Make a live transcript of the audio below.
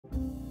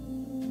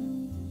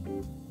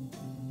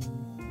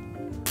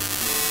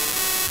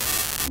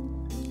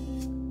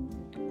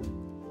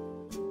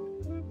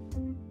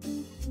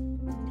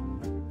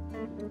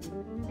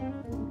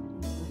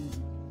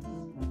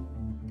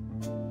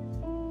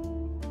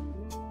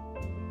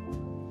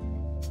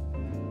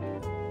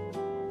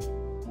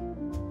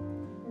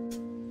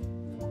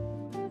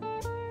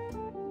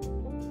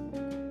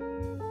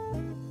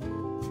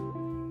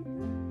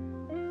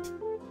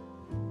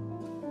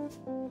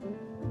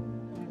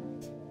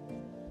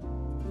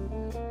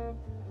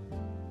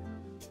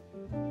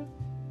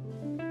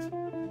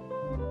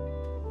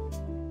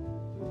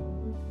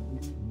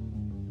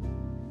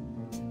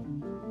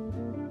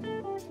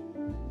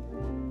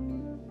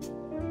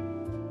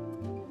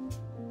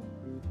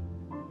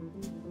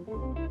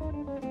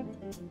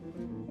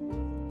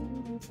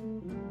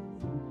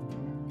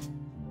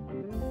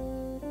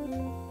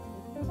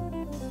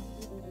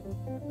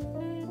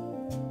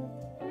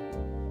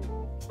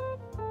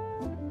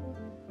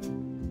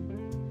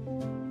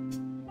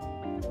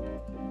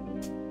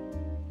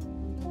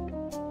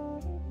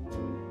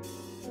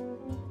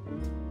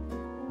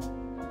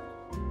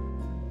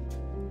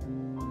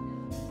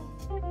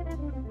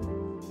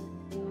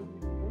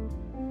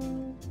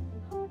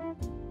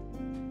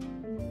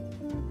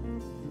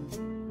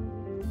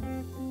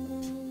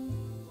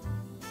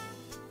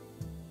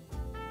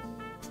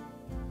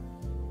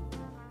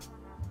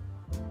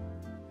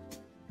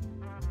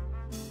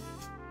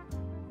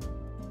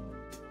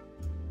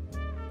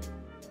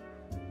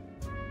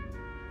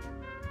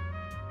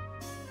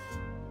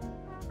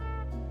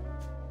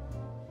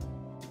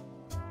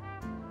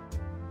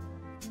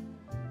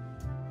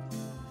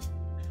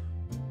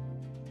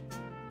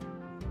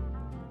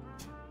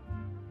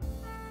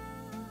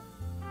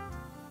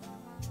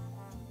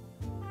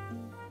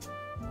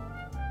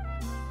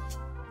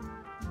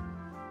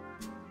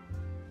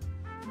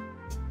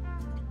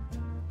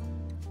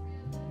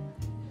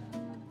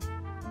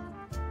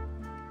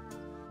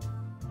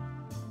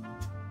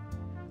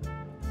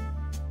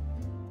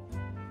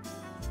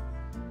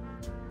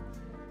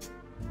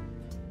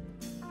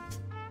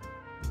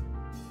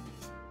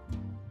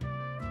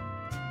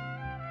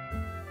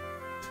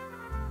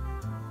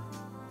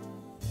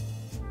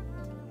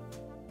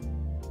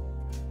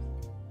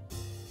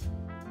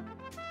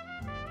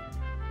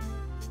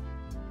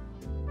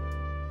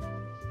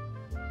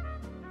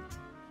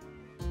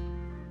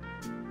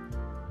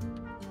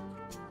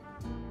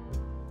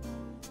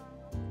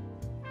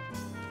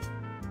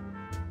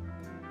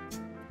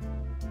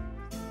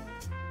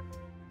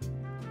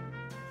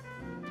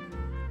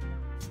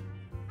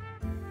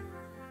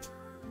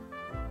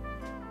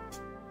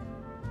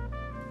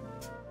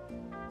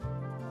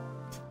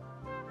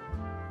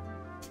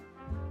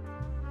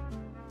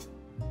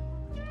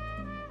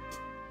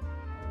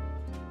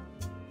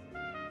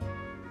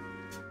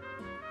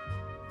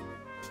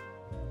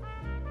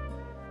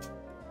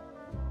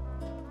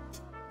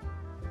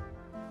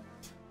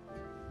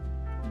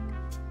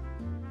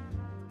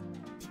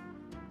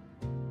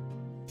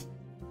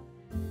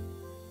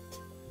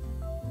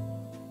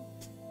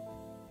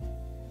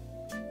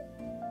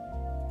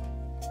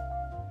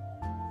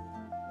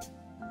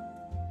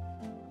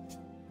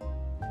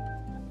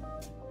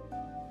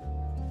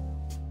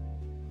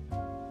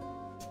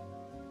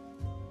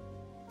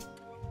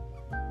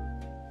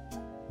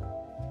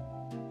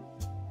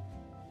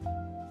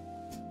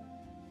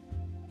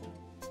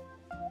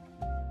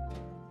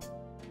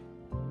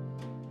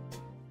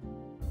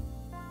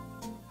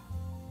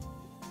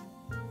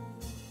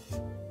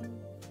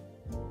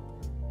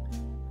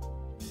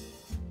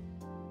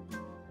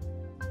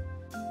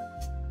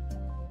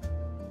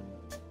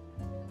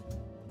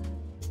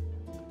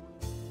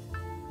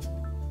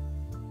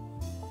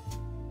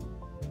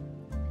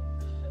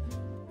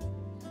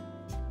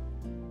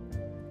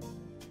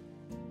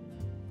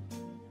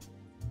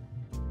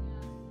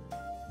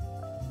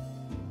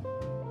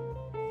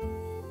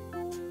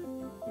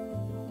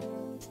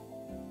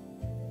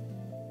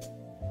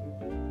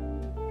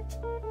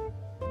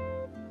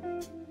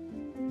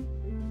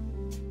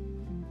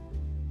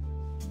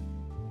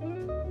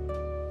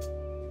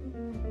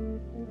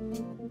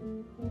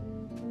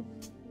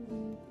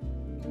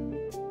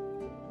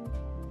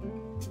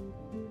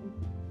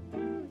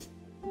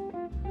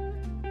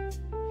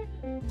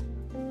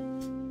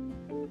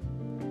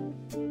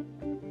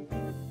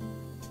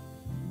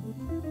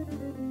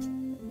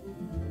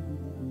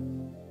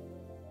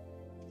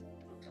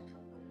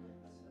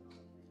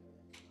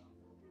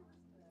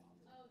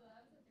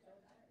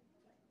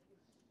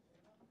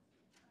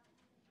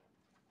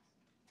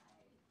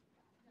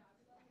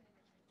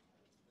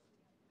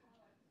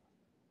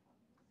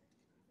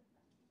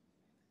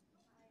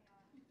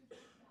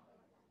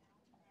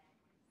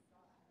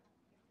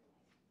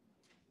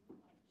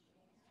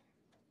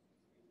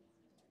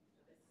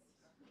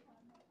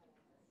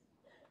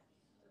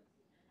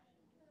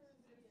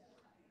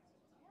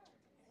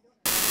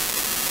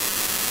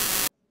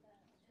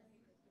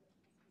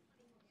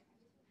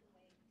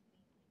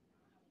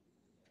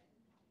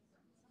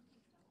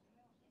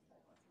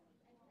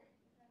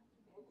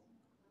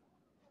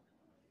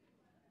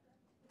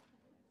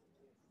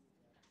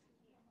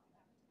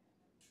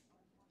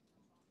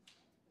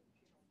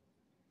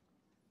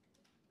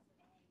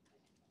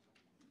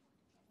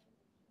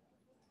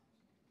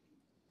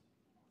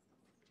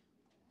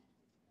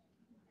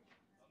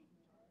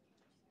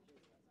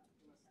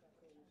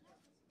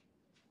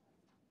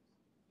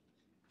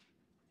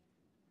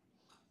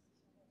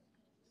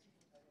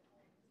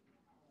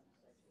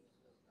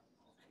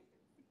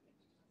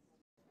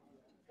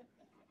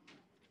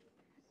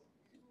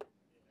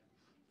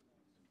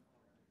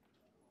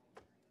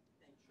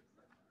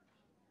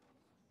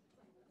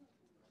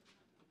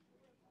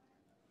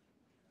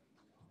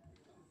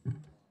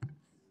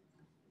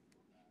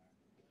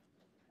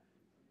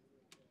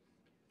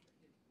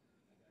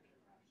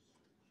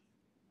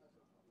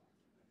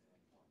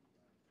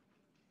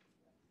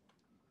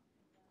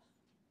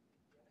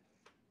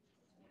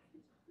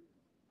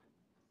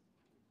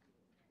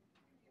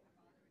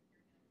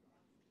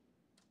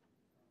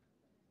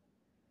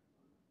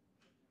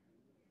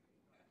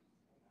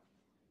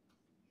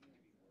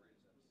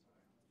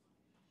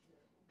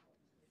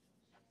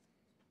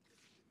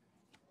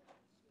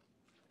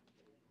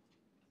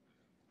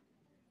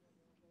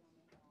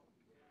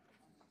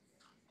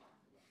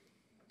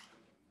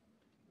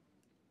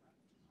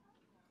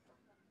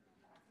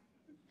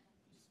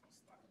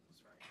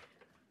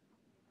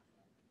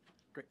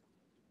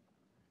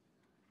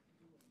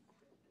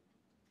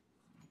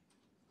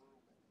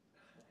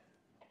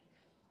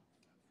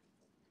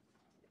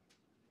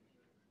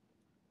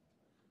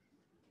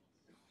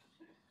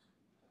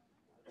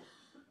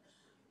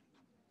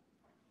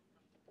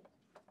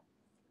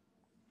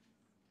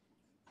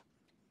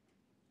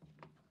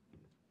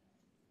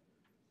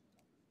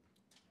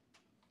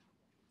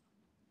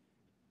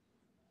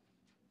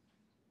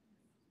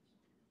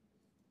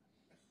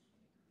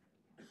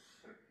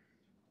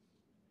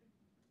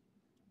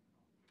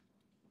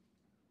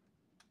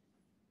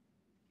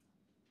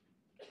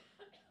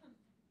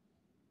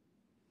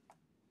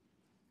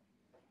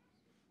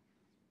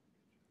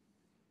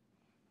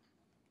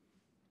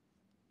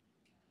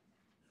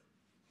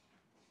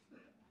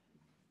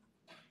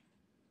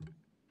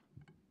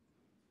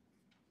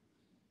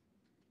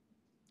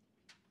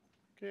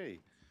Okay.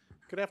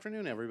 Good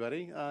afternoon,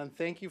 everybody.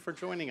 Thank you for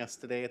joining us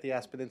today at the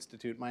Aspen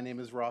Institute. My name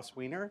is Ross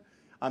Weiner.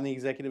 I'm the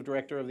Executive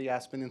Director of the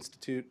Aspen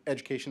Institute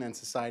Education and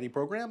Society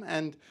Program,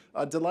 and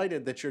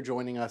delighted that you're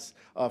joining us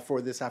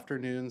for this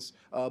afternoon's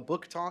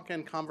book talk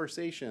and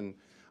conversation.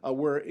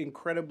 We're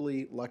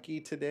incredibly lucky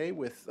today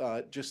with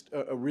just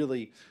a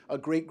really a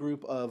great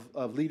group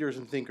of leaders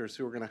and thinkers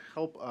who are going to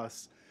help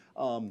us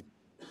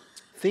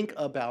think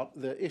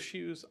about the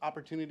issues,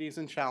 opportunities,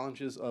 and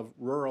challenges of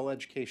rural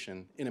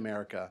education in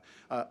America.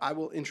 I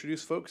will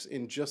introduce folks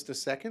in just a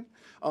second,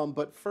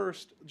 but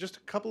first, just a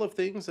couple of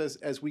things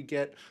as we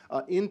get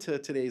into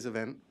today's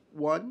event.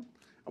 One,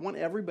 I want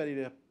everybody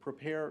to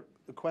prepare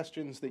the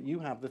questions that you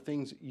have, the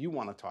things you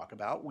want to talk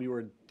about. We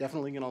were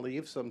definitely going to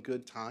leave some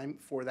good time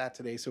for that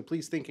today, so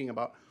please think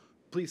about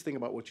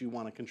what you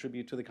want to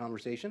contribute to the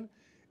conversation.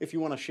 If you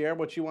want to share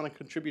what you want to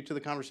contribute to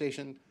the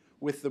conversation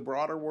with the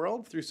broader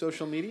world through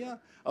social media,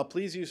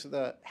 please use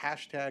the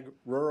hashtag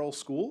rural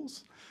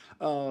schools.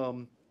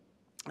 And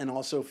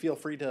also feel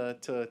free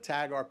to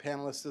tag our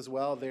panelists as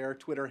well. Their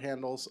Twitter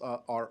handles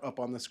are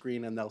up on the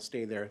screen and they'll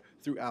stay there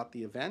throughout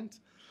the event.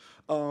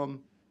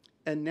 And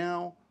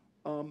now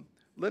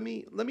let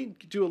me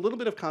do a little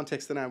bit of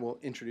context, then I will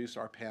introduce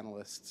our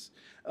panelists.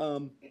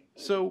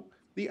 So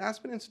the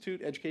Aspen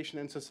Institute Education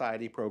and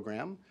Society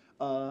program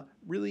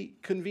really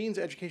convenes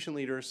education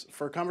leaders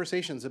for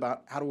conversations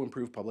about how to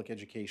improve public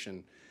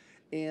education.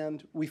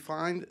 And we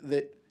find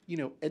that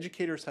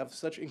educators have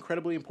such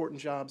incredibly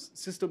important jobs,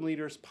 system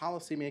leaders,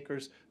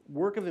 policymakers.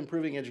 Work of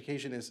improving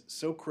education is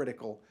so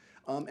critical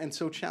and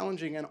so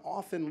challenging, and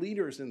often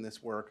leaders in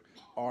this work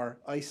are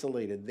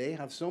isolated. They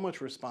have so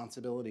much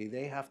responsibility.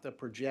 They have to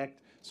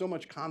project so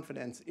much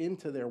confidence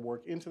into their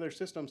work, into their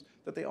systems,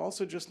 that they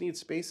also just need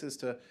spaces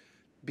to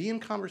be in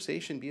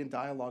conversation, be in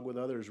dialogue with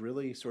others,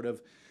 really sort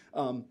of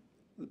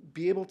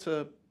be able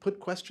to put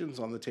questions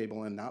on the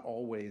table and not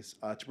always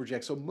to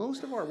project. So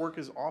most of our work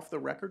is off the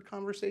record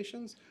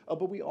conversations,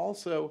 but we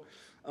also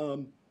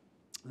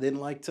then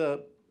like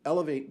to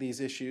elevate these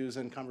issues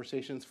and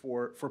conversations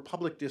for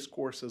public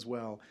discourse as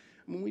well.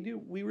 When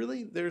we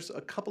really, there's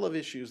a couple of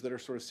issues that are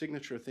sort of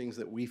signature things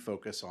that we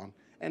focus on.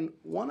 And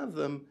one of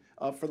them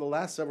for the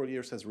last several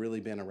years has really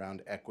been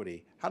around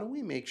equity. How do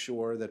we make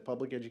sure that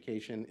public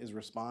education is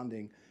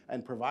responding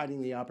and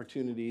providing the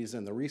opportunities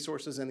and the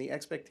resources and the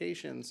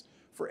expectations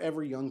for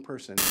every young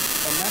person? And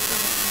that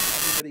doesn't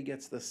mean everybody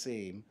gets the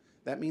same.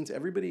 That means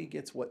everybody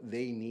gets what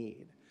they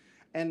need.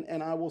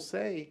 And I will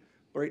say,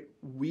 right,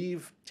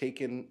 we've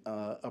done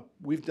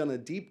a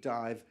deep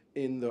dive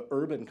in the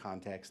urban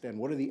context and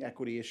what are the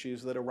equity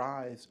issues that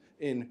arise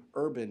in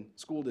urban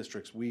school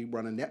districts. We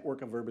run a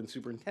network of urban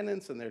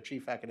superintendents and their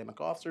chief academic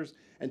officers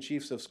and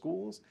chiefs of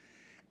schools.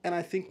 And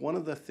I think one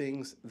of the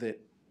things that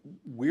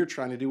we're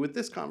trying to do with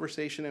this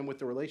conversation and with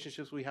the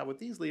relationships we have with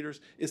these leaders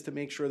is to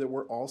make sure that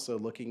we're also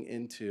looking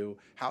into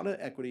how do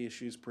equity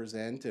issues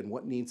present and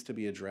what needs to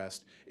be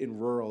addressed in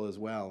rural as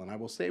well. And I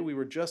will say we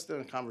were just in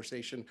a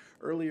conversation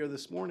earlier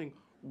this morning.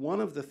 One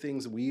of the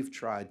things we've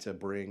tried to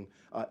bring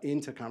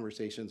into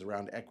conversations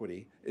around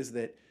equity is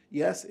that,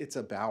 yes, it's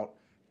about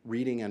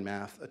reading and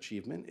math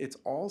achievement. It's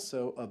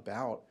also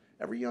about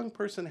every young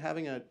person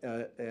having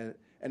an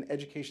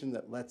education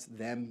that lets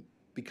them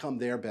become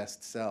their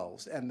best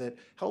selves and that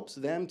helps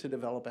them to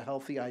develop a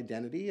healthy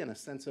identity and a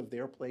sense of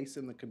their place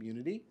in the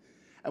community.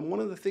 And one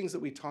of the things that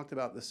we talked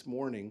about this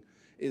morning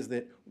is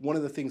that one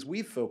of the things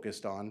we've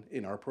focused on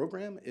in our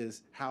program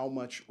is how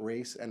much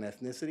race and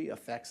ethnicity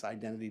affects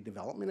identity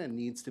development and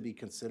needs to be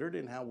considered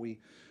in how we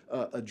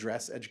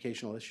address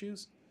educational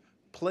issues.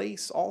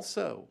 Place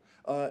also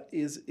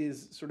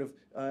is sort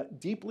of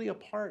deeply a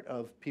part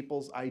of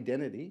people's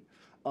identity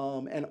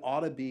and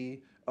ought to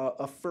be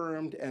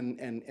affirmed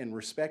and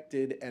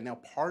respected and now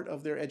part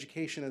of their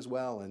education as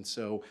well. And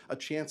so a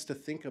chance to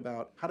think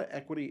about how do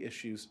equity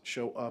issues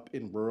show up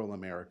in rural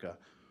America.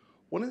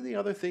 One of the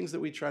other things that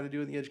we try to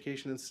do in the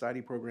Education and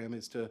Society program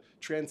is to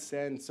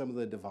transcend some of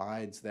the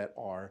divides that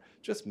are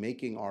just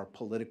making our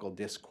political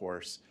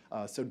discourse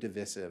so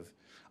divisive.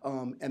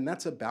 And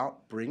that's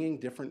about bringing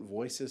different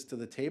voices to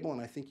the table.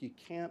 And I think you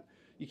can't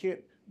you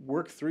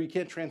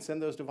can't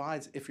transcend those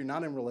divides if you're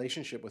not in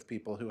relationship with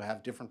people who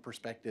have different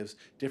perspectives,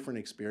 different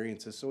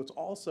experiences. So it's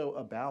also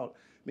about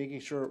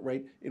making sure,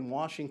 right, in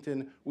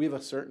Washington, we have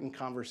a certain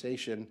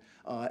conversation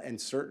and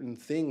certain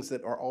things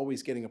that are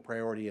always getting a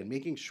priority, and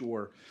making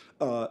sure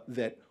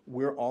that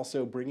we're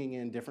also bringing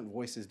in different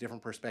voices,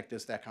 different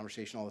perspectives to that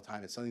conversation all the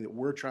time. It's something that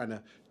we're trying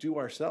to do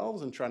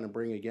ourselves and trying to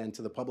bring again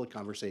to the public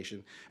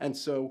conversation. And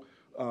so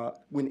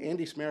when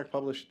Andy Smarick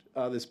published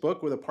this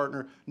book with a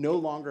partner, No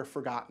Longer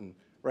Forgotten,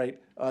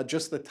 right?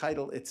 Just the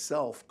title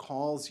itself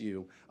calls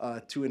you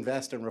to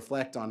invest and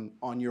reflect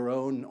on your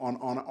own,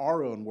 on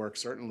our own work.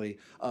 Certainly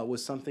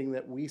was something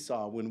that we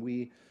saw when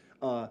we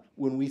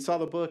saw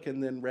the book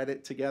and then read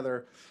it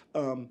together.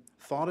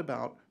 Thought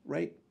about,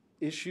 right?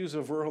 issues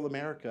of rural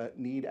America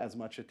need as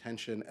much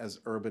attention as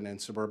urban and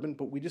suburban,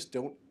 but we just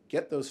don't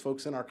get those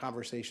folks in our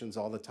conversations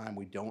all the time.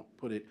 We don't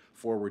put it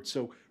forward.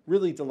 So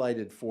really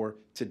delighted for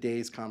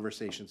today's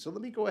conversation. So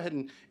let me go ahead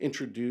and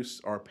introduce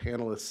our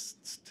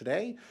panelists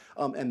today,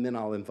 and then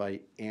I'll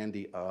invite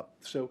Andy up.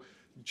 So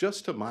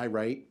just to my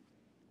right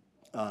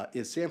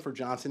is Sanford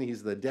Johnson.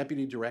 He's the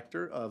Deputy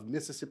Director of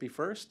Mississippi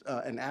First,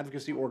 an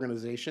advocacy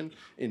organization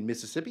in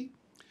Mississippi.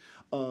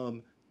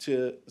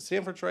 To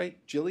Sanford's right,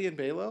 Jillian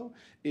Balow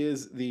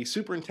is the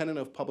Superintendent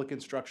of Public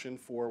Instruction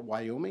for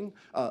Wyoming,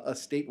 a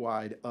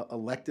statewide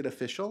elected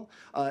official.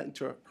 And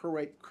to her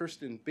right,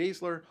 Kirsten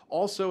Baesler,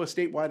 also a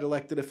statewide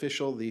elected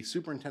official, the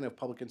Superintendent of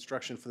Public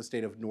Instruction for the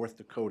state of North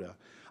Dakota.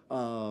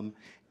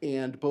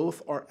 And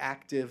both are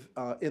active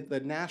at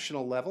the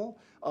national level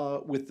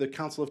with the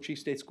Council of Chief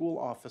State School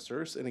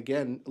Officers, and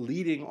again,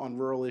 leading on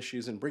rural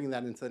issues and bringing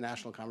that into the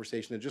national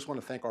conversation. I just want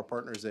to thank our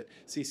partners at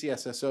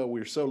CCSSO.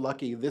 We were so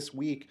lucky this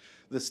week,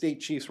 the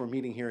state chiefs were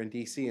meeting here in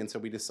DC, and so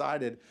we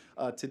decided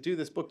to do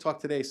this book talk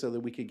today so that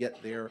we could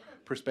get their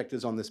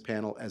perspectives on this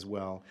panel as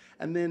well.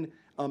 And then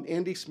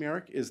Andy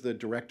Smarick is the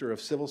Director of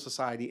Civil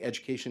Society,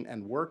 Education,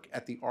 and Work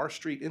at the R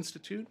Street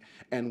Institute,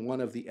 and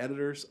one of the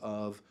editors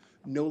of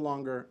No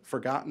Longer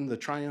Forgotten, The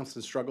Triumphs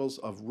and Struggles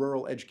of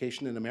Rural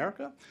Education in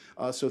America.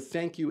 So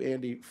thank you,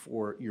 Andy,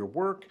 for your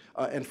work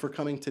and for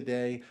coming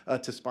today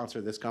to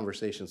sponsor this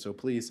conversation. So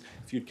please,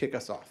 if you'd kick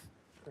us off.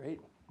 Great.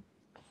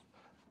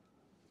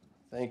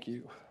 Thank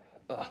you.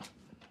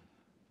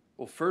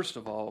 Well, first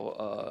of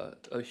all,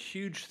 a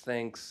huge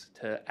thanks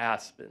to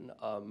Aspen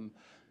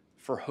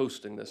for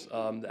hosting this.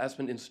 The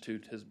Aspen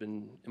Institute has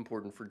been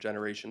important for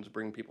generations,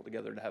 bringing people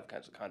together to have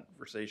kinds of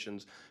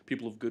conversations,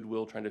 people of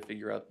goodwill trying to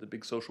figure out the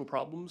big social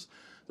problems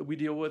that we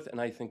deal with.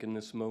 And I think in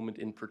this moment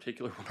in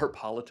particular, when our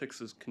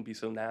politics can be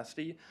so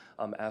nasty,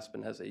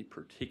 Aspen has a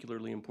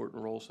particularly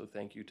important role. So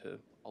thank you to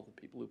all the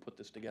people who put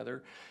this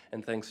together.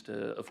 And thanks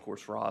to, of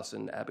course, Ross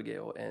and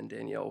Abigail and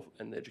Danielle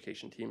and the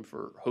education team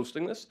for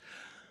hosting this.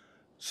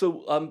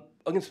 So I'm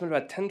going to spend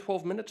about 10,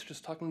 12 minutes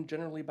just talking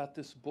generally about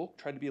this book,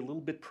 try to be a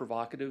little bit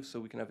provocative so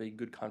we can have a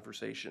good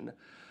conversation.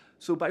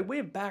 So by way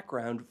of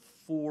background,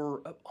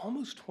 for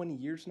almost 20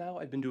 years now,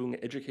 I've been doing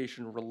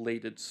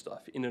education-related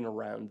stuff in and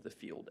around the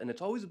field. And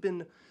it's always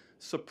been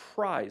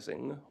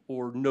surprising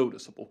or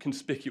noticeable,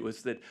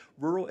 conspicuous, that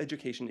rural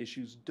education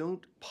issues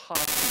don't pop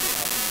to the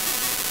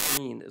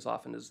screen as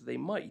often as they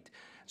might.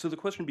 So the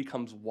question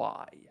becomes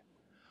why?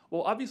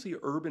 Well, obviously,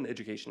 urban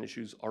education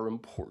issues are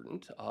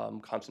important.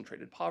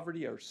 Concentrated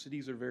poverty, our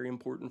cities are very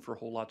important for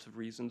whole lots of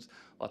reasons.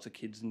 Lots of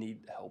kids need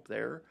help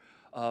there.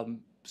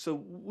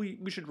 So we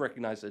should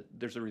recognize that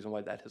there's a reason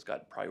why that has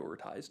got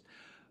prioritized.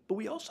 But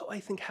we also, I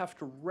think, have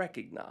to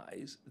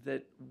recognize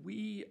that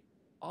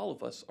all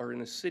of us are in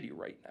a city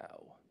right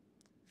now.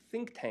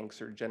 Think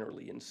tanks are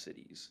generally in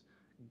cities.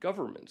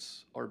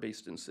 Governments are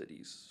based in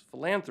cities.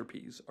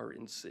 Philanthropies are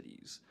in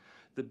cities.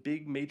 The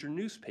big major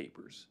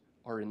newspapers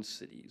are in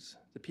cities.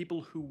 The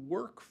people who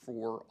work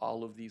for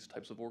all of these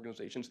types of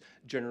organizations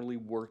generally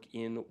work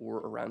in or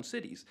around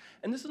cities.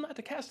 And this is not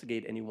to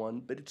castigate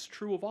anyone, but it's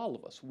true of all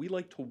of us. We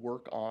like to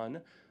work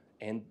on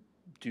and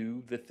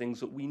do the things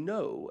that we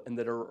know and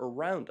that are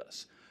around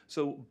us.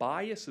 So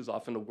bias is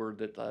often a word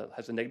that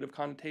has a negative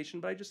connotation,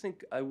 but I just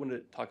think I want to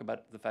talk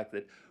about the fact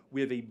that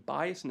we have a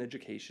bias in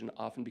education,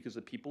 often because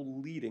the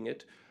people leading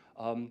it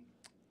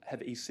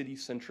have a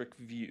city-centric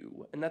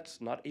view. And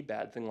that's not a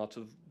bad thing. Lots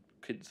of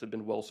kids have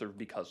been well served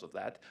because of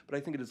that, but I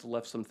think it has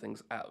left some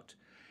things out.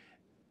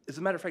 As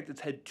a matter of fact,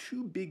 it's had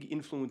two big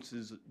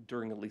influences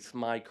during at least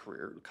my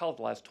career, call it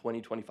the last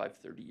 20, 25,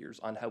 30 years,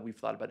 on how we've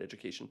thought about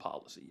education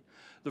policy.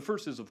 The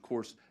first is, of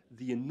course,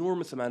 the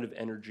enormous amount of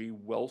energy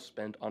well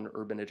spent on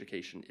urban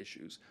education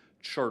issues,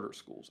 charter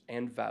schools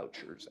and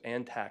vouchers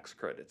and tax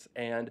credits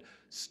and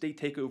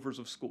state takeovers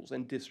of schools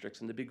and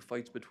districts and the big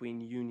fights between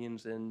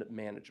unions and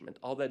management.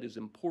 All that is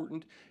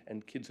important,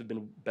 and kids have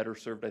been better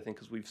served, I think,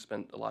 because we've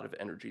spent a lot of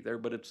energy there,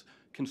 but it's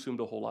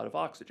consumed a whole lot of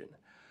oxygen.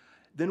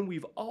 Then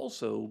we've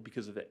also,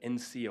 because of the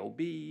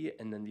NCLB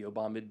and then the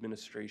Obama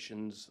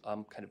administration's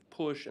kind of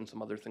push and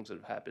some other things that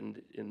have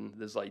happened in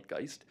the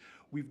zeitgeist,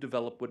 we've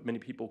developed what many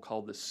people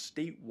call the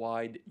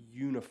statewide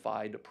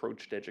unified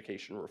approach to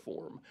education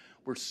reform,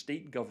 where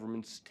state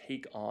governments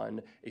take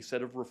on a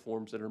set of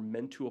reforms that are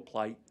meant to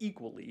apply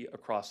equally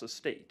across a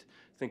state.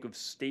 Think of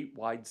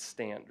statewide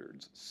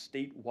standards,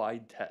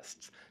 statewide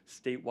tests,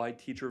 statewide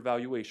teacher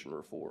evaluation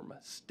reform,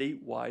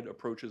 statewide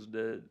approaches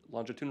to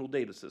longitudinal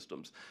data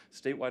systems,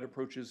 statewide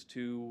approaches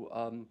to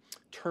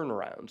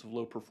turnarounds of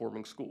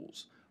low-performing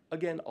schools.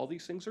 Again, all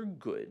these things are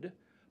good,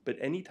 but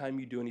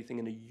anytime you do anything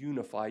in a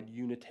unified,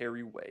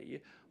 unitary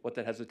way, what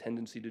that has a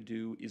tendency to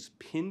do is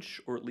pinch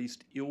or at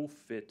least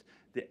ill-fit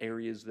the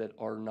areas that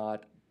are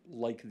not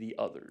like the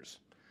others.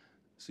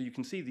 So you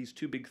can see these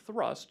two big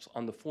thrusts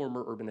on the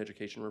former urban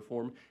education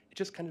reform. It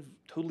just kind of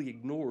totally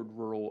ignored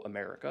rural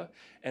America.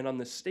 And on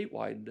the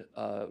statewide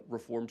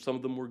reform, some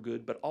of them were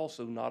good, but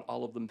also not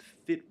all of them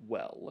fit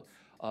well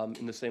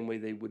in the same way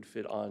they would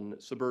fit on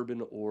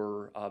suburban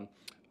or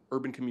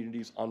urban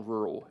communities on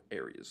rural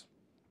areas.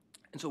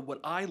 And so what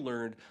I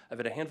learned, I've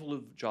had a handful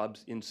of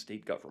jobs in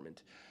state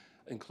government,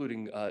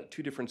 including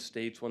 2 different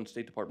states, one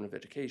state Department of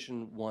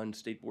Education, one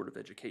state Board of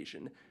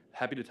Education.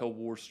 Happy to tell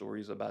war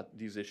stories about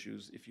these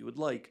issues if you would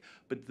like,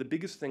 but the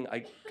biggest thing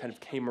I kind of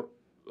came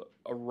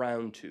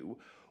around to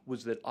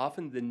was that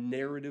often the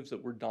narratives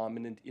that were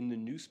dominant in the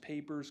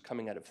newspapers,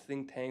 coming out of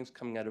think tanks,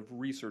 coming out of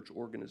research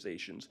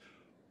organizations,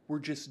 were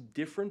just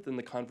different than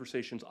the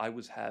conversations I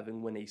was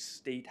having when a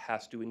state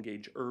has to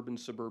engage urban,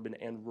 suburban,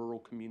 and rural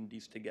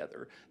communities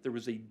together. There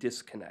was a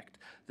disconnect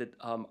that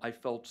I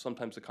felt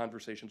sometimes the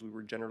conversations we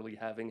were generally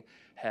having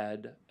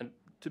had, and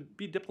to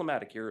be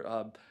diplomatic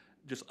here,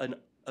 just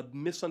a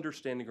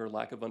misunderstanding or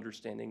lack of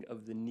understanding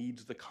of the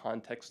needs, the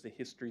context, the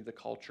history, the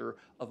culture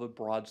of a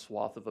broad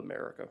swath of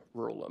America,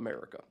 rural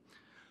America.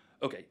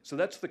 Okay, so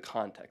that's the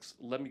context.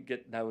 Let me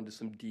get now into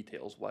some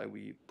details why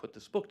we put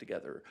this book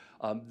together.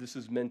 This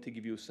is meant to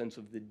give you a sense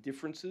of the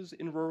differences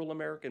in rural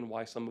America and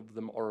why some of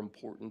them are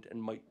important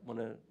and might want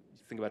to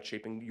think about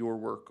shaping your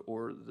work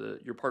or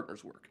your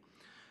partner's work.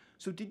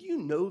 So did you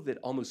know that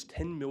almost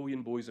 10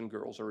 million boys and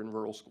girls are in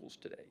rural schools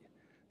today?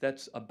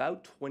 That's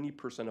about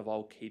 20% of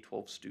all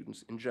K-12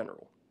 students in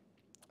general.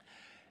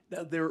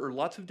 Now, there are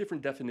lots of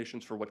different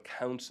definitions for what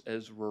counts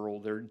as rural.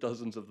 There are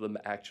dozens of them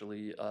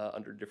actually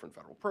under different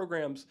federal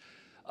programs.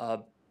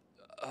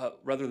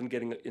 Rather than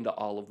getting into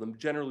all of them,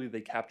 generally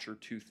they capture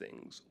 2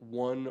 things.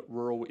 One,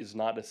 rural is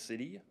not a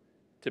city.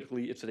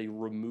 Typically, it's a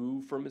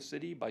remove from a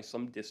city by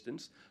some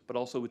distance, but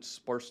also it's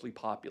sparsely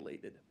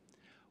populated.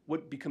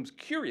 What becomes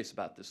curious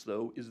about this,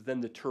 though, is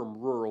then the term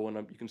rural, and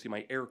you can see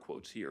my air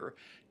quotes here,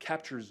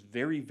 captures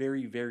very,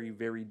 very, very,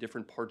 very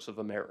different parts of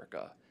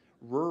America.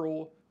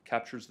 Rural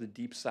captures the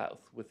Deep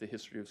South with the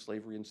history of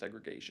slavery and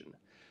segregation,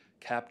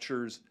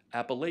 captures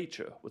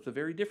Appalachia with a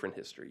very different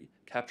history,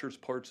 captures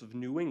parts of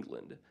New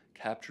England,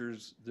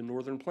 captures the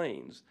Northern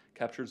Plains,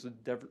 captures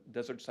the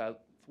desert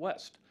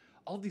Southwest.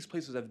 All of these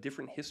places have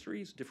different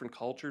histories, different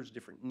cultures,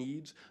 different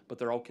needs, but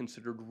they're all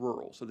considered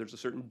rural. So there's a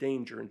certain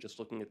danger in just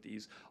looking at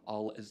these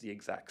all as the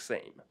exact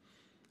same.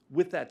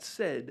 With that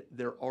said,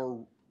 there are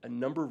a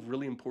number of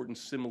really important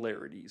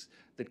similarities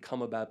that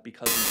come about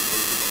because these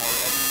places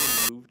are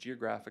actually removed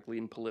geographically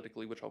and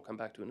politically, which I'll come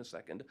back to in a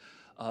second,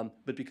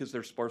 but because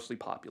they're sparsely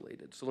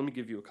populated. So let me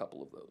give you a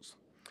couple of those.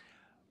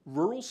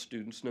 Rural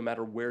students, no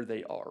matter where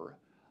they are,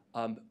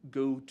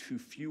 go to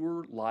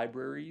fewer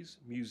libraries,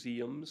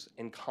 museums,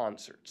 and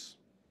concerts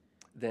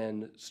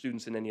than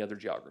students in any other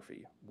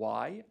geography.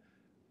 Why?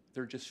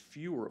 There are just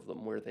fewer of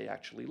them where they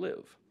actually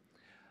live.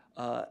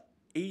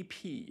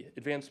 AP,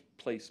 Advanced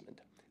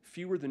Placement.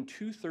 Fewer than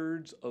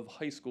 2/3 of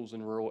high schools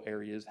in rural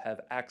areas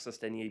have access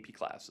to any AP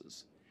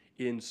classes.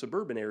 In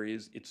suburban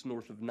areas, it's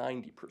north of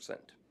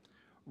 90%.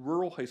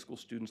 Rural high school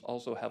students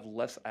also have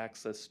less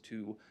access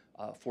to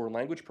foreign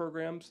language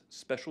programs,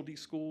 specialty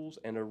schools,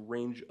 and a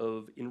range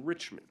of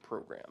enrichment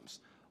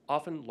programs,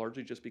 often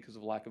largely just because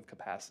of lack of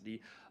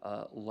capacity,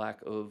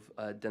 lack of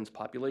dense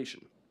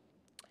population.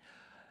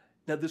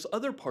 Now, this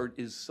other part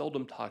is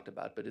seldom talked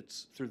about, but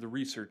it's through the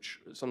research,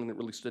 something that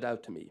really stood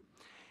out to me,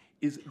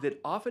 is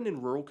that often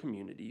in rural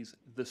communities,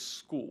 the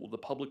school, the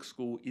public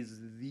school, is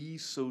the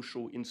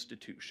social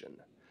institution.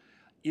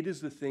 It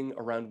is the thing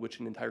around which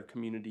an entire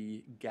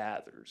community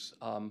gathers,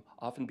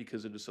 often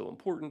because it is so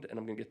important, and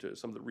I'm going to get to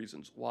some of the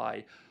reasons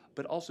why,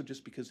 but also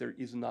just because there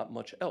is not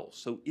much else.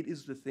 So it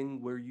is the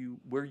thing where you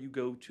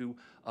go to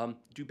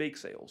do bake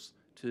sales,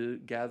 to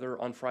gather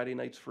on Friday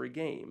nights for a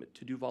game,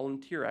 to do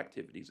volunteer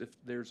activities.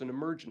 If there's an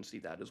emergency,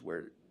 that is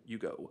where you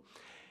go.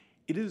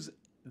 It is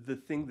the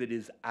thing that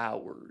is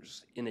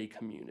ours in a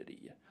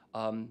community.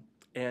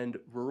 And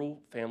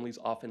rural families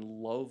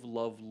often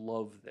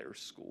love their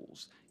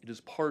schools. It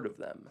is part of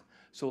them.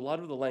 So a lot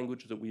of the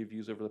language that we have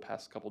used over the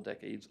past couple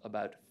decades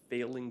about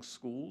failing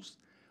schools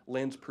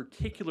lands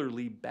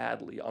particularly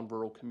badly on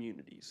rural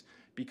communities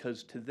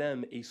because to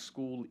them, a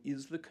school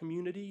is the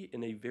community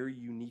in a very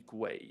unique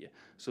way.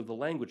 So the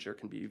language there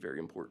can be very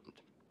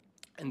important.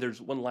 And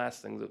there's one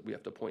last thing that we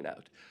have to point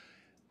out.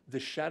 The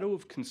shadow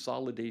of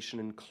consolidation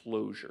and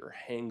closure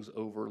hangs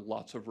over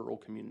lots of rural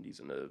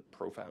communities in a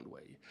profound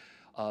way.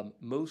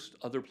 Most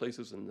other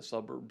places in the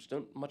suburbs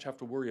don't much have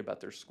to worry about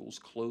their schools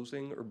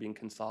closing or being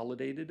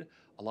consolidated.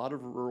 A lot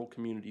of rural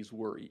communities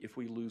worry. If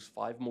we lose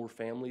 5 more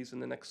families in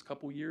the next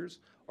couple years,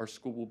 our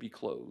school will be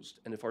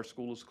closed. And if our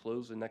school is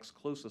closed, the next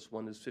closest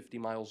one is 50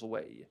 miles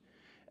away.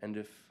 And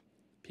if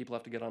people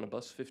have to get on a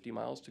bus 50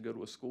 miles to go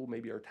to a school,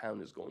 maybe our town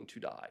is going to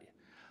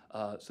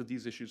die. So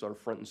these issues are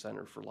front and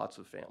center for lots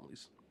of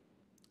families.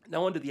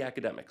 Now on to the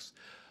academics.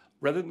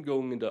 Rather than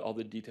going into all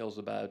the details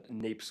about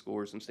NAEP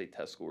scores and state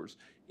test scores,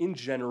 in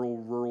general,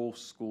 rural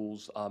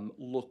schools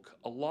look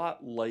a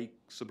lot like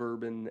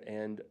suburban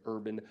and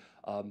urban.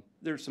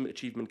 There's some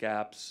achievement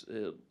gaps,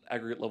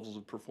 aggregate levels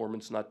of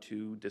performance not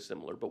too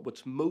dissimilar. But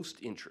what's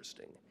most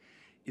interesting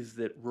is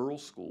that rural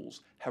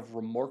schools have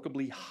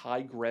remarkably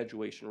high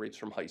graduation rates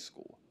from high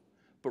school,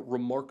 but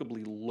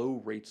remarkably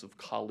low rates of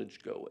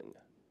college going.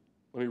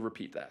 Let me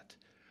repeat that.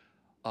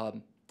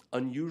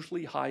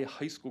 Unusually high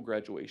high school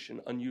graduation,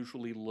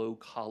 unusually low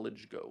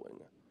college going.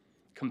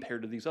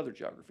 compared to these other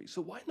geographies.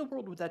 So why in the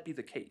world would that be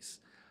the case?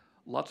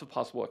 Lots of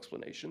possible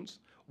explanations.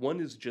 One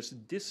is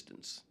just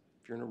distance.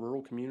 If you're in a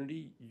rural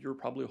community, you're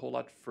probably a whole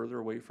lot further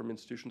away from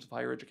institutions of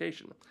higher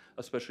education,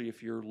 especially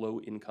if you're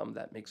low income,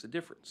 that makes a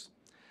difference.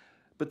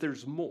 But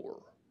there's more.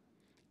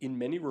 In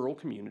many rural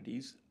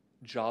communities,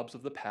 jobs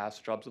of the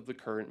past, jobs of the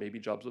current, maybe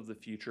jobs of the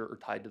future are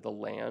tied to the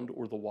land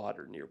or the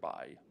water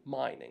nearby,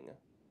 mining,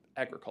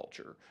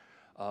 agriculture,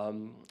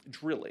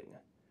 drilling.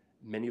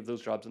 Many of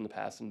those jobs in the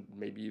past and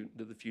maybe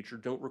into the future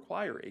don't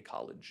require a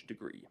college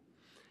degree.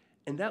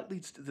 And that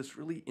leads to this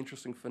really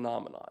interesting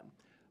phenomenon.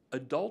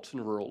 Adults in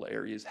rural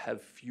areas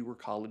have fewer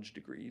college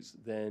degrees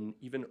than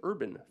even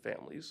urban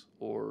families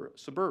or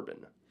suburban.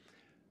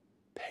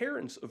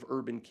 Parents of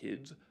urban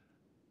kids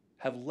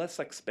have less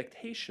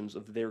expectations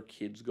of their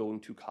kids going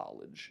to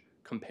college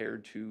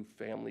compared to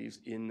families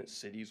in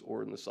cities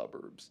or in the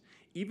suburbs.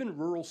 Even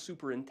rural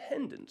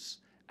superintendents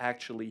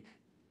actually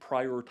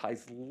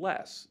prioritize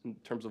less in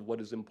terms of what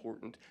is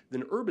important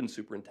than urban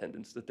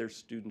superintendents that their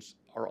students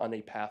are on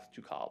a path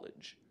to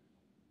college.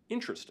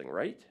 Interesting,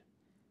 right?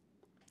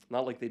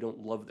 Not like they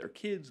don't love their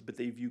kids, but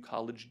they view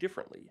college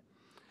differently.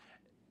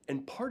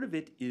 And part of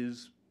it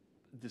is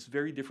this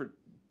very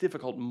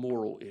difficult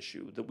moral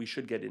issue that we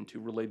should get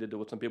into related to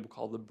what some people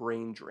call the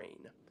brain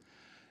drain.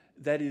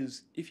 That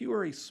is, if you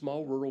are a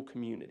small rural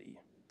community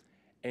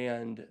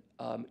and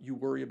you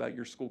worry about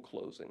your school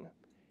closing,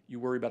 you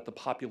worry about the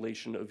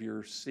population of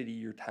your city,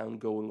 your town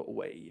going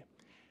away,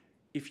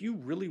 if you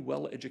really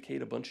well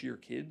educate a bunch of your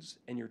kids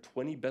and your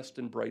 20 best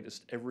and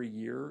brightest every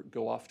year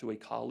go off to a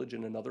college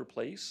in another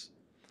place,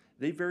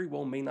 they very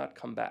well may not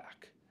come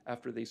back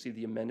after they see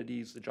the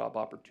amenities, the job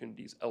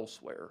opportunities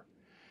elsewhere.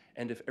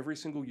 And if every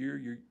single year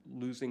you're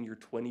losing your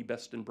 20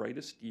 best and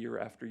brightest year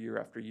after year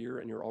after year,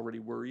 and you're already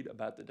worried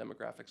about the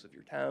demographics of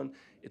your town,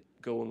 it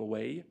going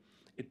away,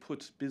 it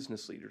puts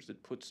business leaders,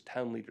 it puts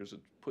town leaders,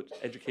 it puts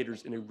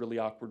educators in a really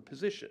awkward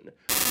position.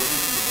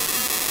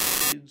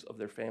 Kids of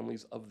their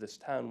families of this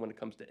town when it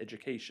comes to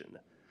education.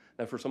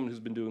 Now, for someone who's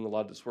been doing a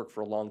lot of this work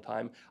for a long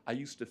time, I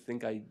used to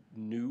think I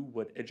knew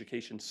what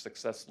education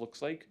success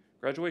looks like.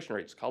 Graduation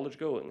rates, college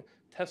going,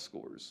 test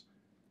scores.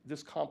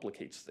 This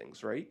complicates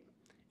things, right?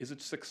 Is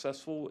it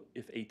successful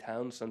if a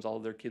town sends all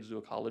of their kids to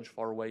a college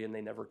far away and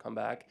they never come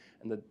back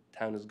and the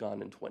town is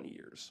gone in 20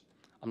 years?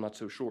 I'm not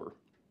so sure.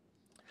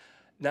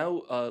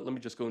 Now, let me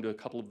just go into a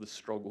couple of the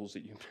struggles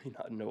that you may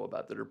not know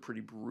about that are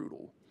pretty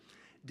brutal.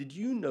 Did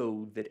you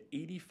know that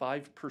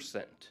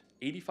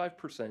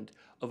 85%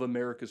 of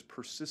America's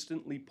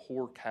persistently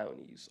poor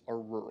counties are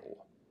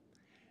rural?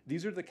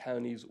 These are the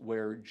counties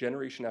where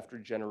generation after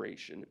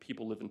generation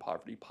people live in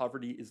poverty.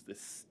 Poverty is the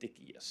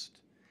stickiest.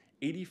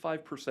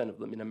 85% of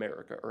them in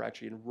America are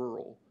actually in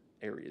rural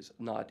areas,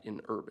 not in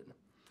urban.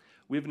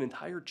 We have an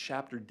entire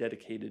chapter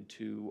dedicated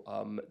to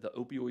the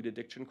opioid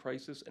addiction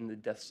crisis and the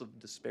deaths of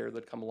despair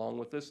that come along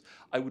with this.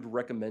 I would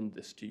recommend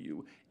this to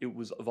you. It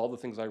was, of all the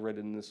things I read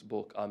in this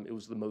book, it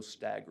was the most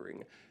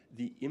staggering.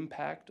 The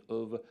impact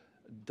of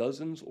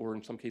dozens, or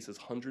in some cases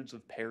hundreds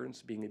of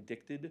parents being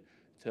addicted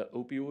to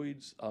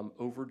opioids,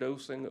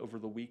 overdosing over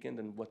the weekend,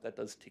 and what that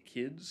does to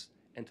kids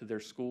and to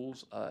their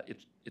schools,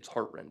 it's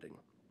heartrending.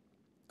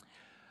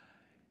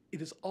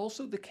 It is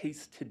also the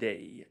case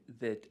today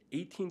that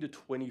 18 to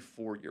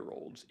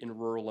 24-year-olds in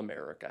rural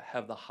America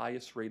have the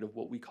highest rate of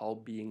what we call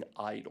being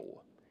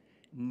idle,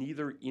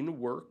 neither in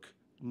work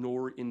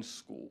nor in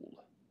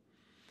school.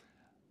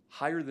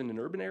 Higher than in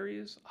urban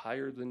areas,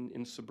 higher than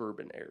in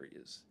suburban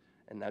areas.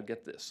 And now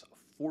get this,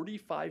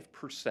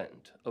 45%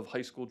 of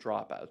high school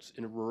dropouts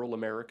in rural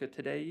America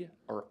today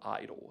are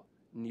idle,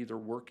 neither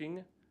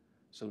working,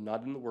 so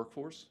not in the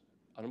workforce,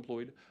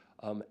 unemployed,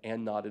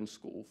 and not in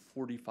school,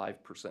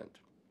 45%.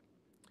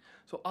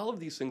 So all of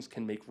these things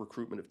can make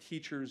recruitment of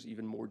teachers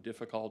even more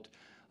difficult.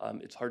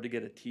 It's hard to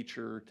get a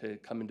teacher to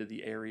come into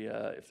the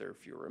area if there are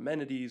fewer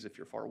amenities, if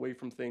you're far away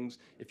from things,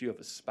 if you have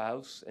a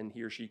spouse and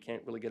he or she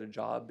can't really get a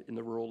job in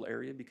the rural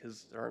area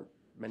because there aren't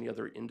many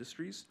other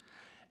industries.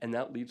 And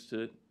that leads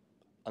to,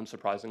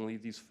 unsurprisingly,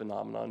 these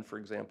phenomenon. For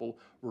example,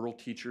 rural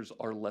teachers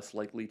are less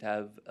likely to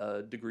have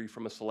a degree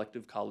from a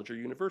selective college or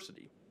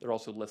university. They're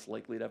also less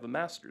likely to have a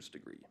master's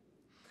degree.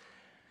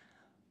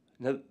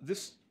 Now,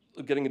 this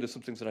getting into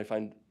some things that I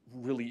find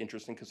really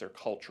interesting because they're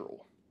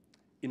cultural.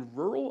 In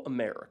rural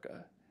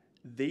America,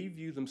 they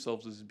view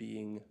themselves as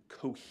being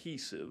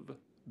cohesive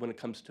when it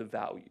comes to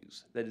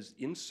values. That is,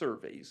 in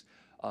surveys,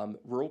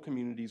 rural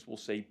communities will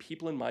say,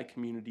 people in my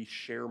community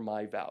share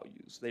my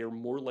values. They are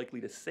more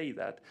likely to say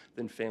that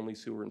than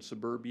families who are in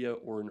suburbia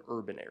or in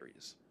urban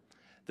areas.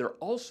 They're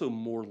also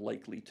more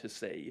likely to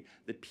say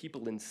that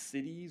people in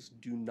cities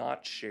do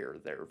not share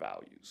their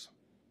values.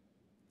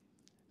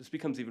 This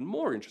becomes even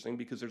more interesting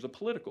because there's a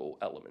political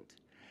element.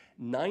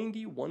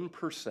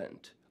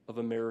 91% of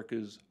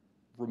America's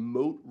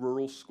remote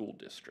rural school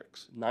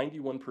districts,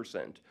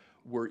 91%,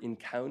 were in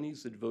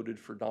counties that voted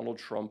for Donald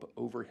Trump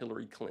over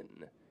Hillary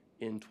Clinton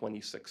in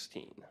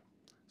 2016.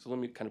 So let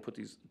me kind of put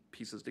these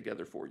pieces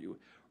together for you.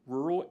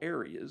 Rural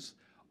areas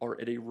are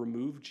at a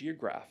remove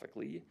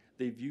geographically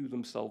they view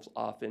themselves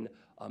often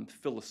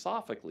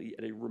philosophically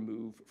at a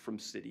remove from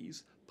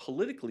cities.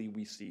 Politically,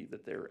 we see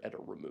that they're at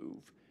a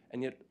remove.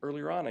 And yet,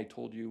 earlier on, I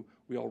told you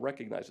we all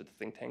recognize that the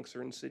think tanks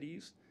are in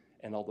cities,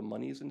 and all the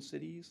money is in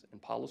cities,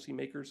 and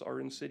policymakers are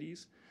in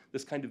cities.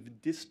 This kind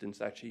of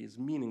distance actually is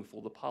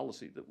meaningful to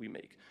policy that we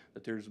make,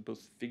 that there's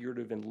both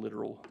figurative and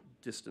literal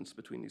distance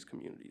between these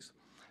communities.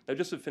 Now,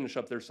 just to finish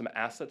up, there's some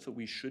assets that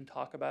we should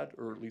talk about,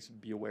 or at least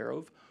be aware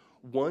of.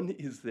 One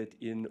is that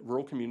in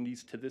rural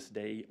communities to this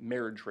day,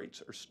 marriage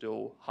rates are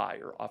still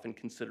higher, often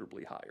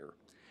considerably higher.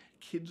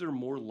 Kids are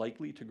more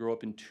likely to grow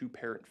up in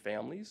two-parent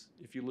families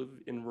if you live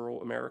in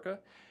rural America.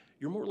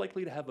 You're more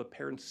likely to have a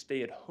parent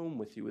stay at home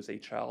with you as a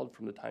child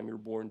from the time you're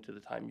born to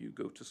the time you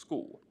go to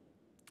school.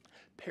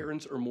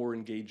 Parents are more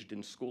engaged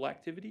in school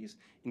activities,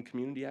 in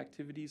community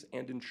activities,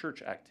 and in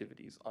church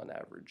activities on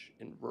average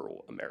in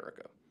rural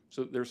America.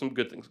 So there's some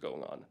good things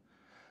going on.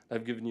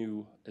 I've given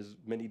you as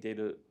many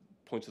data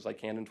points as I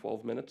can in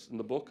 12 minutes in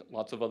the book.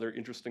 Lots of other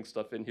interesting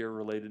stuff in here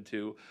related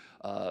to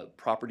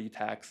property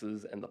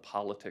taxes and the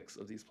politics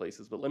of these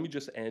places. But let me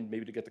just end,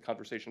 maybe to get the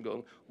conversation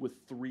going, with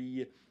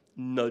 3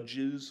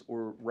 nudges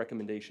or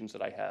recommendations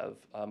that I have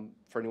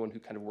for anyone who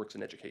kind of works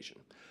in education.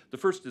 The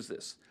first is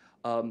this.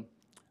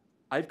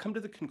 I've come to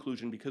the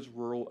conclusion, because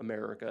rural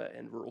America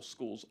and rural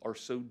schools are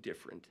so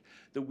different,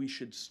 that we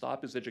should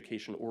stop as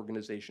education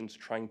organizations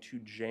trying to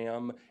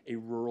jam a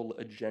rural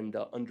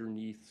agenda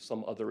underneath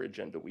some other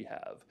agenda we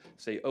have.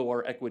 Say, oh,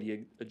 our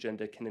equity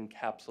agenda can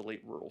encapsulate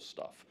rural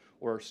stuff,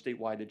 or our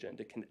statewide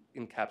agenda can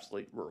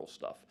encapsulate rural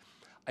stuff.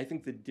 I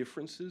think the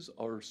differences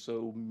are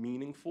so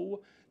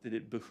meaningful that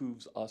it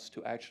behooves us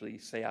to actually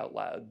say out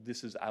loud,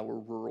 this is our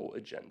rural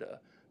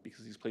agenda,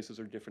 because these places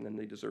are different and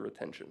they deserve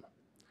attention.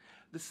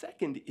 The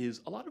second is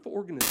a lot of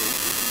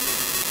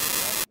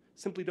organizations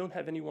simply don't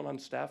have anyone on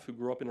staff who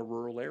grew up in a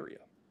rural area.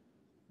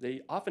 They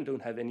often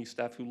don't have any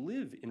staff who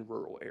live in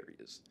rural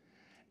areas.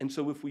 And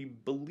so if we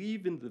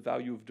believe in the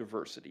value of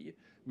diversity,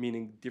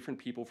 meaning different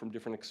people from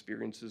different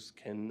experiences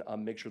can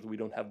make sure that we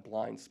don't have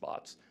blind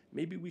spots,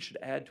 maybe we should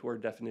add to our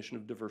definition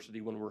of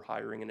diversity when we're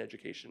hiring in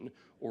education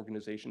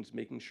organizations,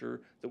 making sure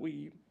that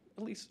we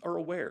at least are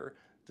aware,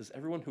 does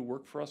everyone who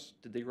work for us,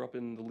 did they grow up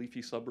in the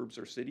leafy suburbs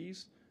or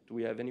cities? Do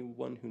we have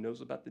anyone who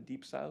knows about the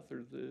Deep South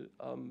or the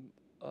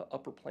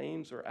Upper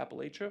Plains or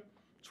Appalachia?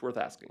 It's worth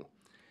asking.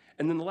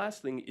 And then the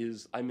last thing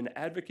is I'm an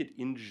advocate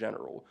in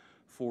general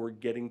for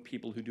getting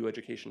people who do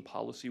education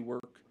policy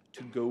work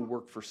to go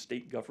work for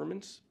state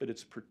governments, but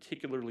it's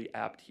particularly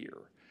apt here.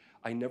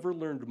 I never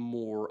learned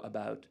more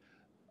about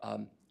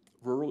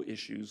rural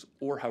issues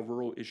or how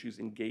rural issues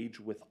engage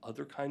with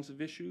other kinds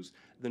of issues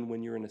than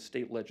when you're in a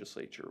state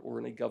legislature or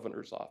in a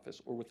governor's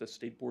office or with a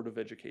state board of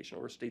education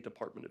or a state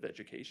department of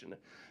education.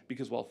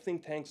 Because while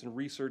think tanks and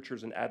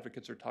researchers and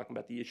advocates are talking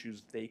about the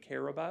issues they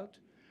care about,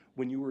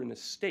 when you are in a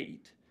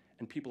state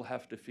and people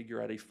have to figure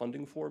out a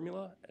funding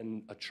formula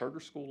and a charter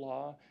school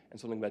law and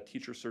something about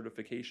teacher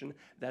certification,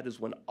 that is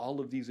when all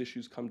of these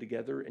issues come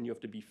together and you have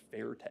to be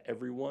fair to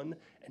everyone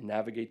and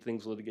navigate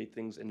things, litigate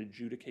things, and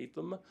adjudicate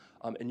them.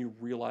 And you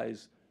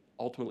realize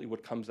ultimately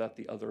what comes out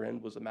the other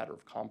end was a matter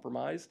of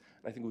compromise.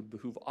 And I think it would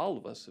behoove all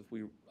of us if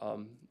we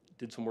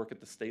did some work at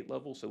the state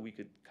level so we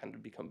could kind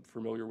of become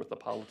familiar with the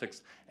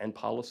politics and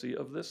policy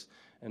of this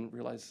and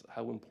realize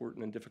how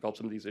important and difficult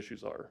some of these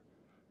issues are.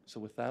 So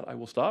with that, I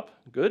will stop.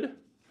 Good?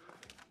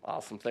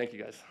 Awesome. Thank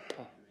you, guys.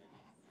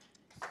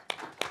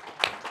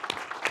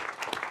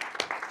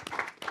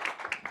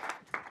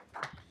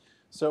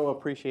 So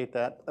appreciate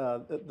that,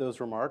 those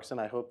remarks, and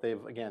I hope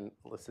they've, again,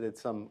 elicited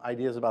some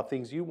ideas about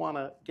things you want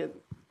to get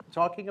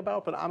talking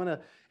about, but I'm going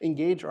to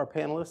engage our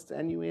panelists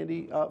and you,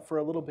 Andy, for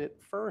a little bit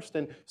first.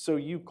 And so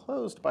you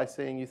closed by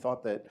saying you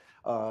thought that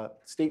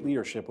state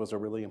leadership was a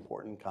really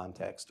important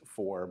context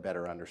for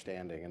better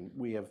understanding. And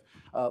we have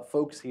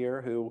folks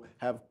here who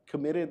have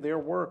committed their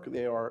work.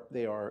 They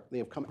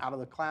have come out of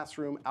the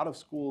classroom, out of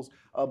schools,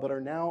 but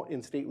are now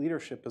in state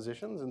leadership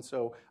positions. And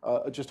so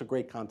just a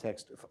great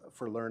context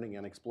for learning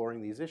and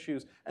exploring these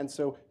issues. And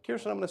so,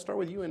 Kirsten, I'm going to start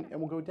with you, and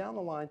we'll go down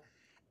the line.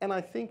 And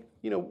I think,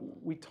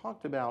 we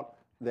talked about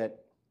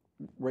that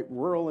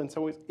rural, in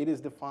some ways, it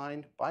is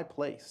defined by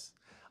place.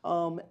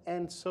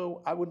 And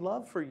so I would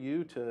love for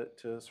you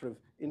to sort of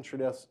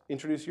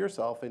introduce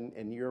yourself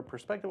and your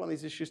perspective on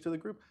these issues to the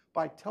group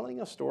by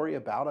telling a story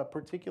about a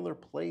particular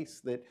place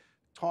that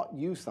taught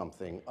you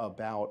something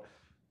about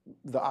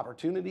the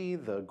opportunity,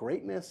 the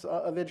greatness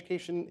of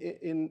education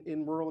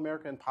in rural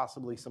America, and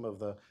possibly some of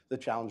the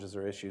challenges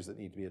or issues that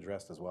need to be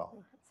addressed as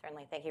well.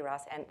 Certainly. Thank you,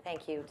 Ross. And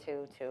thank you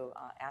to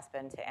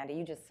Aspen, to Andy.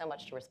 You just so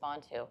much to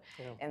respond to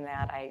in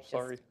that.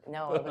 Sorry.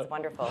 No, it was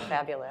wonderful,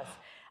 fabulous.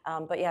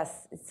 But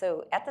yes,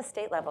 so at the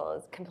state level,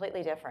 it's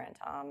completely different.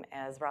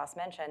 As Ross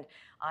mentioned,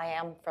 I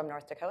am from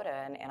North Dakota,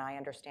 and I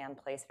understand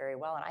place very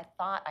well. And I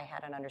thought I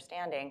had an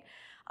understanding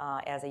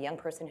as a young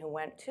person who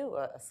went to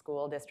a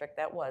school district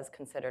that was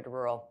considered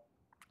rural.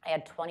 I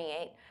had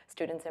 28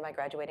 students in my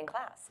graduating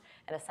class,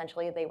 and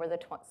essentially they were the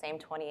same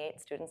 28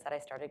 students that I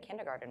started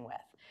kindergarten with.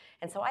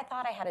 And so I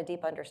thought I had a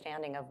deep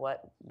understanding of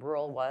what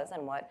rural was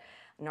and what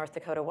North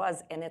Dakota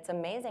was, and it's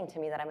amazing to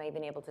me that I'm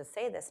even able to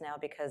say this now,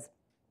 because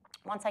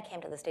once I came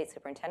to the state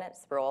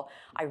superintendent's role,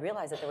 I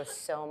realized that there was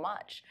so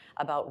much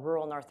about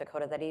rural North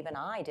Dakota that even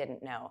I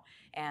didn't know.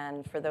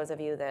 And for those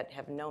of you that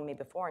have known me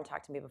before and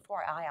talked to me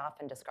before, I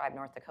often describe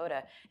North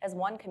Dakota as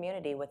one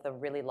community with a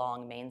really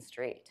long main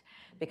street,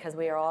 because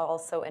we are all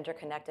so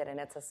interconnected, and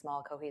it's a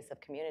small, cohesive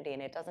community,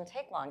 and it doesn't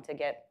take long to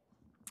get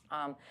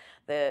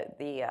the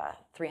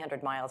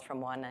 300 miles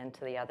from one end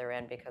to the other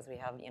end, because we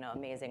have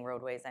amazing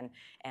roadways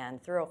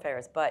and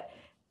thoroughfares.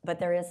 But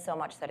there is so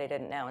much that I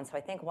didn't know. And so I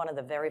think one of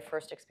the very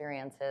first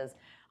experiences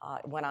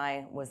when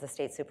I was the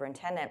state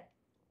superintendent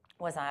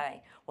was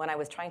when I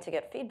was trying to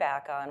get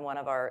feedback on one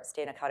of our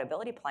state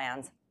accountability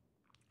plans,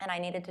 and I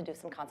needed to do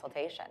some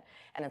consultation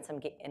and some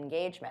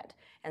engagement.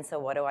 And so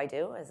what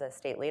do? As a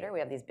state leader, we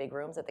have these big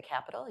rooms at the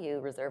Capitol.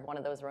 You reserve one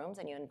of those rooms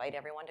and you invite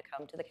everyone to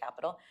come to the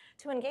Capitol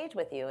to engage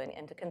with you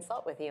and to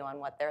consult with you on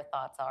what their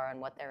thoughts are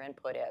and what their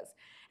input is.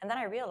 And then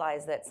I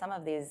realized that some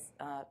of these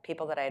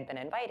people that I had been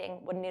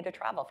inviting would need to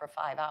travel for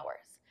 5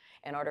 hours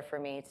in order for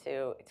me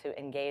to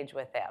engage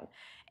with them.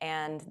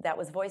 And that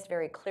was voiced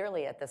very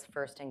clearly at this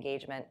first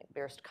engagement,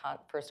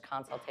 first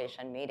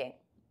consultation meeting.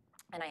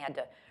 And I had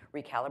to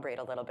recalibrate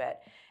a little bit,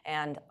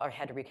 or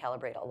had to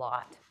recalibrate a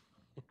lot.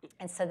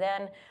 And so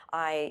then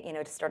I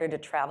started to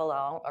travel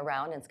all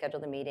around and schedule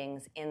the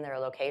meetings in their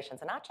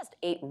locations, and not just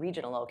 8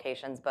 regional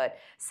locations, but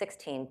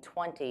 16,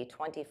 20,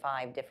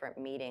 25 different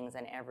meetings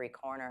in every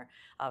corner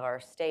of our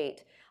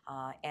state.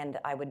 And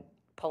I would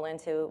pull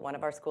into one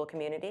of our school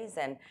communities,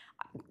 and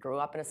I grew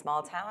up in a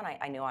small town.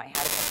 I knew I had a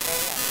cafe,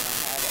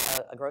 I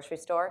had a grocery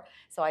store,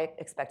 so I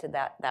expected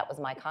that was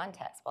my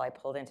context. Well, I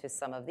pulled into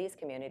some of these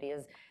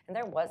communities, and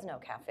there was no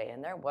cafe,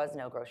 and there was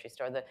no grocery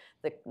store.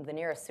 The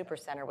nearest super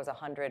center was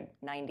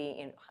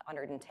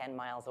 110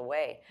 miles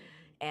away.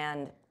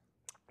 And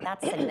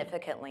that's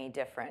significantly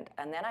different.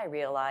 And then I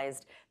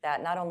realized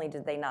that not only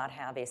did they not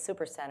have a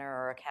super center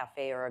or a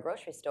cafe or a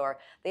grocery store,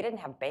 they didn't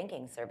have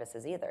banking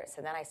services either.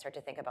 So then I started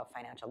to think about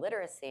financial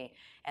literacy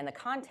and the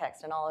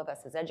context, and all of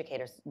us as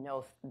educators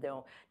know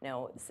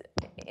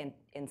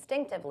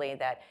instinctively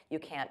that you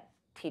can't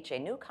teach a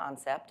new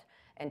concept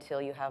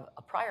until you have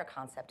a prior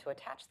concept to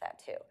attach that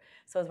to.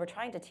 So as we're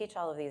trying to teach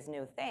all of these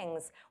new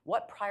things,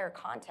 what prior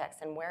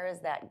context, and where is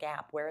that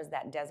gap, where is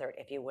that desert,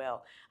 if you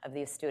will, of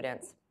these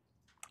students?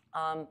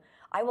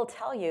 I will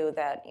tell you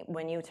that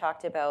when you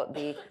talked about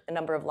the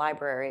number of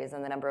libraries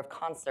and the number of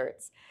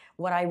concerts,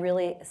 what I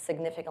really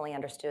significantly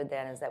understood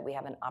then is that we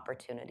have an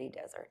opportunity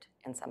desert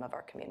in some of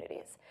our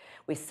communities.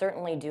 We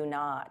certainly do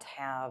not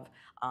have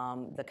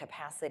the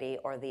capacity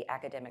or the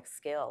academic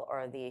skill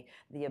or the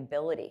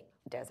ability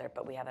desert,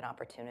 but we have an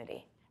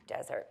opportunity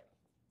desert.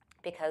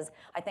 Because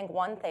I think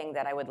one thing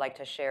that I would like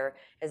to share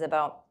is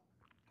about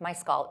my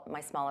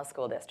smallest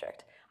school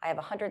district. I have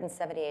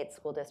 178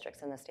 school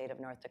districts in the state of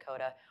North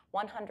Dakota.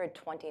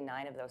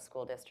 129 of those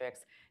school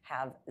districts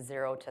have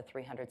 0 to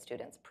 300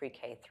 students,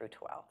 pre-K through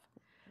 12.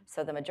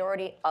 So the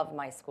majority of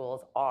my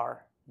schools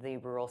are the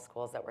rural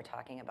schools that we're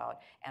talking about,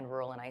 and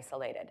rural and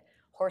isolated.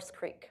 Horse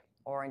Creek,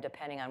 or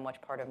depending on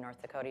which part of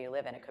North Dakota you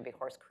live in, it could be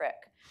Horse Creek.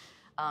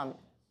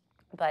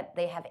 But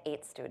they have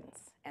 8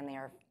 students, and they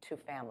are 2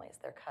 families,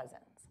 they're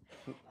cousins.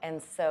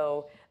 And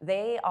so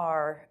they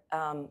are,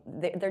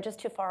 they're just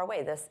too far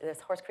away. This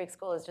Horse Creek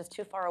school is just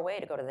too far away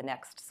to go to the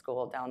next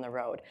school down the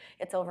road.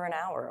 It's over an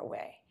hour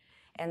away.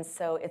 And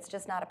so it's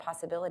just not a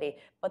possibility.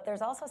 But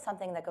there's also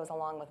something that goes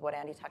along with what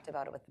Andy talked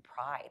about with the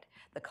pride,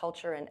 the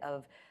culture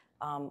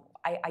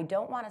I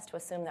don't want us to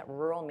assume that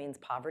rural means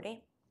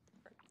poverty,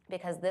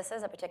 because this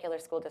is a particular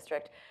school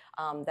district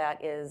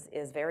that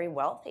is very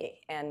wealthy,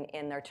 and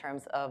in their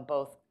terms of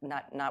both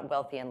not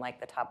wealthy in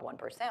like the top 1%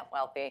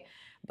 wealthy,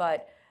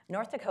 but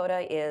North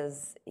Dakota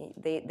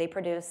they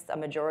produce a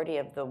majority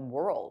of the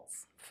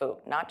world's food,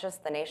 not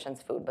just the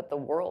nation's food, but the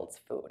world's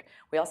food.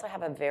 We also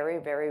have a very,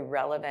 very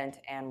relevant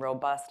and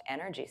robust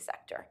energy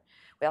sector.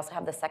 We also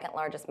have the 2nd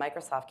largest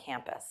Microsoft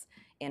campus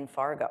in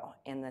Fargo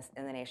in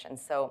the nation.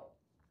 So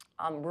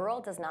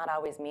rural does not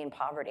always mean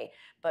poverty,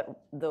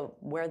 but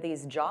where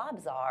these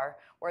jobs are,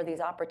 where these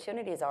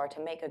opportunities are to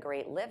make a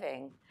great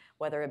living,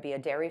 whether it be a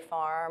dairy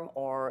farm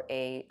or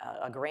a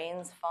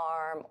grains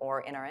farm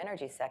or in our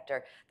energy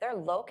sector, they're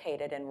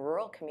located in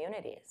rural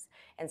communities.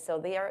 And so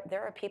there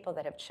are people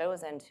that have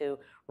chosen to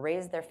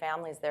raise their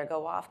families there,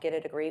 go off, get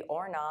a degree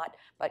or not,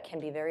 but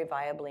can be very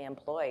viably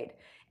employed.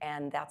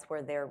 And that's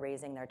where they're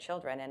raising their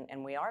children.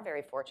 And we are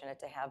very fortunate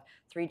to have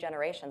 3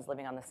 generations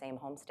living on the same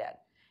homestead.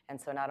 And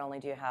so not only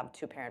do you have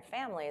 2-parent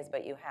families,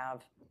 but you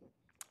have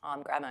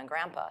grandma and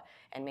grandpa,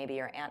 and maybe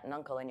your aunt and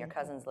uncle and your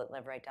cousins that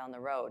live right down the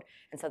road.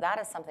 And so that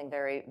is something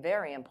very,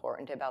 very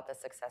important about the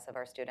success of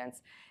our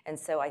students. And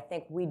so I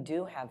think we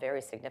do have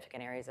very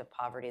significant areas of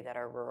poverty that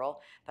are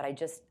rural, but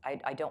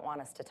I don't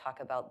want us to talk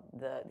about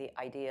the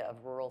idea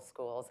of rural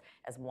schools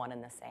as one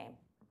and the same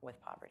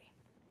with poverty.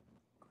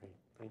 Great,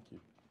 thank you.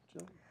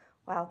 Jill?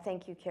 Wow,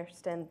 thank you,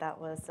 Kirsten. That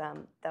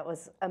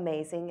was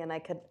amazing, and I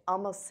could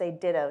almost say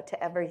ditto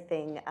to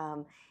everything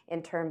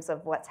in terms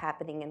of what's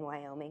happening in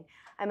Wyoming.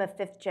 I'm a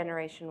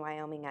fifth-generation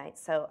Wyomingite,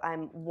 so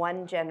I'm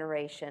one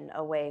generation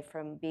away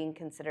from being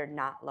considered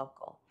not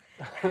local.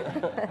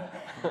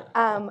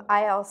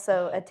 I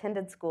also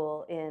attended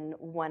school in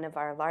one of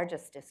our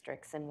largest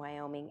districts in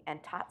Wyoming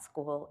and taught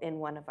school in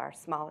one of our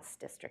smallest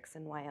districts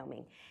in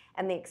Wyoming.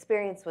 And the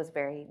experience was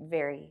very,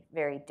 very,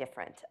 very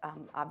different,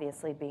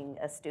 obviously being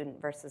a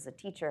student versus a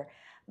teacher,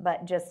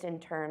 but just in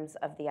terms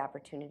of the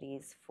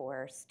opportunities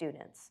for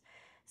students.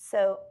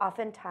 So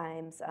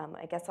oftentimes,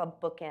 I guess I'll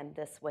bookend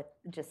this with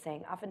just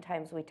saying,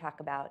 oftentimes we talk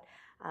about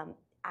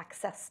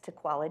access to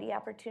quality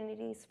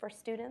opportunities for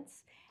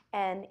students.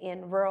 And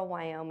in rural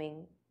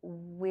Wyoming,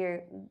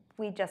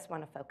 we just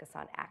want to focus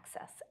on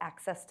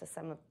access to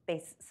some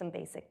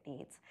basic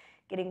needs,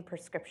 getting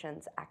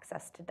prescriptions,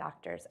 access to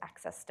doctors,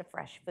 access to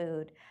fresh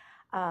food,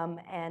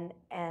 and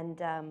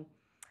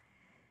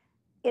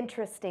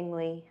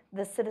interestingly,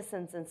 the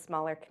citizens in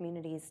smaller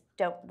communities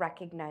don't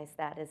recognize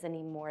that as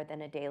any more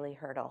than a daily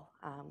hurdle,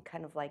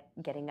 kind of like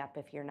getting up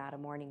if you're not a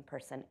morning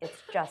person.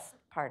 It's just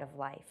part of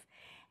life.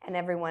 And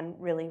everyone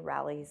really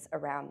rallies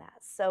around that.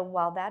 So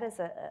while that is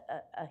a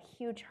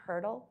huge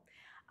hurdle,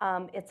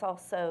 it's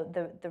also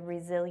the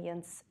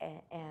resilience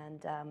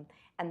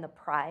and the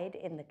pride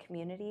in the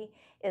community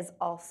is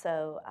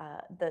also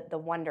the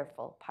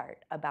wonderful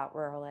part about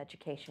rural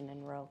education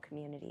in rural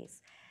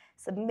communities.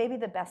 So maybe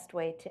the best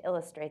way to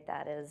illustrate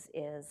that is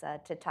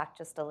to talk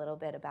just a little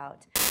bit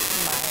about my 8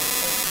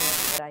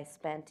 years that I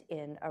spent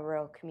in a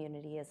rural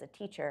community as a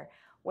teacher,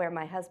 where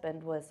my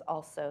husband was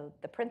also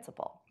the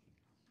principal.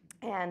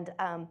 And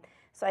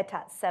so I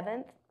taught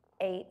 7th,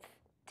 8th,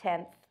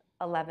 10th,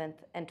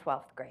 11th, and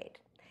 12th grade.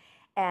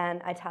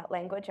 And I taught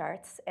language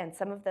arts, and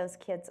some of those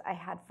kids I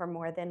had for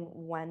more than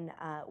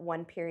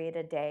one period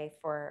a day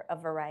for a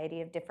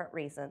variety of different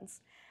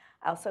reasons.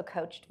 I also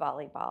coached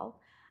volleyball,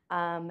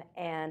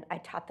 and I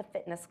taught the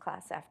fitness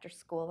class after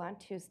school on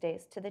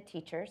Tuesdays to the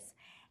teachers,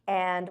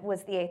 and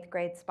was the 8th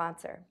grade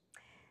sponsor.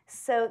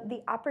 So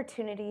the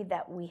opportunity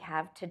that we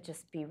have to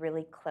just be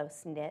really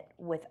close-knit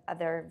with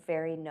other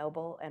very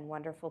noble and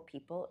wonderful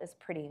people is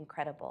pretty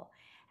incredible.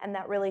 And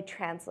that really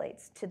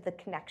translates to the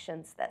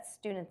connections that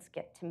students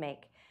get to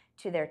make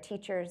to their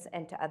teachers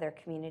and to other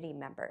community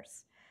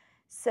members.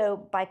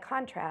 So by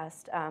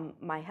contrast,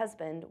 my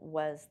husband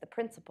was the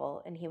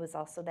principal, and he was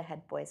also the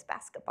head boys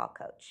basketball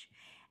coach.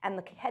 And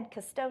the head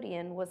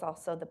custodian was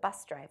also the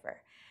bus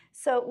driver.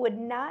 So it would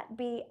not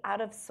be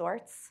out of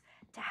sorts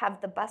to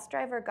have the bus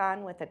driver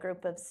gone with a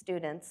group of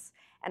students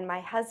and my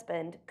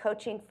husband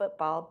coaching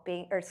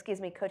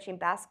coaching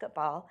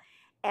basketball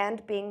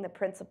and being the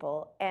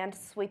principal and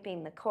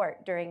sweeping the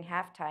court during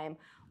halftime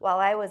while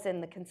I was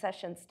in the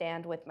concession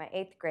stand with my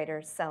 8th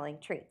graders selling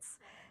treats.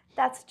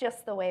 That's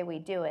just the way we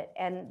do it,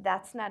 and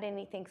that's not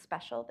anything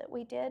special that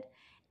we did.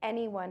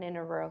 Anyone in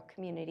a rural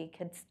community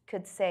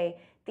could say,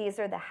 these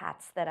are the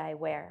hats that I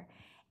wear.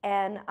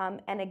 And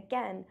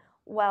again,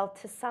 while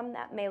to some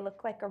that may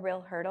look like a real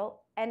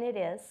hurdle, and it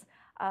is,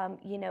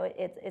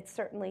 it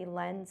certainly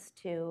lends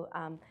to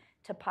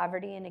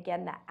poverty, and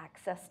again, that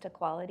access to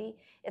quality.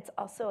 It's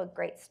also a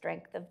great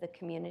strength of the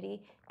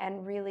community,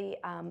 and really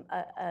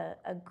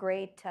a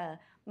great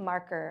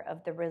marker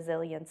of the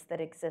resilience that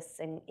exists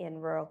in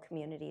rural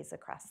communities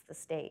across the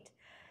state.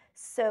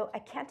 So I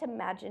can't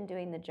imagine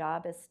doing the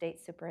job as state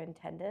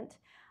superintendent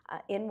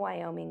in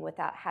Wyoming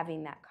without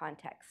having that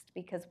context,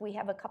 because we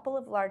have a couple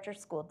of larger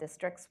school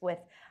districts with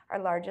our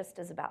largest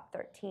is about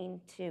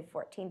 13 to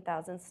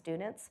 14,000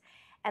 students,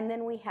 and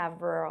then we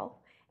have rural,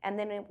 and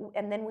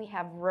then we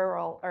have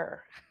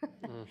rural-er.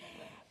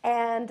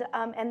 And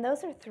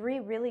those are 3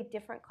 really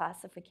different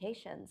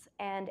classifications,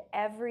 and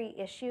every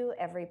issue,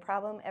 every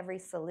problem, every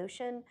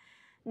solution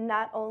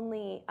not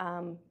only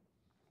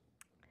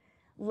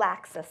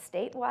lacks a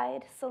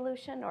statewide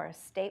solution or a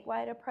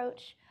statewide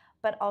approach,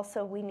 but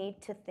also we need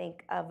to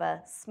think of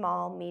a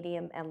small,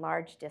 medium, and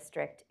large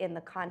district in the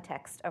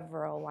context of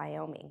rural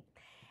Wyoming.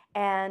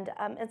 And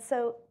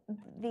so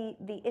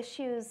the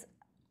issues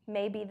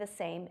may be the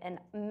same, in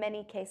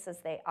many cases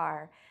they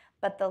are,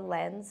 but the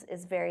lens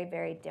is very,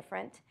 very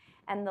different.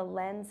 And the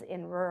lens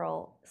in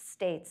rural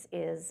states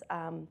is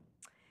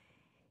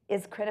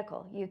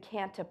critical. You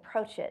can't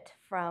approach it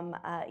from,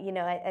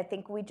 I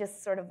think we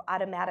just sort of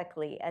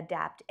automatically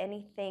adapt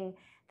anything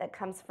that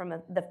comes from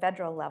the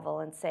federal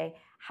level and say,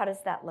 how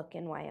does that look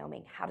in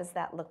Wyoming? How does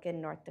that look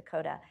in North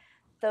Dakota?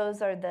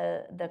 Those are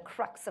the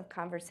crux of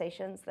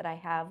conversations that I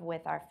have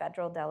with our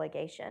federal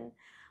delegation.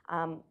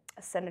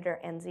 Senator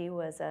Enzi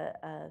was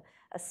a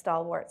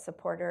stalwart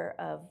supporter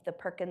of the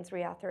Perkins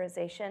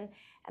reauthorization,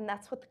 and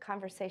that's what the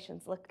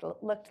conversations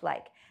looked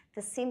like.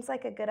 This seems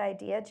like a good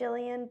idea,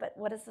 Jillian, but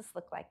what does this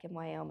look like in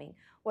Wyoming?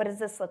 What does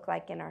this look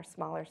like in our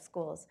smaller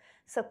schools?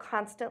 So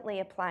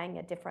constantly applying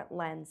a different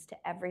lens to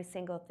every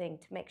single thing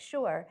to make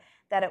sure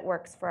that it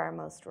works for our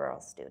most rural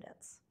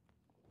students.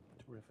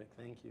 Terrific,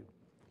 thank you.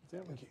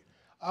 Thank you.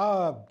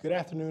 Good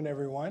afternoon,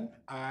 everyone.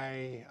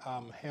 I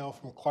hail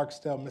from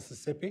Clarksdale,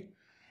 Mississippi,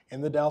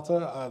 in the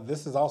Delta.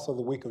 This is also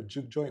the week of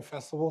Juke Joint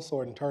Festival,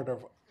 so in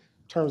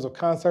terms of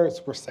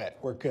concerts, we're set,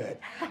 we're good.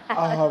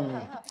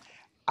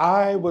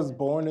 I was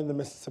born in the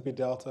Mississippi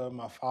Delta.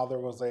 My father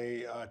was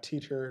a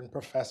teacher and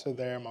professor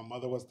there. My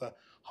mother was the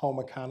home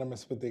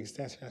economist with the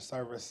Extension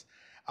Service.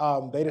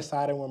 They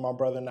decided when my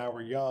brother and I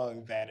were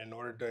young that in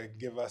order to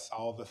give us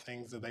all the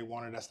things that they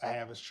wanted us to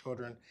have as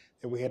children,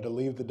 that we had to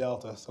leave the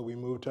Delta. So we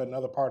moved to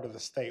another part of the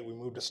state. We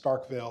moved to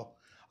Starkville,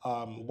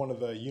 one of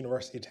the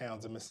university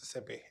towns in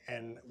Mississippi,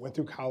 and went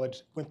through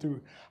college, went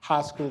through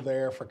high school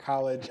there. For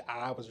college,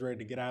 I was ready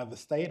to get out of the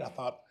state. I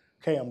thought,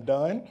 okay, I'm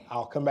done.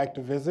 I'll come back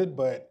to visit,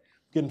 but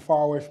getting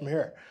far away from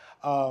here.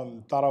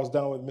 Thought I was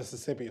done with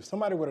Mississippi. If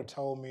somebody would have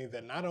told me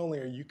that not only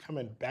are you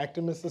coming back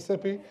to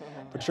Mississippi,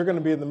 but you're going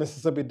to be in the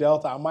Mississippi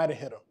Delta, I might have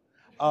hit them.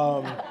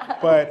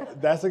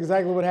 But that's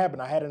exactly what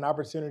happened. I had an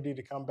opportunity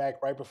to come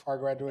back right before I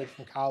graduated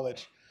from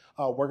college,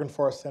 working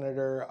for a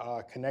senator,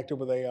 connected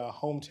with a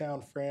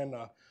hometown friend,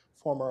 a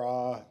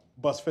former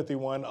Bus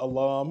 51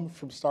 alum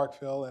from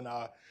Starkville, and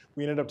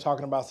we ended up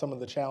talking about some of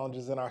the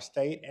challenges in our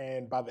state.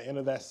 And by the end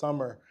of that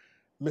summer,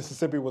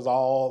 Mississippi was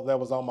all that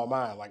was on my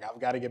mind. Like,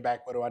 I've got to get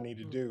back. What do I need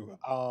to do?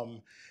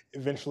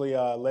 Eventually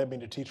led me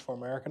to Teach for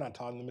America. I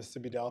taught in the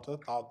Mississippi Delta.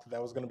 Thought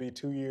that was going to be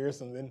 2 years,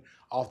 and then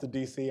off to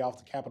D.C., off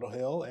to Capitol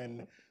Hill.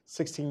 And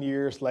 16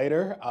 years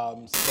later, still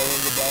in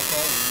the Delta,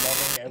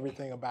 loving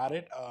everything about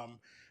it.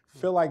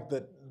 Feel like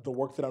the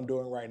work that I'm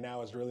doing right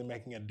now is really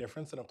making a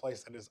difference in a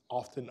place that is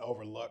often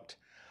overlooked.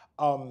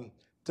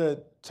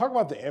 To talk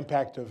about the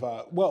impact of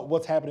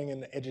what's happening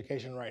in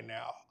education right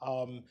now.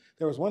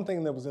 There was one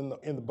thing that was in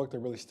the book that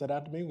really stood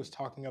out to me, was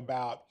talking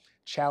about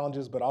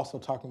challenges, but also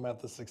talking about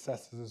the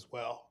successes as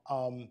well.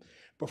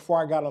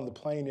 Before I got on the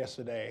plane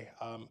yesterday,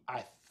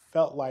 I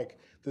felt like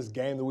this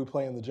game that we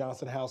play in the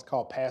Johnson house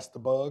called Pass the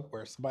Bug,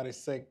 where somebody's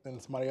sick, then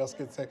somebody else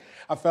gets sick.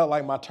 I felt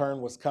like my turn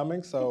was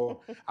coming,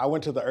 so I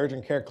went to the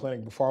urgent care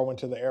clinic before I went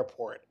to the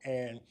airport.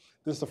 And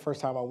this is the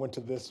first time I went to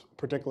this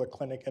particular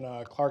clinic in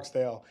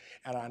Clarksdale,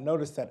 and I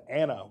noticed that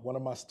Anna, one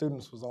of my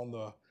students, was on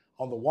the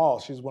wall.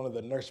 She's one of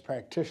the nurse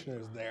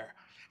practitioners there.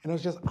 And it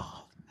was just,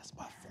 oh, that's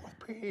my fourth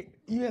period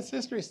U.S.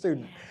 history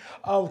student.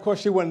 Of course,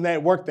 she wasn't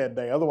at work that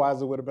day.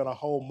 Otherwise, it would have been a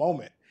whole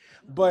moment.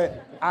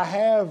 But I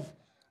have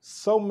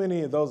so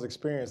many of those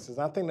experiences.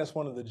 I think that's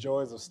one of the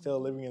joys of still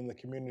living in the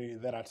community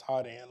that I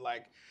taught in.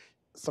 Like,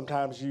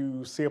 sometimes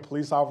you see a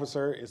police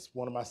officer. It's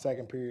one of my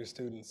second period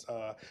students.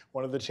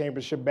 One of the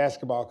championship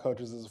basketball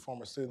coaches is a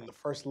former student. The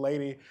first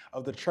lady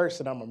of the church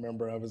that I'm a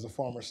member of is a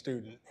former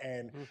student.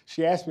 And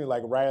she asked me,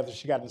 like, right after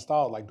she got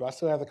installed, like, do I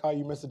still have to call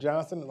you Mr.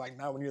 Johnson? And like,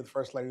 not when you're the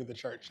first lady of the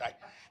church. Like,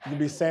 you can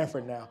be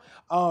Sanford now.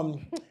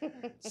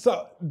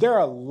 So there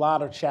are a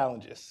lot of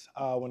challenges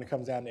when it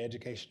comes down to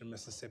education in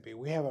Mississippi.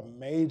 We have a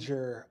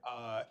major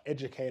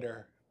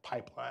educator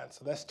pipeline.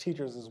 So that's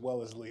teachers as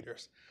well as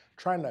leaders,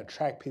 trying to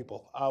attract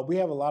people. We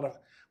have a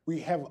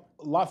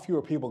lot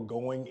fewer people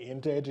going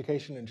into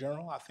education in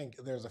general. I think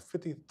there's a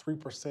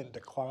 53%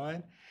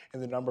 decline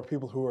in the number of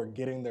people who are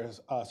getting their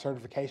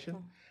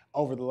certification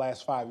over the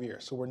last 5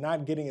 years. So we're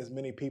not getting as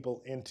many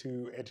people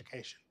into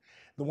education.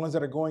 The ones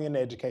that are going into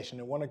education,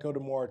 they want to go to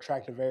more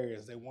attractive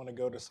areas. They want to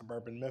go to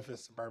suburban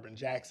Memphis, suburban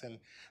Jackson,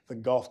 the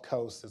Gulf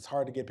Coast. It's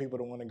hard to get people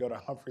to want to go to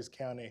Humphreys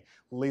County,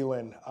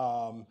 Leland,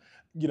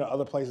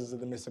 other places in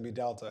the Mississippi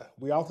Delta.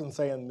 We often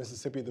say in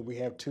Mississippi that we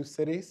have two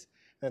cities.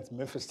 That's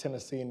Memphis,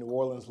 Tennessee, and New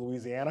Orleans,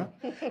 Louisiana.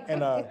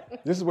 And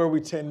this is where we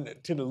tend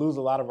to lose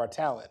a lot of our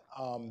talent.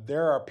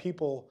 There are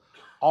people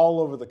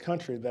all over the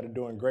country that are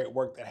doing great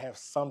work that have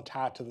some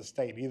tie to the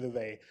state. Either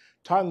they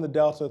taught in the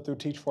Delta through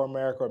Teach for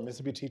America or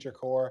Mississippi Teacher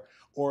Corps,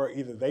 or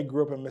either they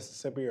grew up in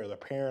Mississippi or their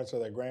parents or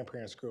their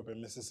grandparents grew up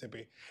in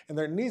Mississippi. And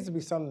there needs to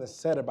be something that's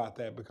said about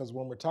that, because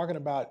when we're talking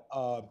about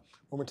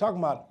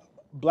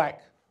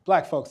black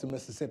folks in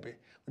Mississippi,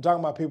 we're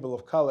talking about people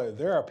of color.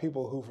 There are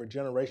people who for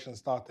generations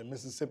thought that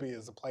Mississippi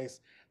is a place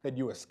that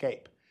you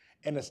escape.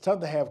 And it's tough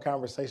to have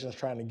conversations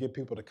trying to get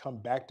people to come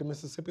back to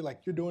Mississippi.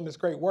 Like, you're doing this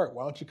great work.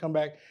 Why don't you come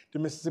back to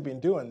Mississippi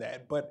and doing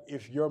that? But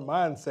if your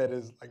mindset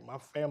is like, my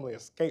family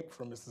escaped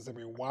from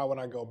Mississippi, why would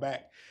I go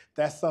back?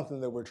 That's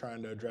something that we're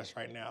trying to address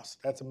right now. So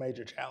that's a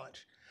major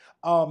challenge.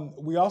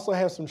 We also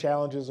have some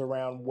challenges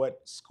around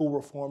what school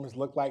reforms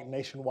look like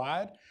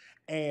nationwide.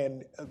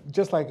 And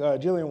just like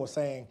Jillian was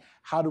saying,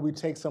 how do we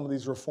take some of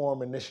these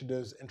reform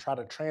initiatives and try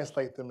to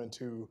translate them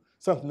into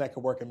something that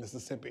could work in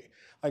Mississippi?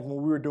 Like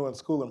when we were doing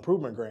school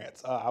improvement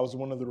grants, I was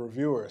one of the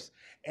reviewers,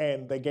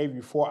 and they gave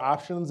you 4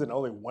 options, and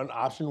only one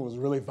option was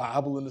really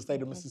viable in the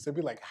state of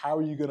Mississippi. Like, how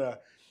are you gonna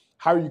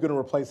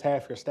replace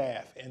half your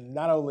staff? And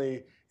not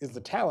only is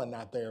the talent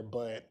not there,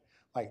 but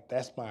like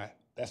that's my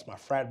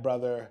frat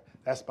brother,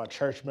 that's my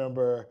church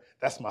member,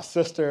 that's my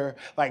sister.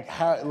 Like,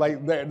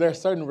 there are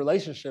certain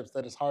relationships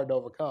that it's hard to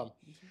overcome.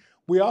 Mm-hmm.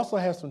 We also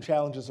have some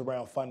challenges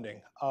around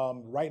funding.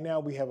 Right now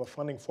we have a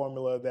funding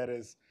formula that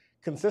is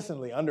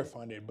consistently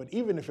underfunded, but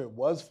even if it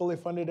was fully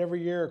funded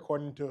every year,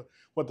 according to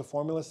what the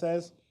formula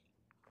says,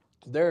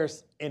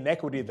 there's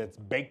inequity that's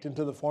baked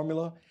into the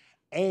formula,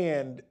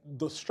 and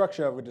the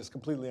structure of it is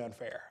completely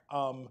unfair.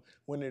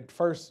 When it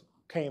first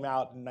came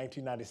out in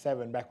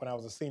 1997, back when I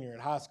was a senior in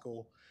high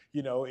school,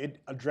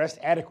 it addressed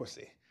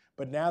adequacy.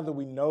 But now that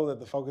we know that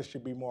the focus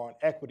should be more on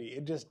equity,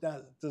 it just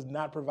does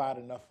not provide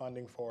enough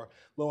funding for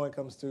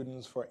low-income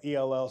students, for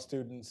ELL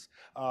students,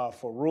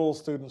 for rural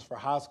students, for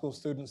high school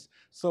students.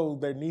 So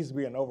there needs to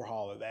be an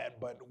overhaul of that.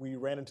 But we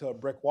ran into a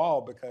brick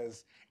wall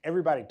because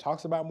everybody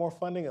talks about more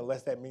funding,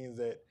 unless that means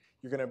that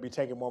you're going to be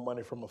taking more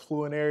money from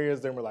affluent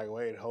areas. Then we're like,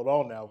 wait, hold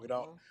on now. We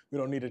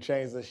don't need to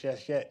change this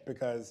just yet,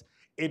 because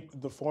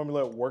the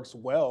formula works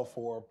well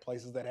for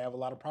places that have a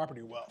lot of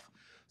property wealth.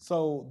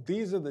 So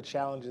these are the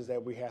challenges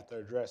that we have to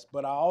address.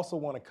 But I also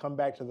want to come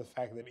back to the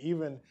fact that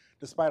even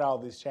despite all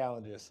these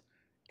challenges,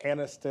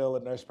 Anna's still a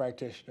nurse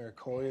practitioner,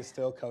 Corey is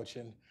still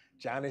coaching,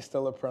 Johnny's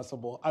still a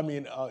principal.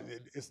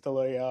 Is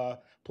still a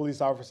police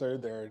officer.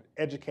 They're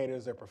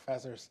educators, they're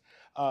professors.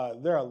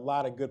 There are a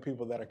lot of good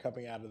people that are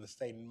coming out of the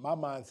state. And my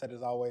mindset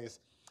is always,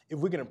 if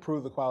we can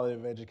improve the quality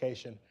of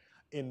education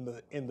in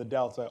the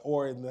Delta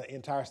or in the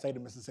entire state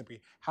of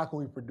Mississippi, how can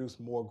we produce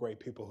more great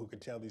people who can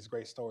tell these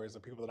great stories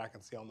of people that I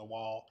can see on the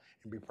wall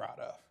and be proud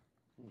of?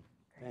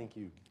 Thank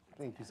you.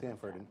 Thank you,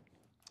 Sanford. And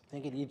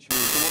thank you to each of you.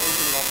 So we'll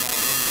open it up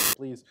now.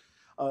 Please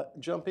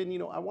jump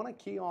in. I want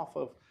to key off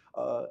of,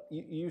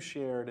 you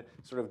shared,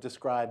 sort of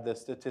described the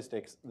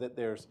statistics that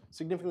there's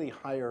significantly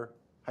higher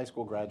high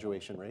school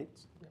graduation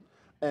rates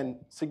and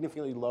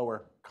significantly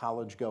lower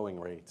college going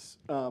rates.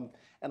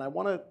 And I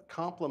want to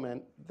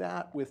complement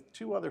that with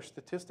two other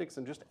statistics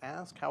and just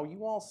ask how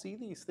you all see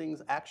these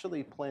things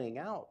actually playing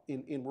out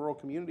in rural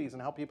communities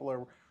and how people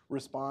are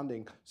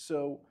responding.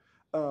 So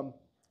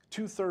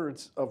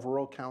 2/3 of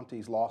rural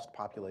counties lost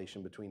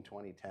population between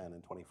 2010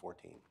 and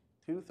 2014.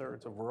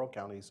 2/3 of rural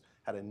counties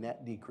had a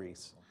net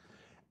decrease.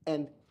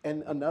 And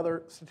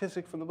another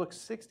statistic from the book,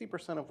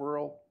 60% of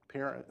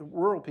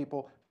rural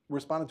people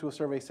responded to a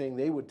survey saying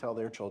they would tell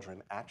their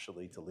children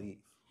actually to leave.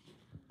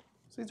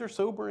 So these are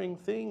sobering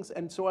things.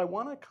 And so I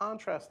want to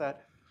contrast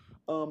that.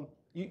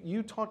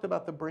 You talked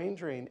about the brain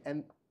drain,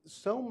 and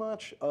so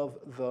much of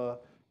the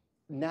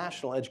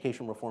national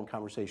education reform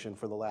conversation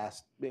for the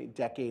last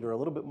decade or a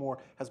little bit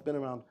more has been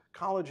around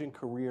college and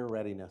career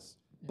readiness.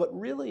 But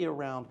really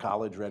around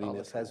college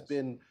readiness has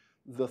been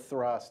the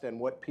thrust and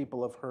what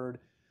people have heard.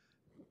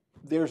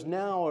 There's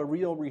now a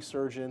real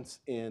resurgence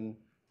in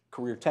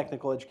career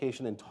technical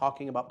education and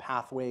talking about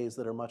pathways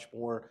that are much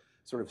more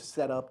sort of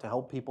set up to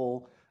help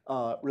people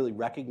really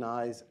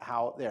recognize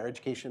how their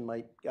education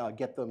might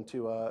get them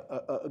to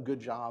a good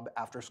job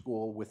after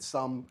school with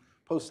some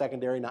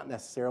post-secondary, not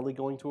necessarily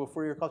going to a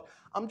four-year college.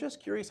 I'm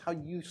just curious how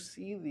you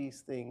see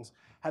these things.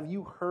 Have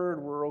you heard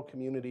rural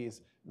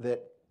communities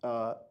that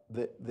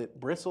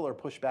bristle or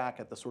push back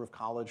at the sort of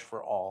college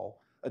for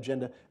all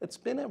agenda? It's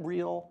been a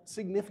real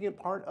significant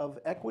part of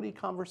equity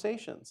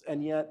conversations,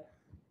 and yet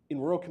in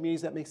rural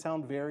communities that may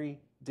sound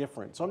very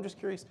different. So I'm just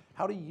curious,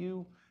 how do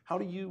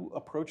you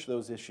approach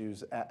those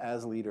issues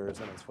as leaders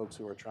and as folks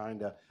who are trying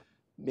to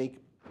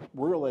make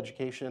rural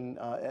education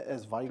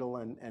as vital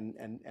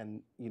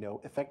and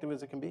effective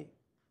as it can be?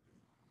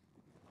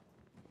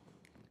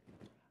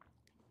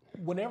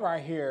 Whenever I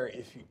hear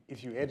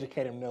if you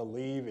educate them, they'll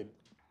leave,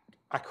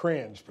 I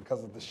cringe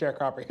because of the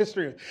sharecropper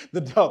history of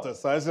the Delta.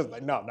 So it's just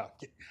like, no.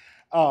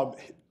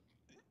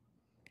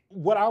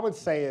 What I would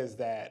say is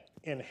that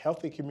in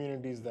healthy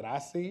communities that I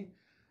see,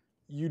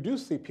 you do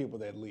see people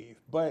that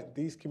leave, but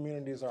these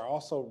communities are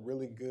also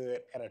really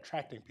good at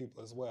attracting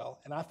people as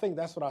well. And I think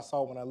that's what I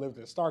saw when I lived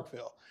in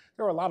Starkville.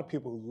 There were a lot of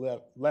people who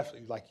left,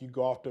 like you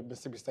go off to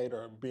Mississippi State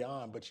or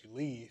beyond, but you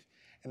leave,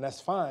 and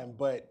that's fine,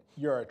 but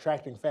you're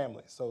attracting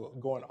families. So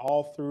going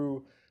all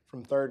through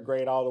from third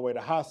grade all the way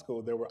to high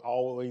school, there were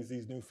always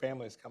these new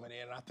families coming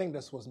in. And I think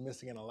that's what's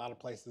missing in a lot of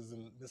places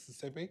in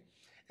Mississippi,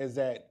 is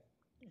that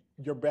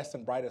your best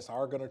and brightest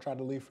are going to try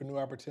to leave for new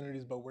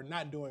opportunities, but we're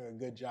not doing a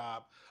good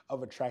job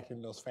of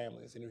attracting those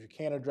families. And if you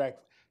can't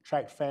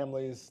attract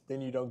families,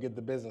 then you don't get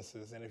the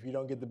businesses. And if you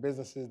don't get the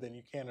businesses, then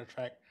you can't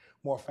attract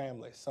more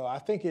families. So I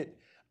think it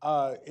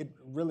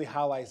really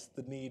highlights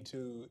the need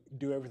to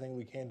do everything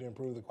we can to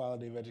improve the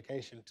quality of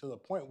education to the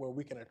point where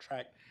we can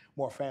attract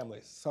more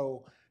families.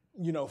 So,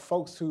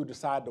 folks who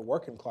decide to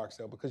work in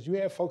Clarksdale, because you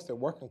have folks that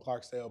work in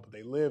Clarksdale, but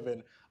they live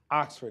in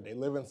Oxford, they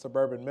live in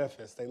suburban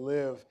Memphis, they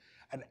live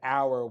an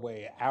hour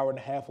away, an hour and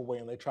a half away,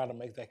 and they try to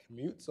make that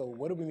commute. So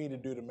what do we need to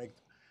do to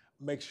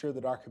make sure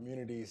that our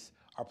communities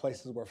are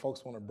places where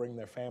folks want to bring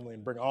their family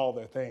and bring all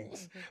their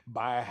things,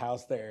 buy a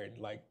house there, and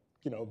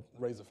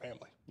raise a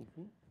family?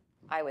 Mm-hmm.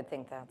 I would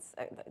think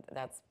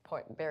that's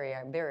very,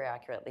 very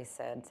accurately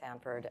said,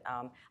 Sanford.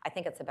 I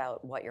think it's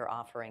about what you're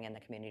offering in the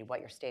community, what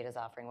your state is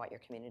offering, what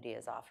your community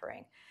is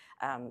offering.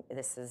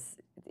 This is,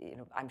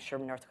 I'm sure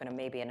North Dakota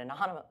may be an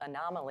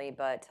anomaly,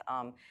 but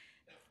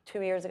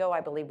 2 years ago,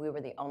 I believe we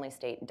were the only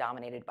state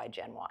dominated by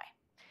Gen Y.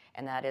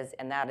 And that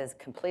is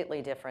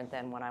completely different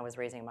than when I was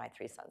raising my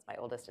three sons. My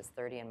oldest is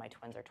 30 and my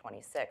twins are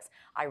 26.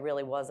 I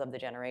really was of the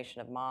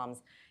generation of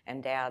moms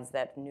and dads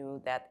that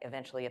knew that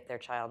eventually if their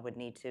child would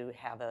need to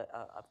have a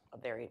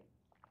very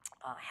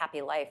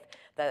happy life,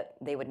 that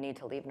they would need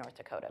to leave North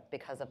Dakota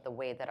because of the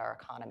way that our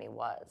economy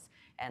was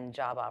and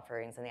job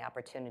offerings and the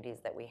opportunities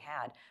that we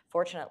had.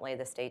 Fortunately,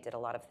 the state did a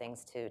lot of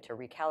things to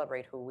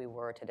recalibrate who we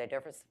were, to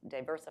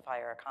diversify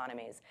our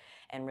economies,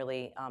 and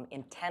really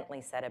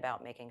intently set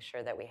about making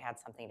sure that we had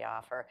something to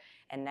offer.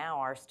 And now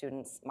our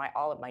students,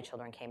 all of my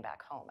children came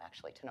back home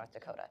actually to North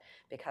Dakota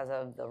because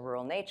of the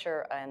rural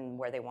nature and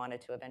where they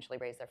wanted to eventually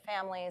raise their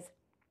families,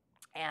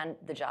 and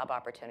the job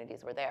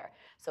opportunities were there.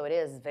 So it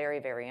is very,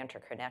 very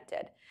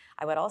interconnected.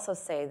 I would also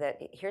say that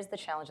here's the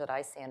challenge that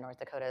I see in North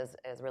Dakota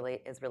is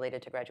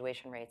related to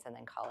graduation rates and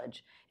then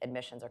college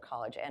admissions or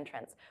college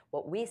entrance.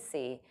 What we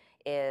see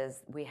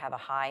is we have a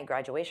high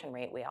graduation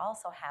rate. We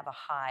also have a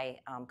high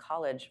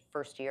college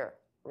first year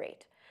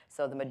rate.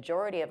 So the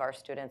majority of our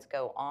students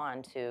go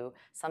on to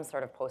some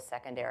sort of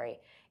post-secondary.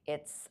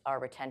 It's our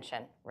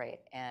retention rate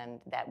and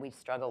that we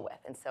struggle with.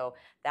 And so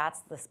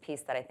that's this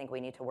piece that I think we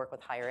need to work with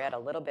higher ed a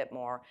little bit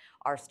more.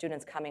 Our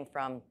students coming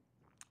from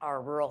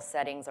our rural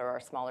settings or our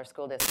smaller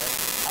school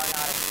districts are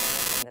not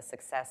experiencing the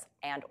success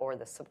and or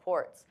the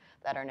supports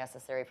that are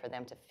necessary for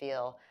them to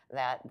feel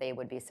that they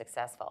would be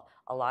successful.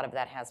 A lot of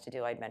that has to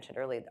do, I'd mentioned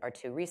earlier, our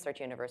two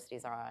research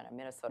universities are on a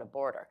Minnesota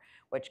border,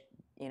 which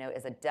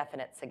is a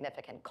definite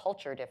significant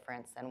culture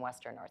difference in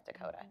Western North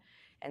Dakota.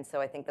 And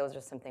so I think those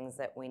are some things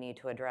that we need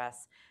to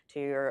address. To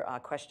your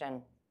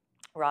question,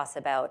 Ross,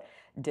 about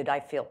did I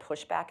feel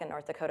pushback in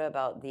North Dakota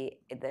about the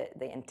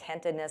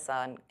intentedness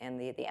on and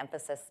the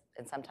emphasis,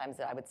 and sometimes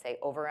I would say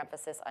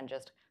overemphasis on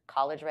just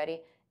college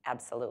ready?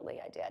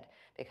 Absolutely, I did,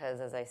 because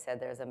as I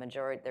said, there's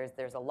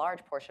a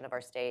large portion of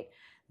our state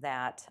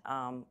that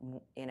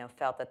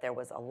felt that there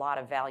was a lot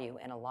of value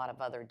in a lot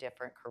of other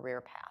different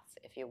career paths,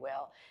 if you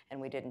will, and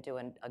we didn't do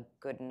a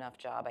good enough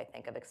job, I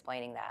think, of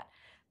explaining that.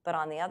 But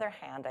on the other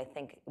hand, I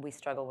think we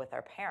struggle with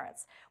our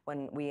parents.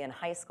 When we in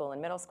high school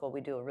and middle school,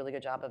 we do a really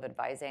good job of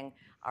advising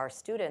our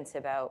students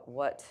about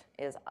what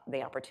is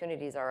the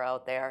opportunities are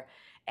out there,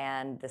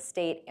 and the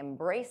state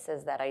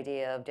embraces that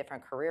idea of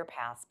different career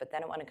paths, but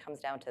then when it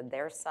comes down to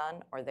their son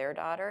or their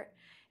daughter,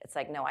 it's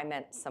like, no, I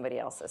meant somebody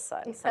else's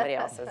son, somebody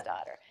else's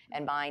daughter,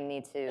 and mine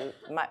need to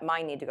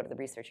go to the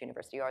research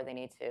university, or they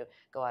need to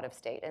go out of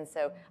state. And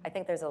so I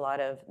think there's a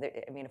lot of,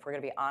 if we're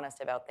going to be honest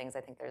about things,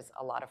 I think there's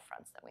a lot of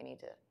fronts that we need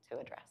to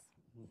address.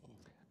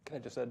 Can I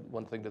just add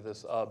one thing to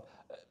this?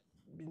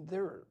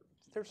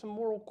 There's some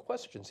moral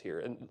questions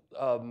here,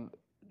 and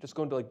just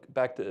going to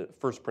back to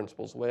first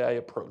principles. The way I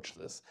approach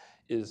this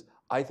is,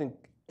 I think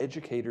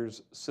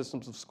educators,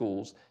 systems of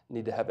schools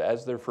need to have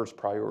as their first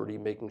priority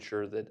making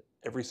sure that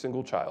every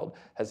single child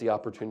has the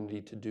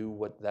opportunity to do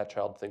what that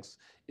child thinks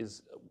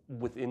is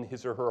within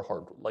his or her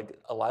heart.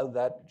 Allow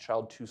that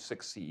child to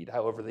succeed,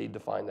 however they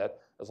define that,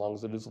 as long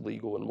as it is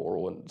legal and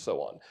moral and so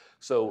on.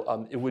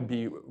 So it would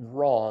be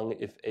wrong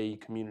if a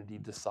community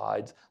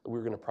decides that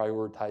we're going to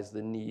prioritize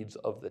the needs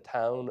of the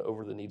town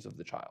over the needs of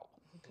the child.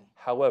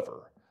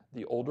 However,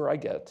 the older I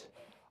get,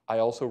 I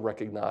also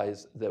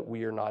recognize that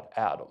we are not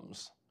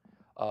atoms.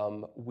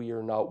 We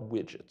are not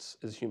widgets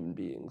as human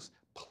beings.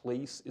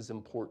 Place is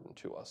important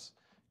to us.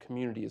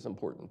 Community is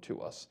important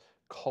to us.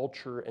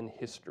 Culture and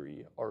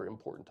history are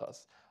important to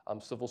us.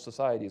 Civil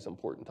society is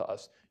important to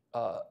us.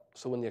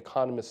 So when the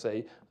economists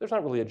say, there's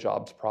not really a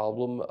jobs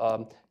problem,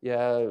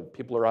 yeah,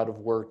 people are out of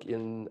work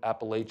in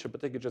Appalachia,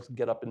 but they could just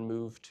get up and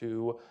move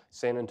to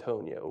San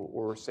Antonio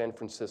or San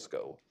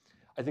Francisco.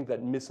 I think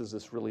that misses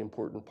this really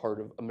important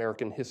part of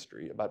American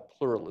history about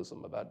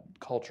pluralism, about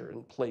culture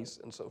and place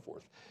and so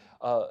forth.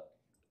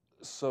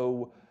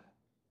 So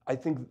I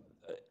think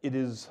it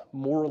is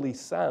morally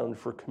sound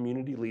for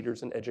community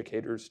leaders and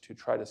educators to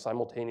try to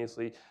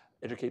simultaneously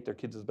educate their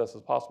kids as best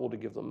as possible, to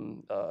give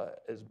them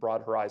as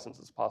broad horizons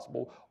as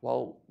possible,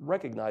 while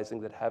recognizing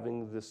that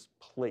having this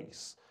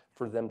place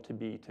for them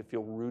to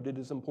feel rooted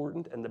is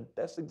important. And the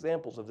best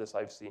examples of this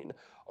I've seen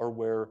are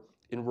where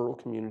in rural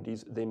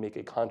communities they make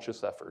a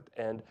conscious effort,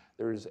 and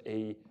there's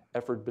a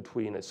effort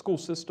between a school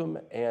system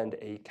and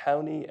a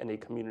county and a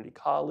community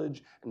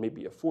college and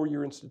maybe a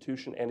four-year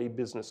institution and a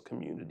business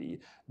community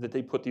that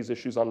they put these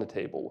issues on the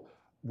table.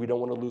 We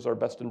don't want to lose our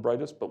best and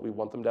brightest, but we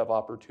want them to have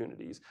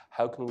opportunities.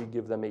 How can we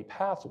give them a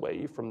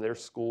pathway from their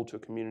school to a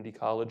community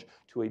college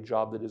to a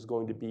job that is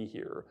going to be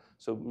here?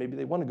 So maybe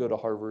they want to go to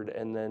Harvard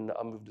and then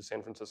move to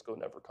San Francisco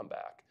and never come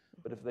back.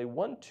 But if they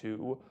want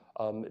to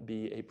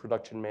be a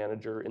production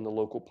manager in the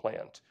local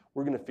plant,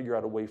 we're going to figure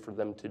out a way for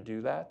them to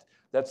do that.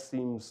 That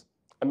seems,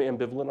 I'm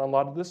ambivalent on a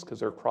lot of this because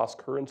there are cross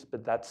currents,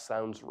 but that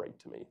sounds right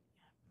to me.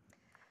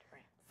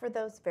 For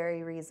those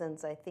very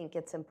reasons, I think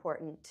it's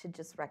important to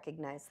just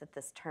recognize that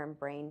this term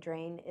brain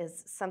drain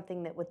is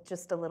something that with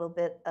just a little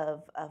bit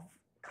of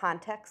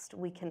context,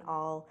 we can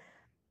all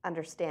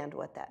understand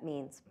what that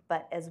means.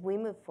 But as we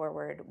move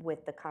forward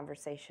with the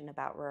conversation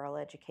about rural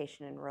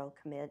education and rural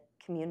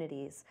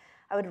communities,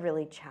 I would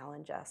really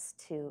challenge us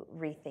to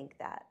rethink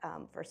that.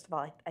 First of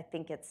all, I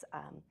think it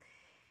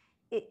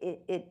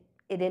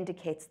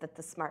indicates that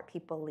the smart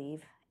people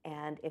leave,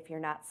 and if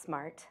you're not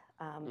smart,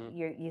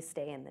 you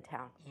stay in the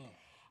town.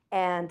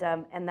 And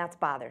that's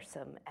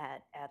bothersome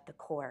at the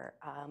core.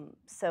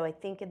 So I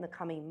think in the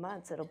coming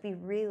months, it'll be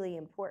really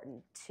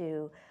important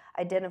to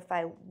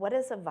identify what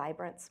is a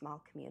vibrant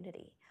small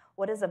community?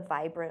 What is a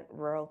vibrant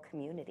rural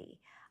community?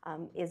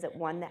 Is it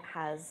one that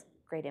has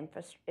great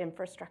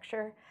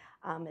infrastructure?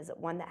 Is it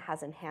one that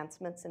has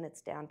enhancements in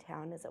its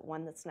downtown? Is it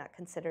one that's not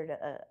considered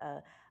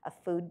a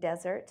food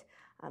desert?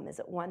 Is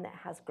it one that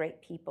has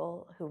great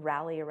people who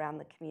rally around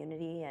the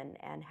community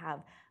and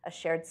have a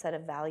shared set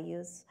of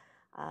values?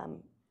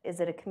 Is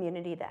it a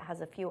community that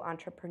has a few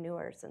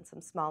entrepreneurs and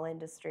some small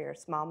industry or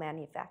small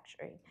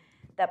manufacturing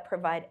that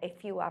provide a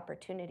few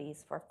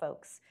opportunities for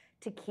folks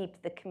to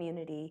keep the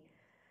community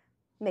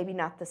maybe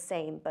not the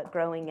same, but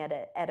growing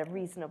at a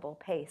reasonable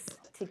pace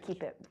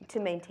to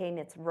maintain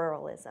its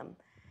ruralism?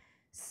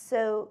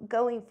 So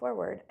going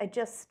forward, I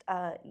just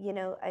think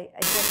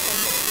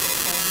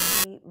it's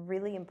going to be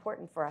really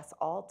important for us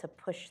all to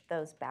push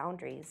those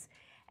boundaries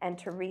and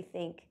to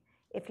rethink.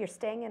 If you're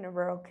staying in a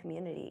rural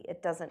community,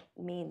 it doesn't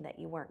mean that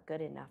you weren't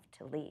good enough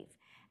to leave.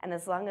 And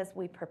as long as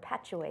we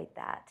perpetuate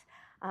that,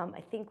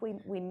 I think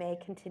we may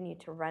continue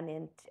to run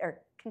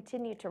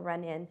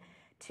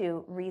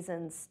into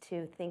reasons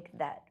to think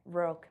that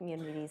rural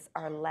communities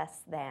are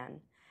less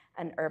than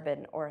an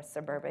urban or a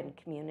suburban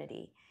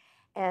community.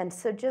 And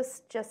so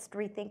just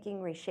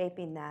rethinking,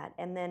 reshaping that.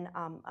 And then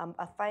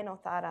a final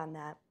thought on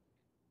that.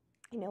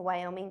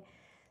 Wyoming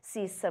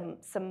sees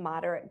some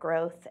moderate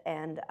growth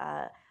and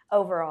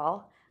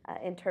overall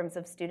in terms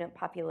of student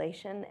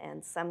population,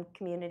 and some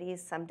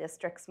communities, some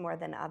districts more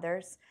than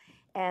others.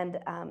 And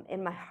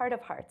in my heart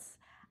of hearts,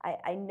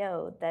 I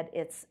know that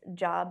it's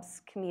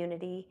jobs,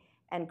 community,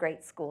 and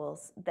great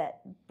schools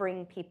that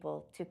bring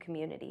people to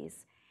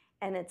communities.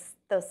 And it's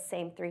those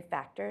same three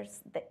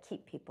factors that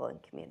keep people in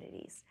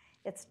communities.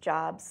 It's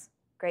jobs,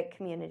 great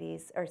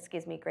communities,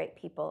 great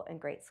people, and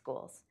great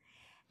schools.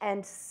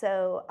 And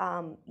so,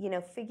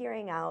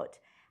 figuring out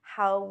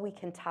how we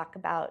can talk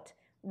about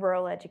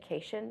rural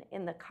education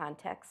in the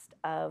context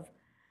of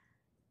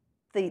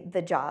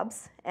the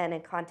jobs and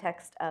in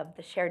context of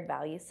the shared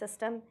value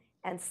system,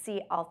 and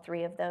see all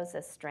three of those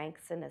as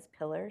strengths and as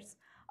pillars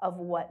of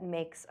what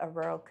makes a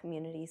rural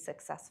community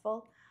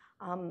successful.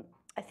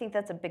 I think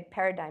that's a big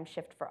paradigm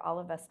shift for all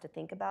of us to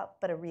think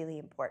about, but a really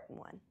important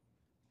one.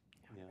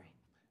 Yeah,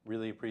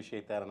 really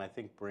appreciate that, and I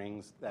think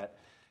brings that,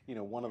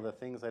 one of the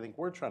things I think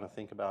we're trying to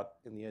think about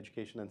in the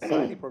Education and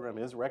Society program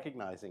is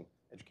recognizing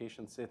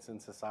education sits in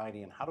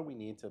society, and how do we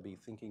need to be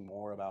thinking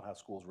more about how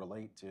schools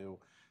relate to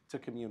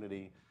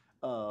community,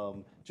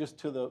 just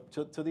to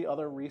the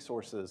other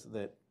resources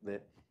that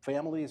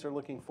families are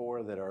looking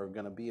for that are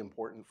going to be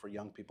important for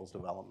young people's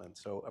development.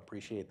 So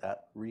appreciate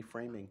that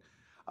reframing.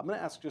 I'm going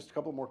to ask just a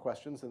couple more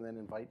questions and then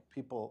invite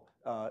people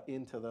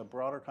into the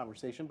broader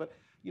conversation. But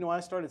I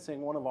started saying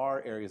one of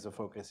our areas of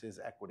focus is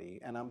equity,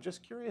 and I'm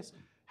just curious,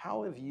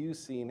 how have you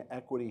seen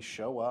equity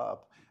show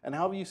up, and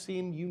how have you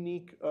seen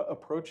unique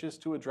approaches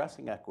to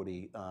addressing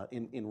equity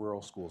in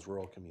rural schools,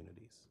 rural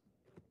communities?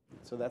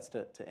 So that's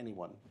to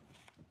anyone.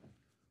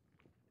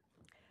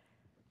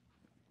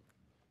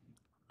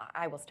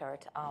 I will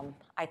start.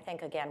 I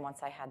think, again, once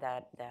I had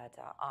that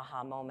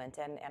aha moment,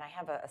 and I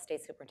have a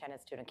state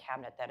superintendent student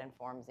cabinet that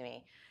informs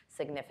me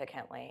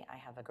significantly. I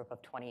have a group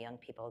of 20 young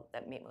people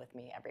that meet with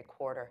me every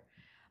quarter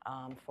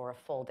for a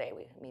full day.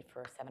 We meet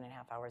for 7.5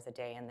 hours a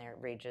day, and their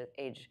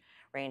age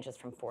ranges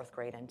from 4th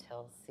grade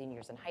until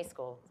seniors in high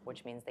school,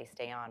 which means they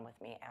stay on with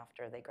me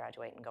after they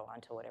graduate and go on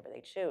to whatever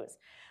they choose.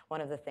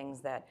 One of the things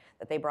that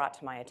they brought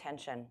to my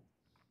attention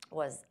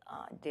was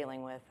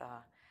dealing with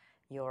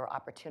your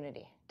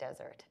opportunity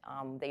desert.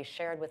 They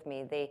shared with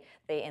me,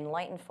 they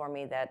enlightened for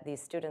me that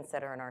these students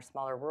that are in our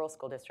smaller rural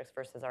school districts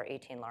versus our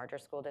 18 larger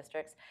school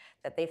districts,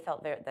 that they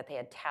felt that they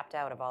had tapped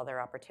out of all their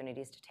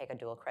opportunities to take a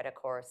dual credit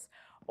course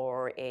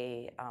or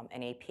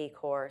an AP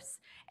course,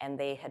 and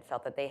they had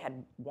felt that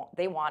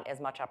they want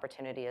as much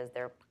opportunity as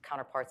their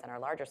counterparts in our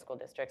larger school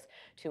districts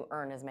to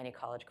earn as many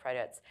college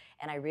credits.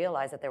 And I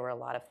realized that there were a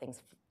lot of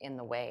things in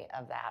the way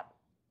of that.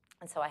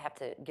 And so I have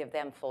to give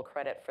them full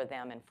credit for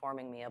them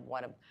informing me of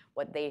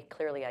what they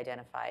clearly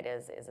identified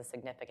as a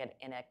significant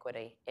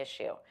inequity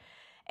issue.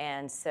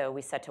 And so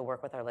we set to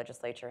work with our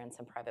legislature and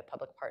some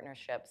private-public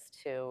partnerships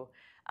to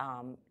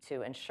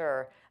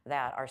ensure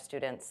that our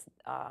students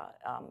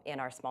in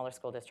our smaller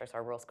school districts,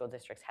 our rural school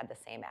districts, had the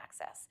same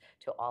access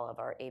to all of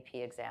our AP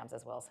exams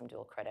as well as some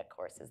dual credit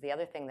courses. The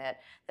other thing that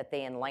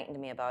they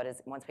enlightened me about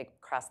is once we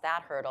crossed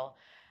that hurdle,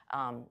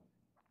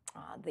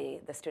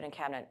 the student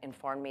cabinet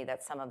informed me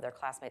that some of their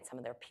classmates, some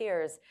of their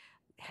peers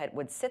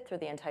would sit through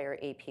the entire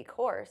AP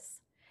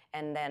course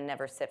and then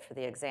never sit for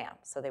the exam.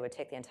 So they would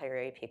take the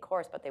entire AP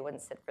course, but they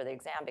wouldn't sit for the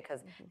exam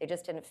because they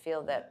just didn't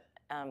feel that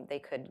they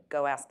could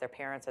go ask their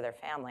parents or their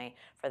family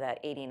for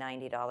that $80,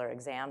 $90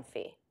 exam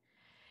fee.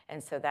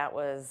 And so that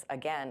was,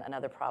 again,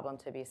 another problem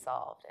to be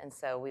solved. And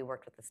so we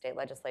worked with the state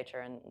legislature,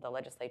 and the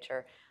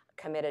legislature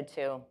committed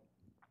to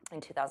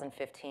in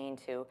 2015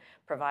 to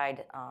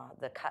provide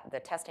the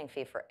testing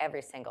fee for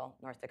every single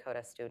North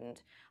Dakota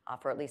student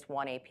for at least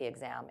one AP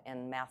exam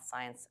in math,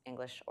 science,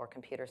 English, or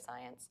computer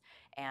science,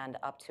 and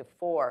up to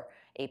 4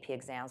 AP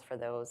exams for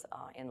those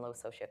in low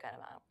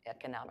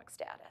socioeconomic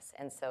status.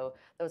 And so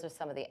those are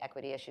some of the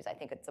equity issues. I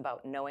think it's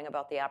about knowing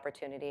about the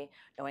opportunity,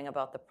 knowing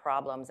about the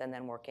problems, and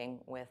then working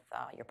with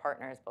your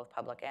partners, both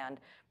public and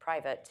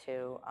private,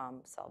 to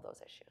solve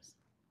those issues.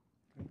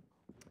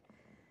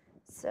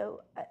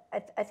 So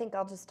I think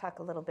I'll just talk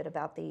a little bit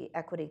about the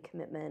equity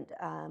commitment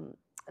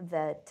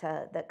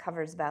that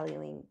covers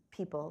valuing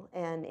people,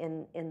 and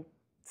in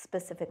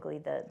specifically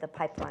the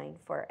pipeline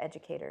for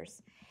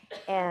educators.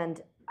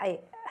 And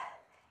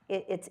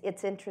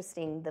it's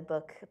interesting. The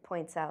book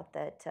points out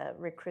that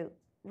recruitment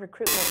and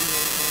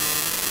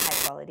maintaining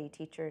high quality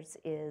teachers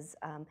is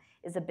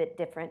a bit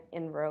different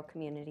in rural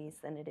communities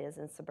than it is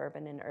in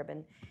suburban and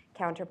urban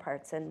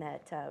counterparts, and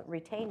that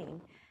retaining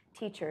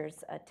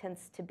teachers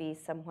tends to be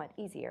somewhat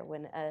easier.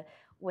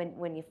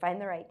 When you find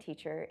the right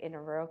teacher in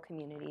a rural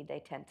community,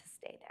 they tend to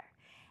stay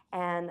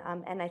there. And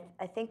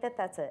I think that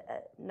that's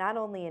not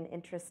only an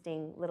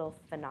interesting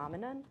little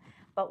phenomenon,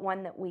 but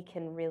one that we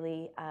can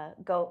really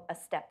go a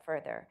step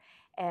further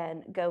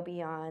and go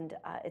beyond.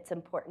 It's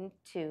important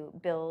to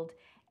build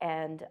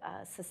and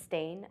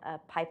sustain a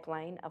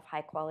pipeline of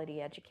high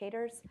quality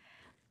educators,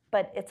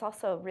 but it's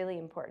also really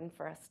important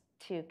for us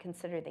to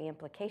consider the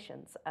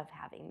implications of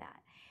having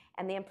that.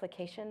 And the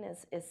implication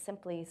is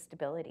simply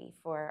stability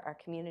for our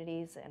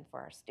communities and for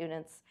our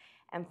students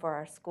and for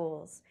our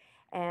schools.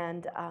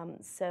 And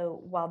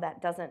so while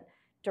that doesn't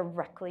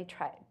directly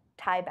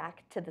tie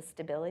back to the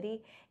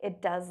stability,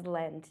 it does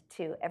lend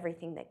to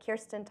everything that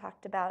Kirsten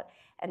talked about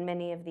and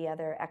many of the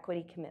other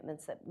equity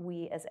commitments that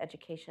we as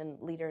education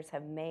leaders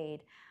have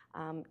made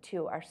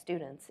to our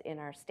students in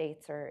our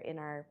states or in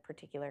our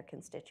particular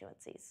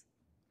constituencies.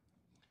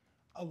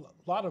 A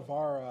lot of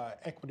our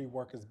equity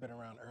work has been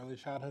around early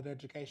childhood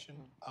education.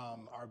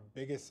 Our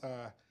biggest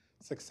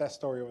success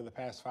story over the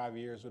past 5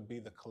 years would be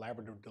the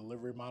collaborative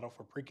delivery model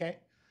for pre-K,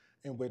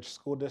 in which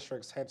school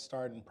districts, Head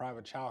Start, and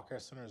private child care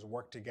centers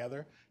work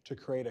together to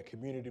create a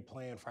community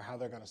plan for how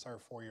they're going to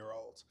serve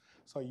 4-year-olds.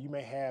 So you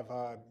may have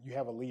you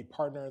have a lead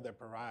partner that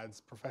provides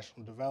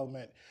professional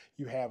development.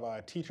 You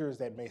have teachers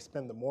that may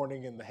spend the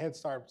morning in the Head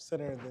Start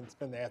center and then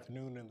spend the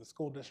afternoon in the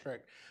school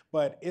district.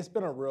 But it's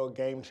been a real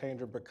game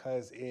changer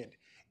because it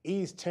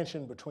eased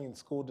tension between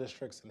school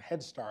districts and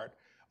Head Start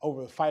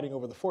over fighting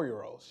over the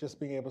 4-year-olds, just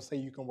being able to say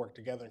you can work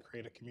together and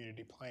create a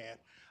community plan.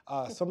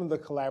 Some of the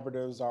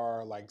collaboratives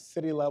are like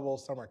city level,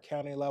 some are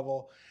county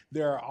level.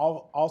 There are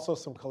also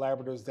some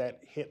collaboratives that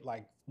hit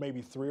like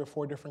maybe 3 or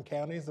 4 different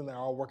counties, and they're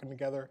all working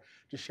together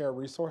to share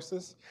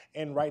resources.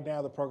 And right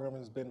now the program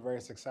has been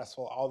very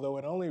successful, although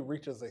it only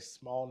reaches a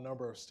small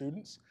number of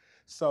students.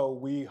 So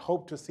we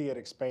hope to see it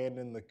expand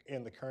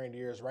in the current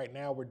years. Right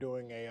now we're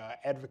doing a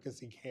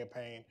advocacy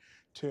campaign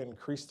to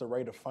increase the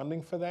rate of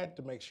funding for that,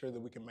 to make sure that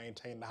we can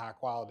maintain the high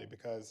quality.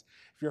 Because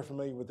if you're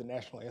familiar with the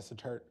National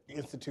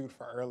Institute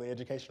for Early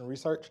Education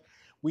Research,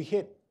 we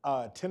hit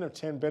 10 of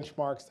 10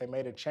 benchmarks. They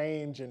made a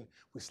change and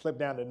we slipped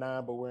down to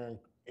 9, but we're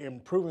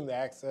improving the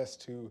access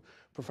to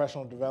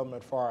professional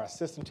development for our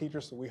assistant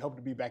teachers. So we hope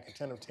to be back at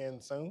 10 of 10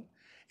 soon.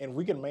 And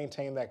we can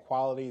maintain that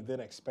quality, then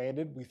expand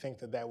it. We think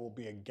that that will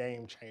be a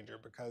game changer,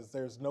 because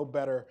there's no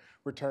better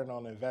return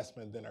on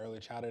investment than early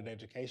childhood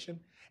education.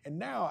 And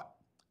now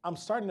I'm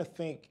starting to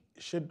think,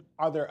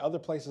 are there other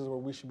places where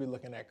we should be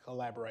looking at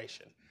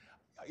collaboration?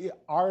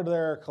 Are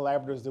there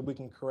collaboratives that we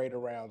can create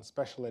around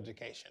special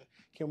education?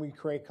 Can we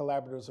create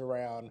collaboratives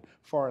around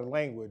foreign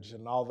language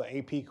and all the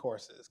AP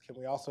courses? Can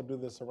we also do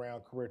this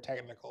around career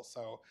technical?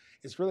 So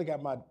it's really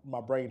got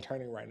my brain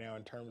turning right now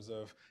in terms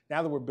of,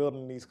 now that we're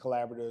building these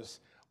collaboratives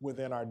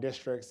within our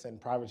districts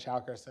and private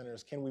childcare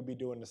centers, can we be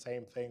doing the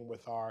same thing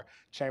with our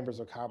chambers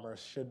of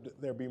commerce? Should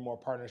there be more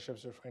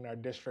partnerships between our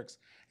districts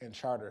and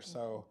charters?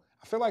 So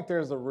I feel like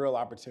there's a real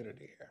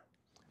opportunity here.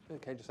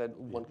 Can I just add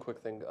one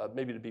quick thing,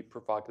 maybe to be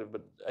provocative,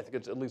 but I think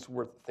it's at least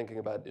worth thinking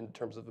about in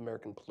terms of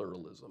American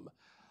pluralism.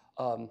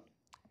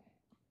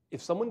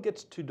 If someone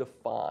gets to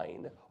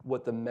define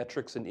what the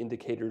metrics and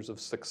indicators of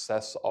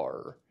success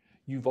are,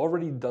 you've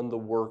already done the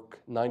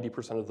work,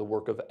 90% of the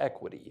work of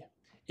equity.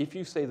 If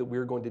you say that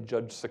we're going to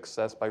judge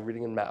success by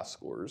reading and math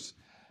scores,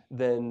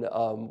 then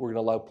we're going to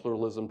allow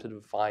pluralism to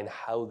define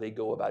how they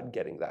go about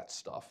getting that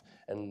stuff.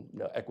 And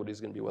equity is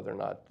going to be whether or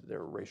not there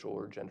are racial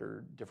or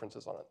gender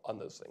differences on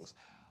those things.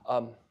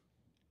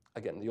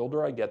 Again, the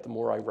older I get, the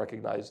more I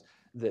recognize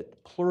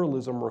that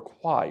pluralism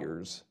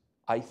requires,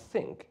 I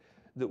think,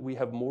 that we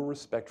have more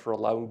respect for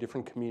allowing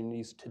different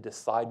communities to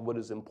decide what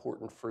is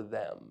important for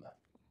them.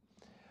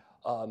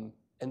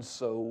 And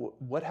so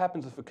what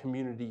happens if a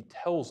community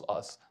tells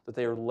us that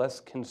they are less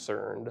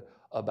concerned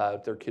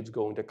about their kids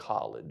going to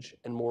college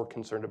and more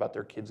concerned about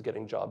their kids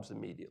getting jobs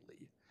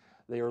immediately?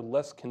 They are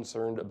less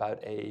concerned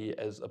about A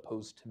as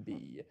opposed to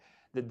B.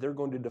 that they're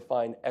going to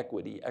define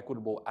equity,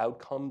 equitable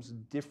outcomes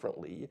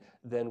differently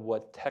than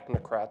what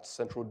technocrats,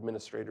 central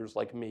administrators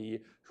like me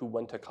who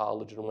went to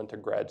college and went to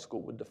grad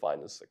school would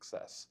define as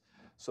success.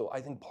 So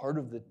I think part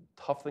of the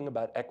tough thing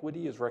about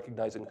equity is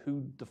recognizing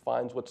who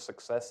defines what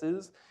success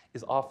is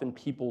often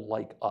people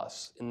like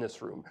us in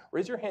this room.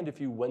 Raise your hand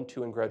if you went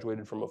to and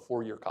graduated from a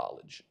 4-year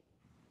college.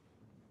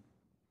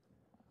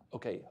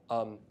 Okay,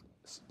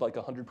 like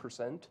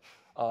 100%.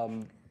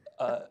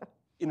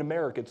 In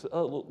America, it's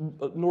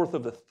north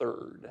of a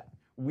third.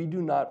 We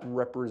do not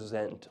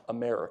represent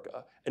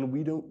America, and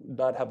we do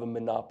not have a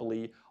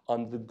monopoly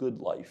on the good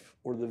life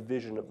or the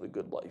vision of the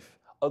good life.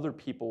 Other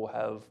people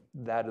have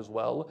that as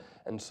well,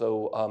 and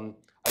so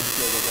I just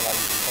know that when I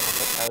was in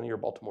Somerset County or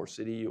Baltimore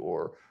City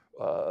or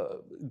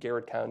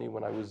Garrett County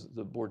when I was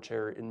the board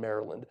chair in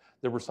Maryland,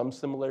 there were some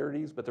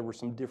similarities, but there were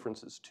some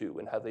differences too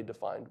in how they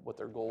defined what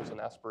their goals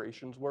and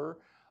aspirations were.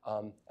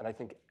 And I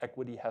think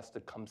equity has to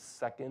come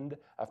second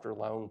after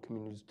allowing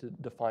communities to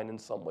define in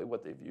some way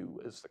what they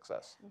view as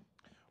success.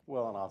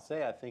 Well, and I'll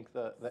say I think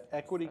the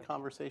equity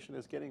conversation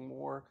is getting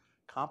more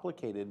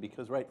complicated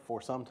because, right, for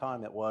some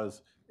time it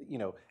was,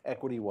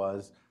 equity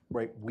was,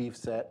 right, we've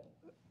set,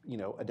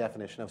 a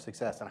definition of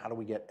success and how do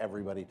we get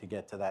everybody to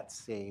get to that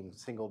same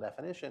single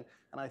definition.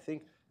 And I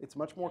think it's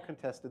much more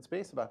contested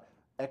space about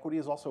equity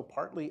is also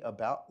partly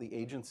about the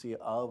agency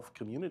of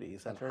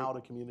communities and how do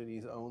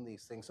communities own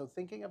these things. So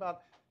thinking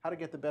about how to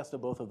get the best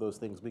of both of those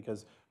things,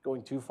 because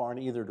going too far in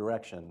either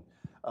direction,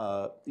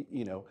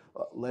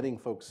 letting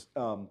folks,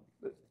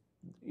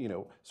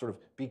 sort of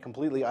be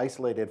completely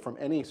isolated from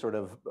any sort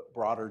of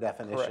broader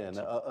definition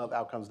of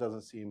outcomes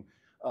doesn't seem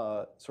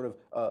sort of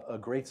a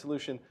great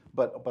solution,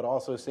 but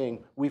also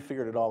saying we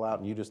figured it all out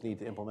and you just need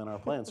to implement our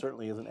plan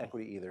certainly isn't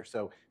equity either.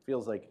 So it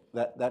feels like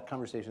that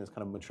conversation is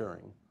kind of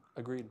maturing.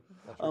 Agreed.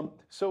 That's right.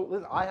 So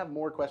Liz, I have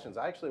more questions.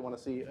 I actually want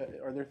to see,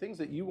 are there things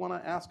that you want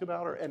to ask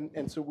about?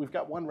 And so we've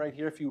got one right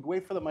here. If you would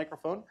wait for the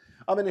microphone.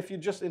 And if you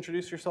just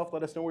introduce yourself,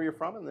 let us know where you're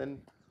from, and then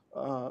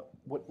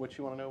what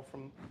you want to know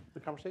from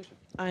the conversation.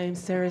 I'm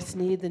Sarah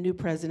Sneed, the new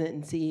president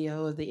and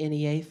CEO of the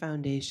NEA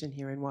Foundation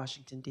here in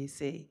Washington,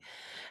 D.C.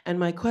 And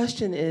my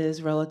question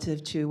is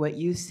relative to what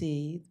you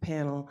see,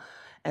 panel,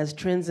 as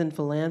trends in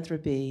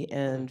philanthropy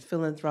and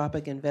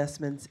philanthropic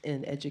investments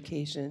in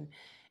education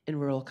in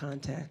rural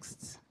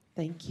contexts.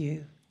 Thank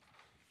you.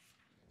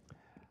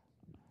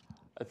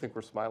 I think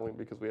we're smiling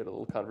because we had a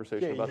little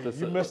conversation about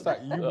this. You missed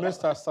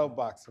our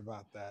soapbox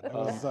about that. It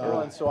was,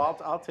 and so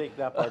I'll take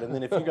that part, and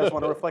then if you guys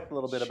want to reflect a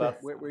little bit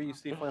about where you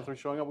see philanthropy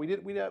showing up, we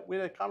had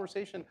a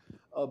conversation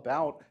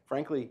about,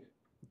 frankly,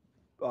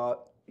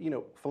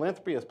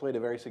 philanthropy has played a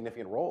very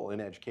significant role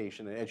in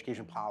education and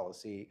education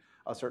policy,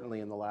 certainly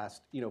in the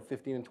last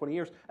 15 and 20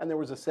 years, and there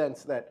was a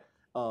sense that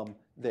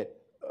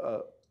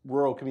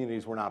rural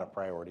communities were not a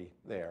priority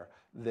there,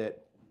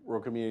 that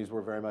rural communities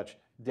were very much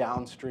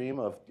downstream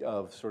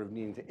of sort of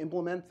needing to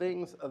implement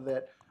things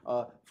that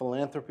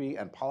philanthropy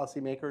and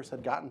policymakers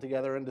had gotten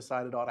together and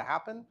decided ought to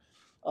happen,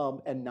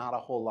 and not a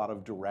whole lot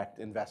of direct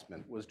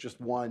investment was just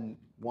one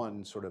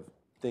sort of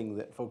thing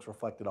that folks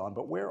reflected on.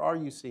 But where are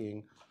you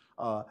seeing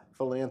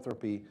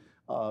philanthropy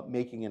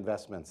making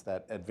investments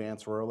that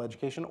advance rural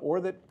education or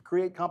that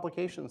create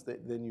complications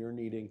that then you're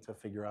needing to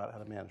figure out how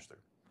to manage through?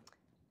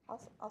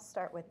 I'll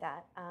start with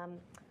that.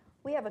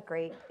 We have a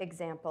great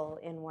example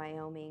in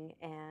Wyoming,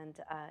 and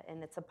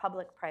it's a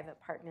public-private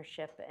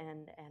partnership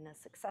and a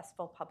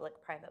successful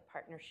public-private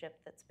partnership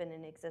that's been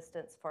in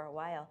existence for a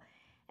while.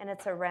 And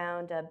it's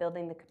around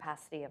building the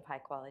capacity of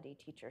high-quality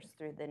teachers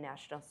through the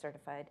National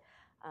Certified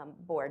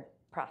Board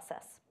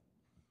process.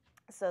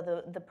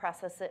 So the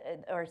process,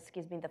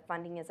 the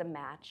funding is a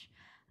match,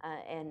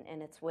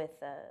 and it's with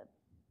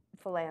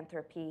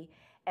philanthropy.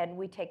 And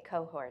we take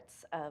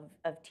cohorts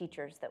of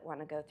teachers that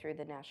want to go through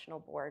the national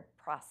board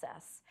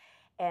process.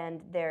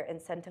 And they're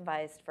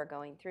incentivized for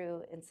going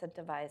through,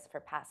 incentivized for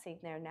passing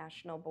their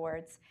national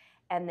boards,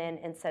 and then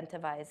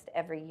incentivized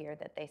every year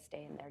that they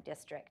stay in their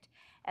district.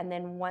 And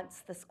then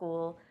once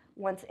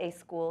any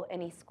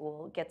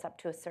school gets up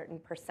to a certain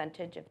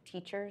percentage of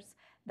teachers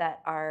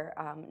that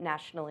are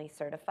nationally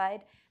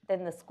certified,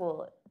 then the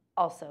school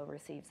also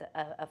receives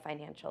a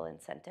financial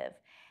incentive.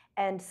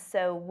 And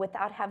so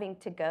without having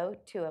to go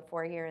to a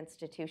 4-year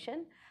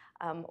institution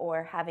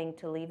or having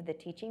to leave the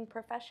teaching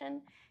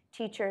profession,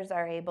 teachers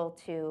are able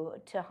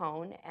to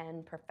hone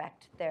and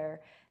perfect their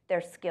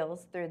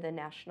skills through the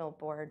national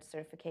board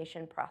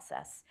certification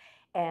process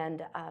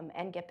and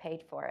get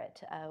paid for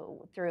it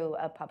through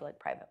a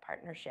public-private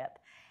partnership.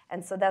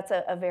 And so that's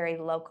a very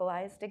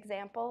localized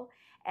example.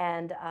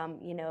 And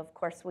of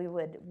course, we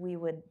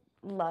would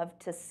love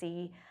to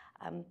see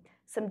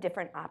some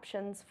different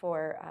options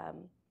for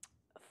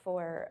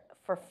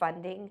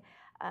funding,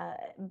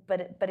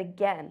 but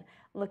again,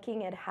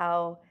 looking at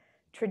how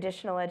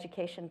traditional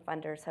education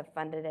funders have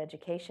funded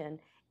education,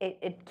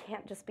 it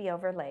can't just be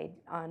overlaid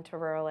onto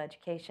rural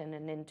education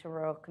and into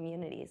rural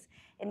communities.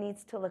 It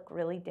needs to look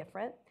really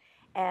different.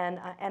 And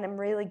I'm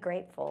really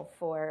grateful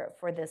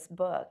for this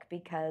book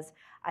because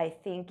I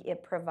think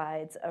it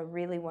provides a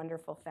really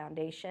wonderful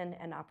foundation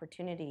and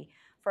opportunity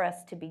for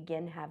us to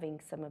begin having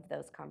some of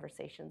those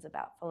conversations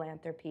about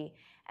philanthropy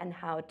and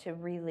how to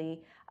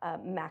really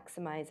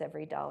maximize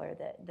every dollar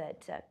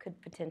that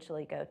could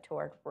potentially go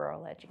toward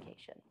rural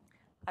education.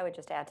 I would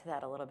just add to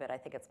that a little bit. I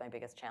think it's my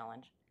biggest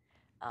challenge.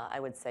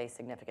 I would say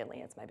significantly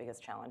it's my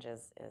biggest challenge.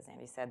 As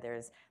Andy said,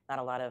 there's not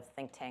a lot of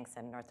think tanks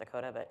in North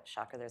Dakota, but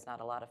shocker, there's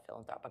not a lot of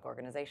philanthropic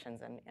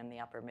organizations in the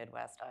upper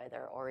Midwest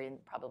either, or in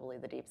probably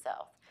the deep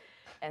South.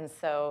 And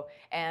so,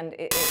 and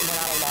we're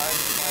not a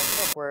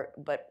large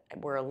group,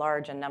 we're a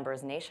large in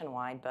numbers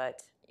nationwide,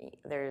 but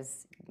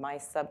there's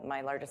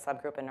my largest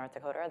subgroup in North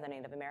Dakota are the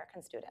Native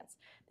American students.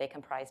 They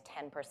comprise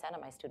 10% of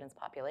my students'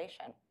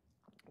 population.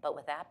 But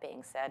with that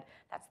being said,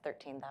 that's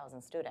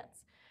 13,000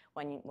 students.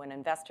 When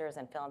investors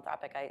and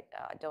philanthropic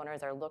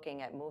donors are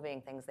looking at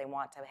moving things, they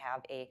want to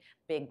have a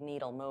big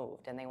needle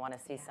moved, and they want to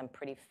see some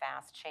pretty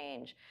fast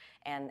change.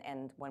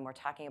 And when we're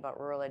talking about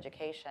rural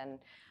education,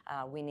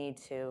 we need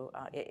to,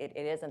 it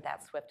isn't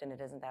that swift and it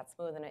isn't that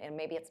smooth, and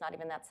maybe it's not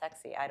even that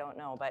sexy, I don't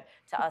know, but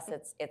to us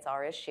it's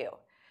our issue.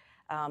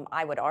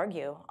 I would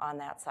argue on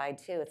that side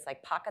too, it's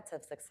like pockets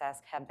of success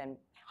have been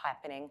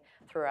happening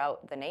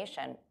throughout the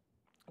nation,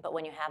 but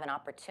when you have an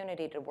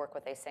opportunity to work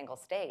with a single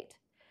state,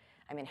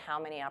 I mean,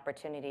 how many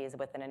opportunities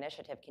with an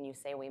initiative can you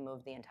say we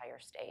moved the entire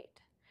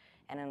state?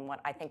 And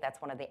I think that's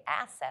one of the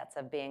assets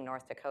of being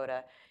North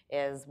Dakota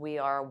is we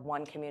are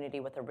one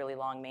community with a really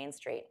long Main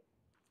Street.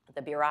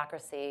 The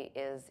bureaucracy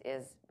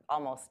is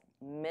almost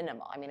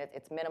minimal. I mean,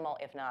 it's minimal,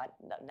 if not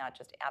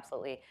just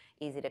absolutely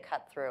easy to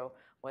cut through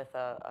with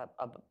a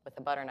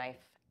butter knife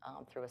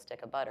through a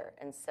stick of butter.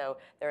 And so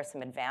there are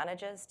some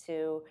advantages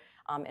to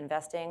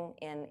investing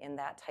in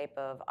that type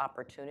of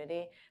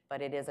opportunity,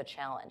 but it is a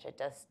challenge. It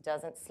just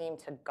doesn't seem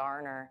to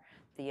garner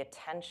the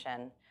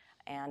attention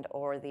and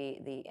or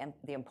the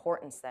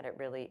importance that it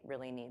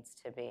really needs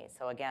to be.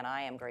 So again,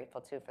 I am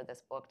grateful too for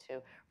this book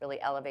to really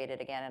elevate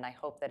it again, and I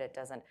hope that it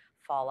doesn't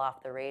fall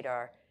off the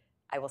radar.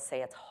 I will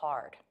say it's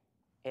hard.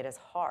 It is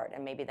hard,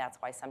 and maybe that's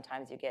why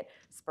sometimes you get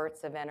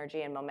spurts of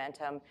energy and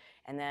momentum,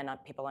 and then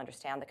people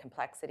understand the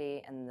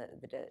complexity and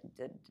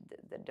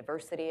the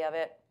diversity of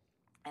it,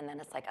 and then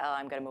it's like, oh,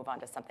 I'm going to move on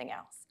to something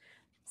else.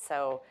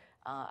 So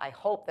I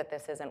hope that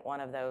this isn't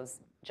one of those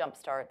jump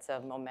starts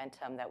of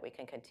momentum that we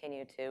can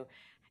continue to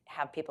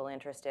have people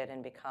interested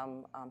and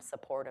become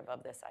supportive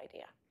of this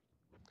idea.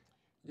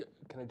 Yeah,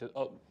 can I just,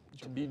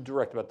 to be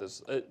direct about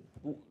this,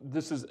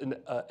 this is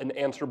an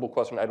answerable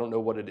question. I don't know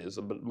what it is,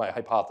 but my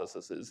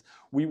hypothesis is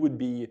we would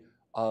be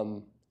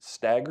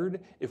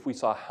staggered if we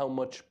saw how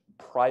much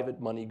private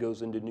money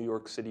goes into New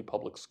York City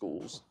public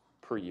schools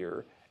per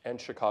year and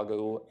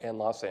Chicago and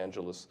Los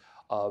Angeles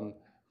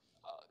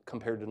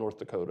compared to North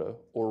Dakota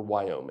or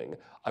Wyoming.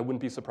 I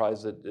wouldn't be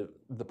surprised that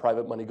the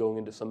private money going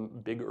into some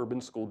big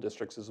urban school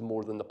districts is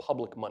more than the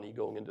public money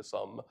going into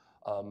some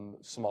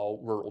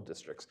small rural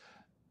districts.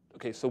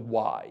 Okay, so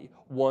why?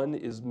 One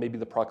is maybe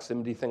the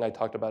proximity thing I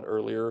talked about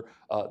earlier.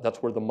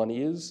 That's where the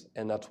money is,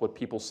 and that's what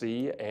people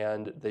see,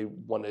 and they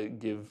want to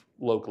give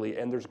locally,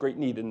 and there's great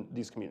need in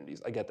these communities.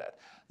 I get that.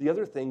 The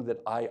other thing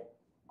that I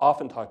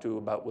often talk to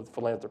about with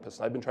philanthropists,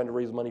 and I've been trying to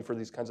raise money for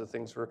these kinds of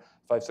things for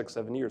 5, 6,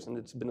 7 years, and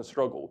it's been a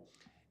struggle.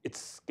 It's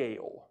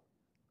scale.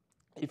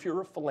 If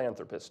you're a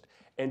philanthropist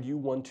and you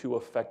want to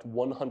affect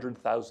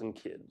 100,000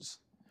 kids,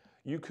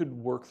 you could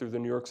work through the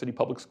New York City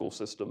public school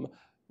system,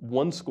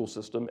 one school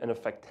system, and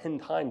affect 10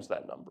 times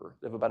that number.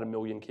 They have about 1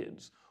 million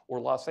kids. Or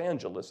Los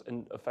Angeles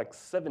and affect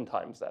 7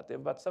 times that. They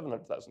have about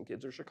 700,000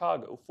 kids. Or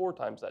Chicago, 4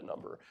 times that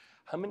number.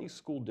 How many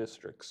school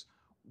districts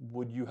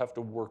would you have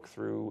to work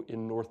through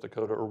in North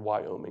Dakota or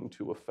Wyoming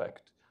to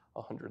affect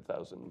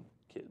 100,000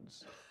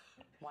 kids?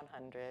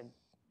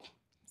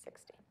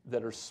 160.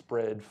 That are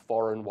spread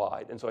far and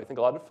wide. And so I think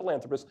a lot of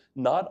philanthropists,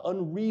 not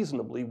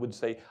unreasonably, would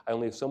say, I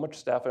only have so much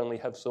staff, I only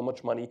have so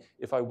much money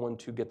if I want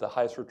to get the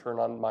highest return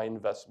on my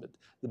investment.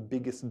 The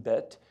biggest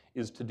bet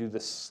is to do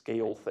this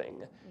scale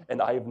thing.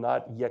 And I have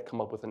not yet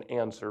come up with an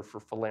answer for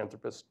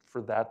philanthropists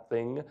for that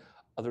thing,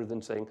 other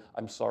than saying,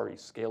 I'm sorry,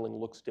 scaling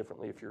looks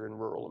differently if you're in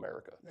rural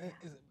America.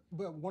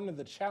 But one of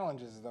the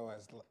challenges, though,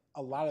 is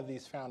a lot of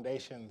these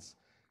foundations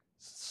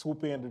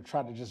swoop in to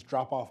try to just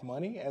drop off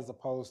money as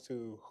opposed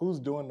to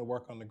who's doing the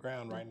work on the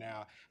ground right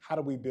now. How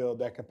do we build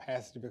that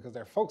capacity? Because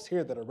there are folks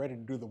here that are ready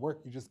to do the work.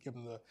 You just give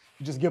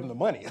them the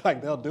money.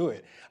 Like, they'll do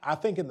it. I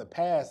think in the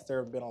past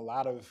there have been a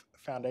lot of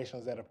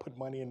foundations that have put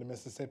money into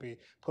Mississippi,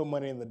 put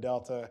money in the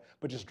Delta,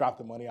 but just dropped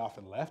the money off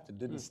and left. It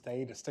didn't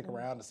stay to stick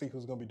around to see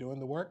who's going to be doing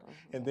the work.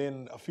 And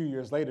then a few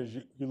years later,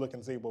 you look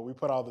and see, well, we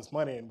put all this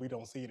money and we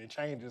don't see any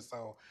changes,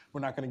 so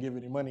we're not going to give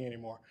any money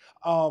anymore.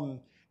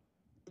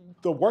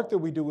 The work that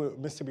we do with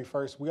Mississippi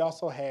First, we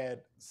also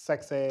had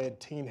sex ed,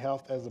 teen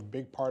health as a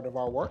big part of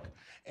our work.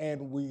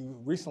 And we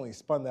recently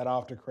spun that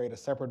off to create a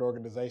separate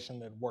organization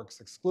that works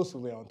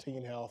exclusively on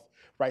teen health,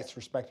 rights,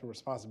 respect, and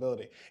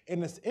responsibility.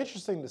 And it's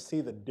interesting to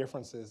see the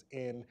differences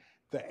in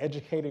the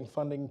educating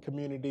funding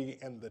community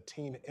and the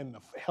teen and the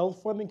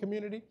health funding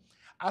community.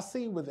 I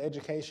see with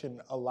education,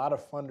 a lot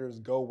of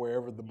funders go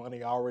wherever the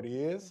money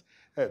already is.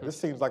 Hey, this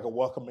seems like a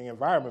welcoming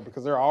environment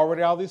because there are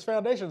already all these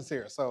foundations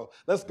here. So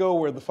let's go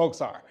where the folks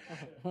are.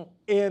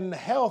 In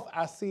health,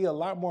 I see a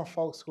lot more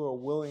folks who are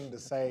willing to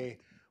say,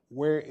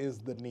 where is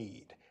the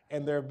need?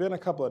 And there have been a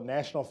couple of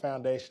national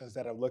foundations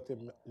that have looked at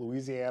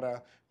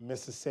Louisiana,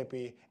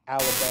 Mississippi,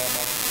 Alabama.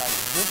 Like,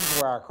 this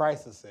is where our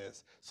crisis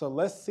is. So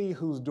let's see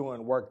who's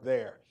doing work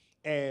there.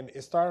 And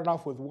it started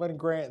off with one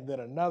grant, then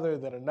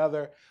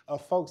another,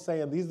 of folks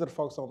saying, these are the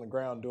folks on the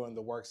ground doing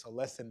the work, so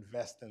let's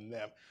invest in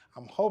them.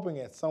 I'm hoping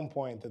at some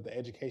point that the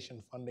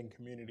education funding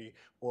community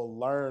will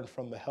learn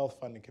from the health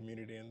funding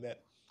community and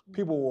that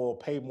people will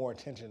pay more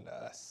attention to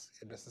us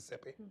in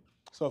Mississippi.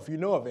 So if you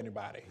know of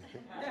anybody,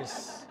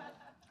 just...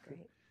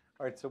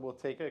 All right, so we'll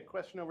take a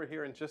question over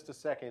here in just a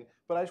second.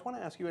 But I just want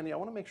to ask you, Andy, I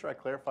want to make sure I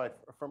clarified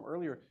from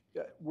earlier.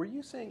 Were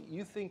you saying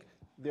you think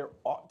there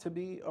ought to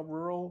be a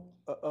rural,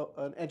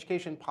 an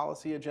education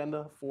policy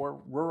agenda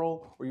for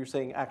rural, or you're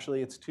saying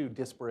actually it's too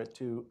disparate,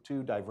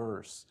 too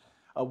diverse?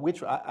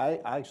 Which I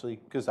actually,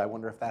 because I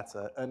wonder if that's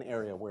an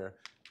area where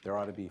there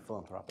ought to be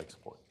philanthropic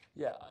support.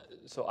 Yeah,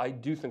 so I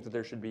do think that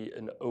there should be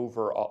an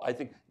overall, I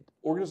think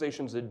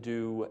organizations that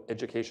do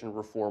education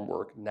reform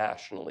work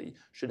nationally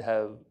should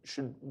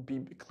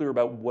be clear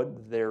about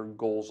what their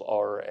goals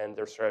are and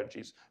their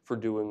strategies for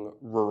doing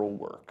rural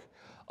work.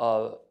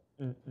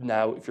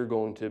 Now, if you're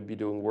going to be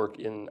doing work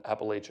in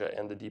Appalachia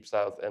and the Deep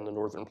South and the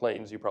Northern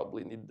Plains, you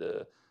probably need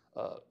to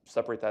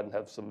separate that and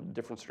have some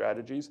different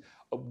strategies.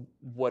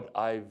 What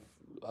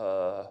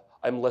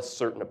I'm less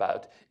certain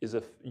about is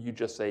if you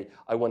just say,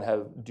 I want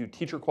to do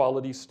teacher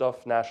quality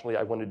stuff nationally,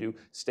 I want to do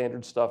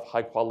standard stuff,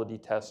 high quality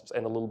tests,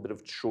 and a little bit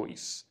of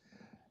choice.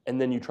 And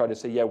then you try to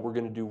say, yeah, we're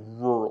going to do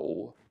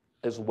rural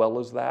as well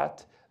as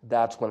that.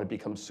 That's when it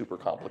becomes super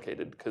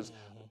complicated because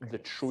the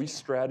choice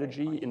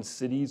strategy in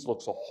cities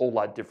looks a whole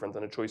lot different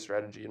than a choice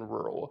strategy in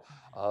rural,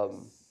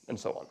 and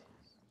so on.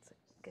 That's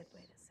a good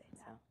way to say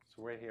so.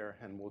 So right here,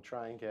 and we'll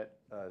try and get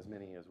as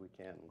many as we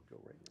can. We'll go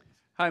right now.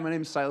 Hi, my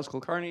name is Silas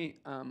Kulkarni.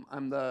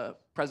 I'm the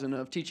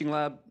president of Teaching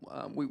Lab.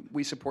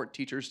 We support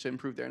teachers to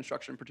improve their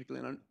instruction,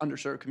 particularly in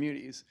underserved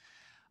communities.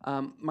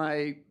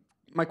 My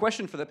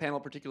question for the panel,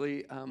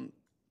 particularly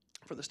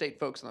for the state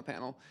folks on the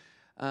panel,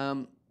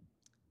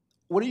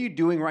 what are you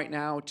doing right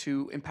now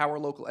to empower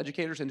local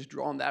educators and to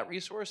draw on that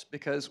resource?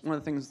 Because one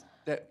of the things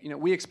that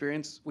we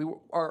experienced,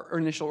 our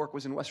initial work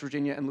was in West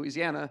Virginia and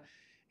Louisiana,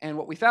 and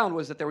what we found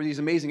was that there were these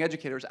amazing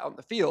educators out in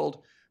the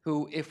field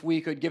who, if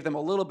we could give them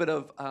a little bit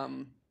of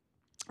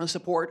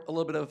support, a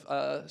little bit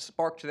of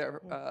spark to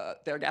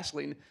their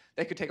gasoline,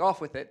 they could take off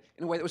with it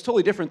in a way that was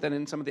totally different than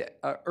in some of the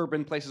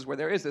urban places where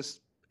there is this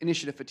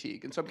initiative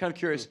fatigue. And so I'm kind of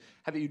curious,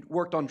 have you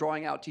worked on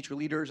drawing out teacher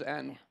leaders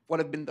and what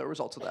have been the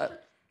results of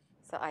that?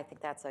 So I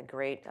think that's a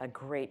great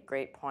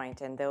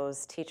point. And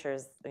those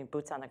teachers,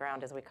 boots on the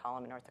ground, as we call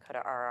them in North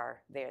Dakota,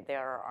 they're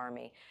our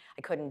army.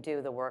 I couldn't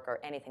do the work or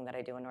anything that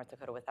I do in North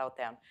Dakota without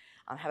them.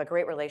 I have a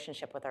great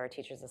relationship with our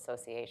Teachers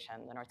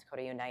Association, the North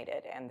Dakota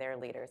United, and their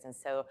leaders. And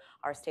so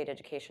our state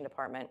education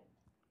department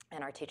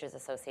and our Teachers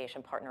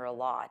Association partner a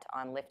lot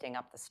on lifting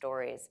up the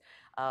stories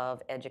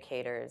of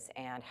educators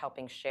and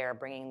helping share,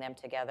 bringing them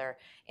together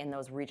in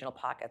those regional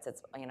pockets.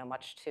 It's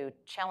much too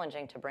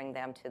challenging to bring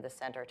them to the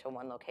center, to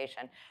one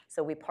location.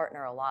 So we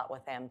partner a lot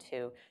with them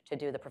to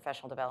do the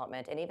professional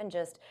development and even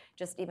just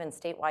even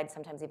statewide,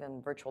 sometimes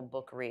even virtual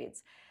book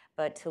reads.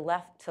 But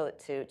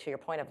to your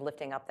point of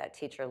lifting up that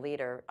teacher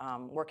leader,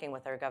 working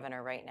with our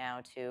governor right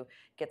now to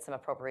get some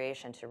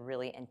appropriation to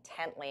really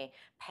intently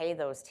pay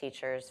those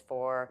teachers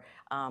for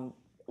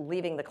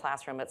leaving the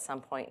classroom at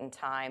some point in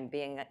time,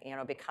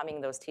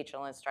 becoming those teacher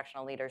and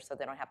instructional leaders so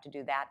they don't have to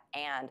do that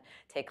and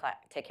take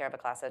care of a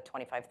class of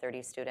 25,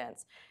 30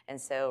 students. And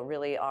so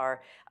really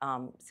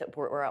so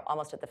we're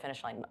almost at the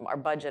finish line. Our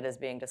budget is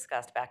being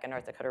discussed back in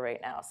North Dakota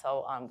right now,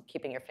 so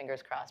keeping your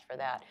fingers crossed for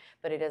that.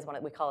 But it is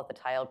we call it the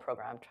TILE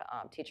program,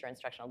 Teacher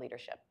Instructional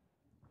Leadership.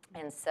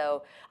 And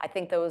so I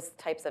think those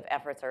types of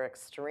efforts are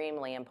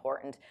extremely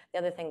important. The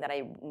other thing that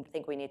I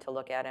think we need to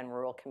look at in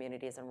rural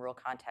communities and rural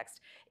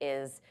context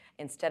is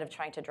instead of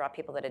trying to draw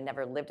people that had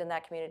never lived in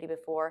that community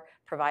before,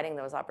 providing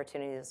those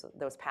opportunities,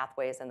 those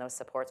pathways, and those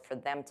supports for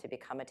them to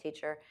become a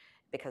teacher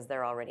because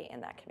they're already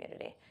in that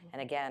community.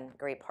 And again,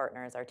 great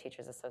partners, our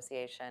Teachers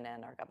Association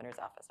and our governor's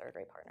office are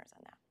great partners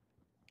in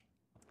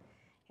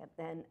that.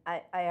 Then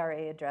I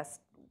already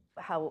addressed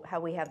how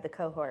we have the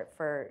cohort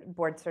for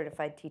board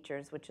certified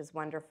teachers, which is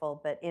wonderful.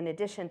 But in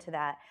addition to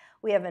that,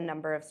 we have a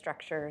number of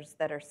structures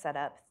that are set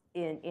up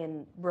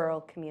in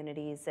rural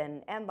communities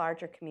and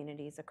larger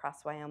communities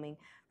across Wyoming.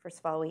 First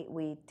of all,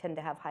 we tend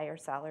to have higher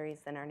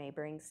salaries than our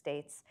neighboring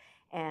states,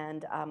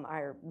 and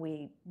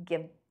we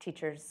give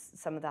teachers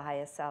some of the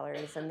highest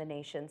salaries in the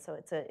nation. So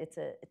it's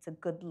a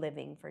good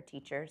living for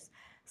teachers.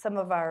 Some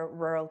of our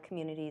rural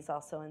communities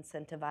also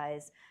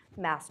incentivize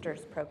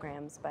master's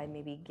programs by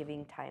maybe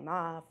giving time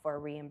off or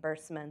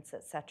reimbursements,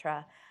 et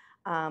cetera.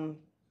 And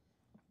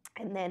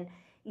then,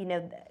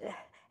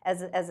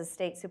 as a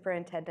state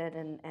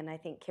superintendent, and I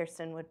think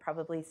Kirsten would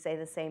probably say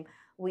the same,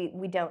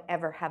 we don't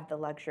ever have the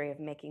luxury of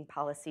making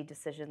policy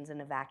decisions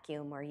in a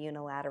vacuum or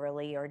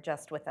unilaterally or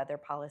just with other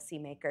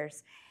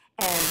policymakers.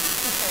 And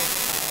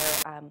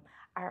teachers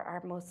are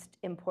our most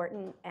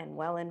important and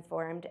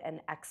well-informed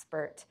and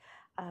expert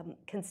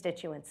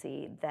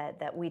constituency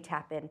that we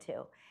tap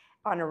into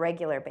on a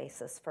regular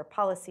basis for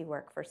policy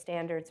work, for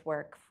standards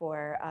work,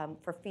 for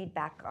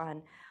feedback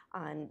on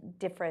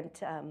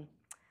different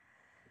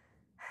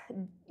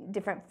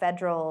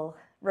federal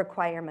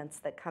requirements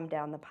that come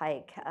down the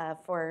pike,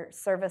 for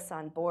service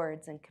on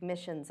boards and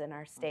commissions in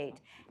our state.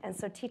 And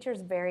so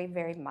teachers very,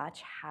 very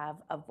much have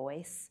a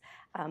voice,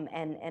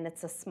 and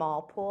it's a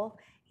small pool,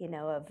 you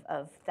know,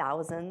 of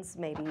thousands,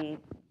 maybe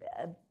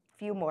a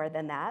few more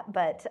than that,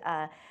 but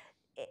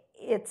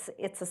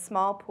it's a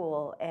small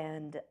pool,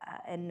 and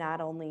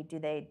not only do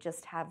they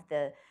just have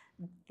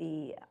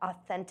the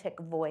authentic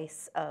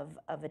voice of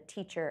a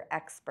teacher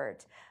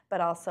expert, but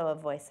also a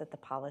voice at the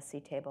policy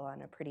table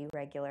on a pretty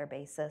regular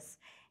basis.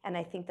 And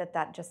I think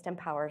that just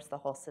empowers the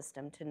whole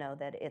system to know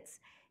that it's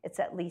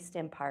at least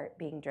in part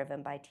being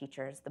driven by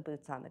teachers, the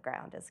boots on the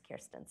ground, as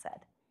Kirsten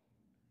said.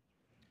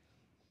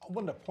 I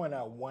wanted to point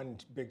out one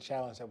big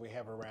challenge that we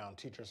have around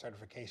teacher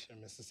certification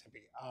in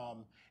Mississippi,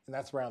 and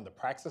that's around the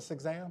praxis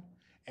exam.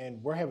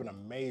 And we're having a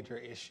major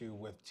issue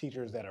with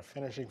teachers that are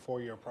finishing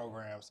four-year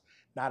programs,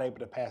 not able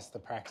to pass the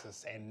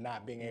praxis and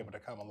not being able to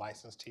become a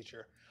licensed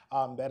teacher.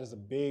 That is a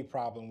big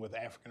problem with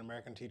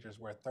African-American teachers,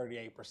 where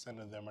 38%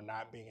 of them are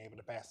not being able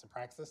to pass the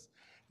praxis.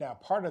 Now,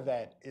 part of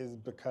that is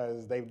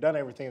because they've done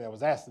everything that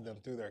was asked of them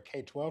through their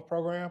K-12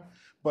 program,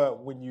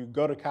 but when you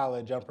go to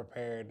college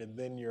unprepared and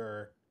then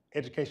your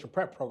education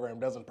prep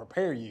program doesn't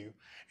prepare you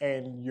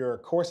and your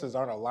courses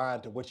aren't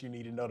aligned to what you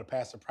need to know to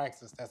pass the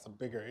praxis, that's a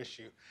bigger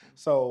issue.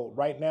 So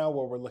right now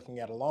what we're looking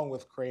at, along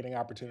with creating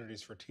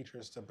opportunities for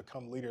teachers to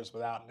become leaders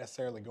without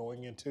necessarily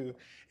going into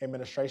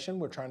administration,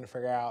 we're trying to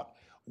figure out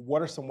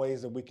what are some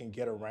ways that we can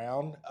get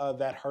around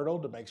that hurdle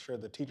to make sure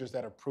the teachers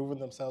that have proven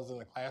themselves in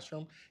the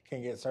classroom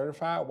can get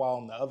certified, while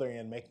on the other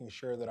end making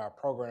sure that our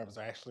programs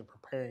are actually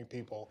preparing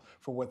people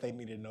for what they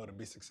need to know to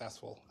be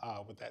successful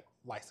with that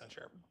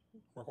licensure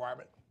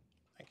requirement.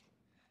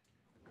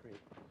 Great.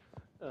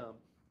 So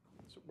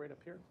right up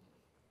here.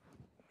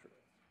 Sure.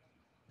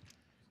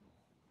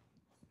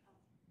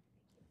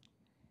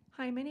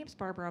 Hi, my name's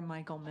Barbara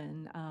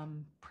Michaelman,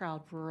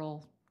 proud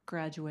rural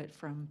graduate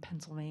from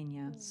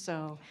Pennsylvania.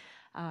 So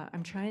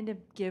I'm trying to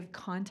give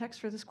context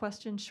for this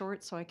question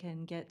short so I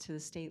can get to the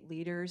state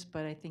leaders,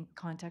 but I think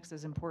context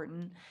is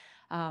important.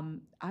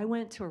 I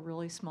went to a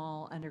really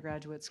small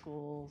undergraduate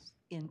school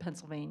in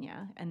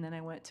Pennsylvania, and then I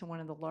went to one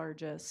of the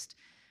largest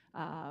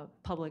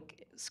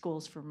public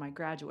schools for my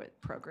graduate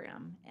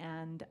program.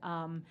 And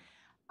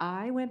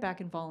I went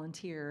back and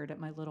volunteered at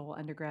my little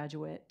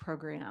undergraduate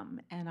program,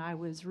 and I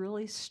was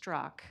really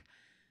struck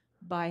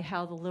by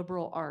how the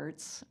liberal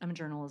arts, I'm a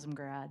journalism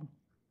grad,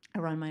 I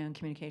run my own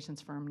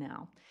communications firm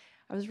now.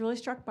 I was really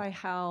struck by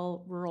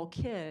how rural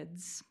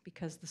kids,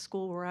 because the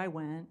school where I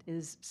went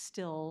is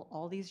still,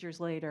 all these years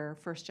later,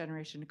 first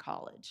generation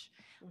college,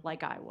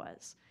 like I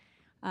was.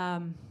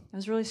 I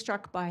was really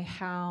struck by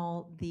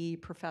how the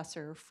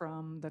professor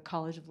from the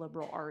College of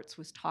Liberal Arts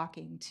was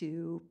talking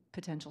to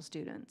potential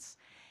students.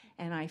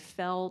 And I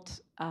felt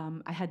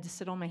I had to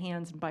sit on my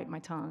hands and bite my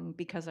tongue,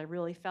 because I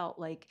really felt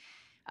like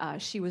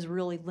she was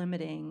really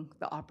limiting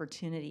the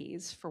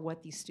opportunities for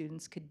what these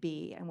students could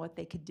be and what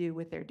they could do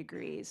with their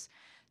degrees.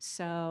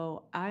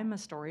 So I'm a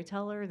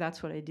storyteller.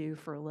 That's what I do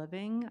for a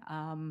living.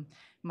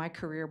 My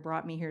career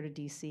brought me here to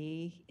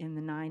DC in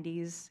the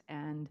 90s,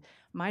 and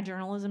my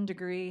journalism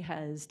degree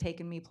has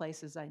taken me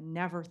places I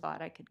never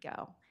thought I could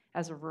go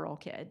as a rural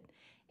kid.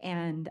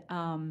 And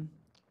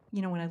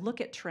you know, when I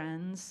look at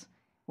trends,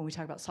 when we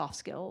talk about soft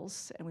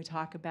skills and we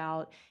talk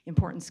about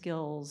important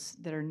skills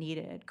that are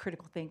needed,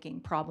 critical thinking,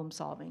 problem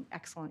solving,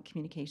 excellent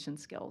communication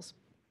skills,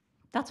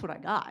 that's what I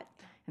got,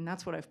 and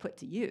that's what I've put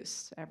to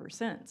use ever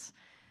since.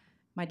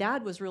 My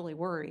dad was really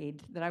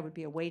worried that I would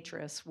be a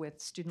waitress with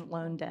student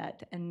loan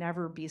debt and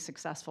never be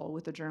successful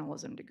with a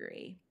journalism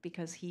degree,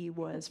 because he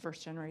was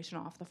first generation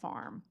off the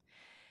farm.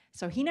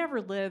 So he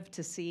never lived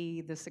to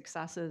see the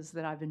successes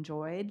that I've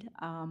enjoyed,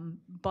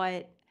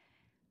 but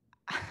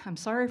I'm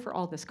sorry for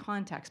all this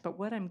context, but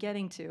what I'm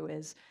getting to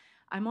is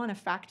I'm on a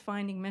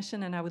fact-finding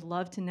mission, and I would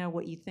love to know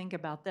what you think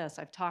about this.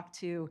 I've talked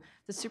to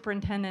the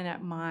superintendent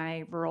at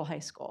my rural high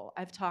school.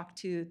 I've talked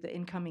to the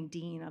incoming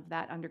dean of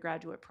that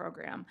undergraduate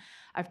program.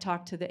 I've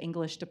talked to the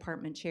English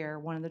department chair,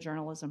 one of the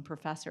journalism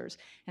professors,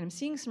 and I'm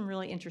seeing some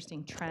really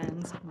interesting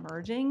trends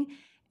emerging,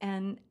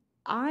 and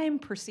I'm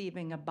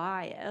perceiving a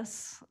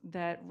bias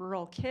that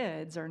rural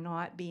kids are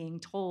not being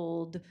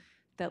told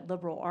that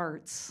liberal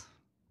arts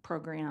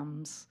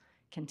programs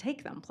can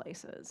take them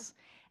places.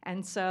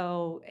 And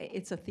so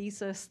it's a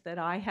thesis that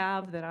I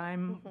have that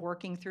I'm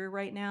working through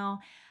right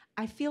now.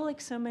 I feel like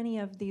so many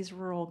of these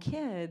rural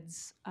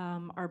kids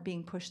are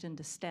being pushed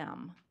into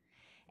STEM.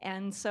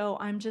 And so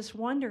I'm just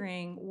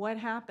wondering what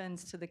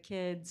happens to the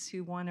kids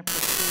who want to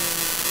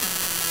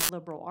pursue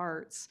liberal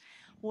arts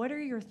What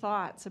are your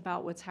thoughts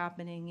about what's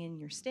happening in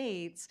your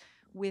states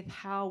with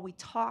how we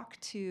talk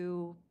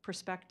to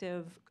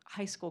prospective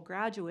high school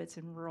graduates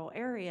in rural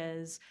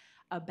areas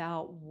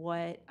about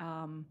what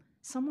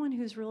someone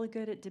who's really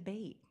good at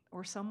debate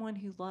or someone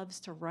who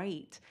loves to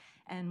write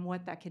and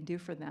what that can do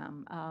for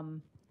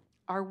them?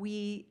 Are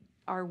we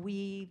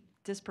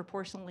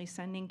disproportionately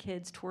sending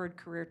kids toward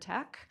career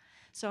tech?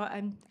 So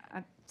I'm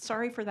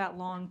sorry for that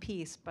long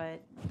piece,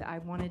 but I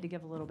wanted to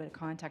give a little bit of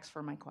context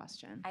for my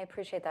question. I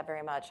appreciate that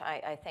very much.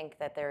 I think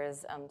that there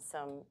is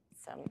some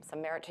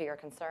merit to your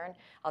concern.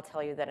 I'll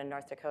tell you that in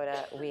North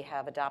Dakota, we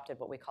have adopted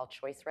what we call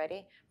choice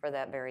ready for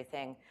that very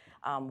thing.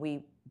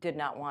 We did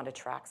not want to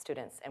track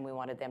students, and we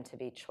wanted them to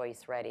be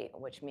choice ready,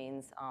 which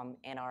means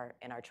in our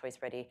choice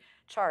ready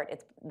chart,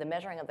 it's the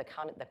measuring of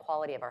the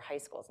quality of our high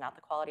schools, not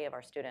the quality of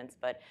our students,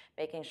 but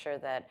making sure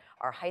that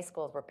our high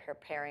schools were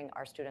preparing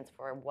our students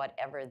for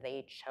whatever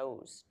they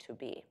chose to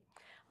be.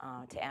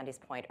 To Andy's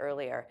point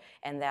earlier,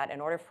 and that in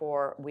order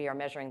for, we are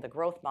measuring the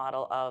growth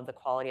model of the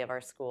quality of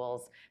our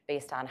schools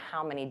based on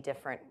how many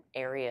different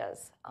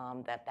areas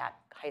that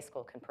high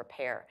school can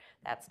prepare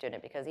that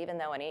student. Because even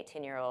though an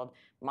 18-year-old,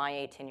 my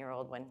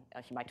 18-year-old,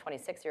 my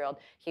 26-year-old,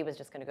 he was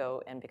just going to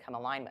go and become a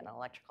lineman, an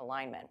electrical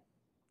lineman.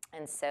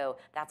 And so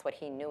that's what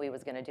he knew he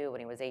was going to do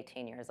when he was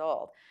 18 years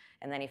old.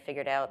 And then he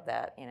figured out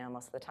that,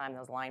 most of the time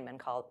those linemen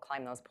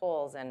climb those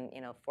poles and,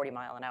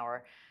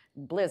 40-mile-an-hour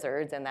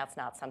blizzards, and that's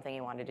not something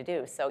he wanted to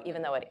do. So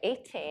even though at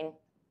 18,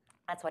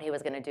 that's what he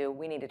was going to do,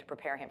 we needed to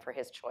prepare him for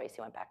his choice.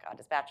 He went back, got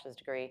his bachelor's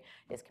degree,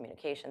 his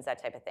communications,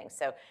 that type of thing.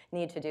 So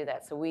need to do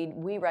that. So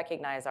we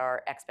recognize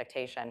our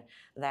expectation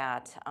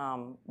that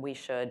we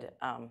should,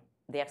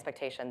 the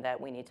expectation that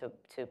we need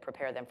to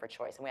prepare them for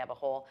choice. And we have a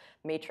whole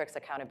matrix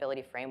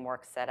accountability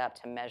framework set up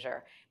to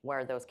measure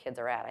where those kids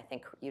are at. I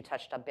think you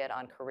touched a bit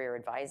on career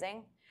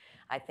advising.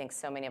 I think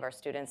so many of our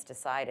students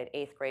decide at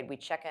 8th grade, we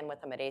check in with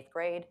them at 8th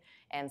grade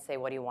and say,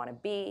 what do you want to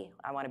be?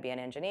 I want to be an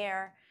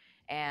engineer.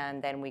 And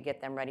then we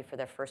get them ready for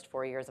their first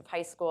 4 years of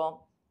high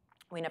school.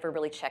 We never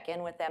really check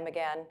in with them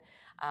again,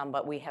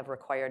 but we have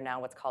required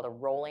now what's called a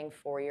rolling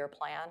 4-year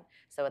plan.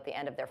 So at the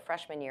end of their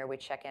freshman year, we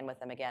check in with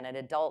them again. An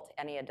adult,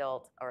 any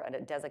adult or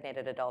a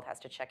designated adult has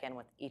to check in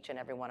with each and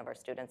every one of our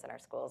students in our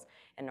schools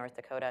in North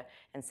Dakota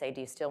and say, do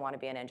you still want to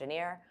be an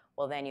engineer?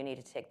 Well, then you need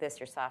to take this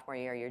your sophomore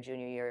year, your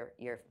junior year,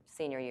 your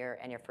senior year,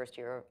 and your first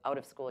year out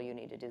of school, you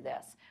need to do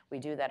this. We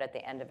do that at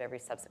the end of every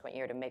subsequent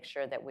year to make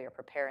sure that we are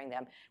preparing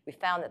them. We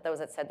found that those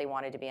that said they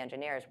wanted to be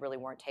engineers really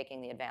weren't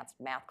taking the advanced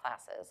math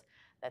classes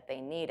that they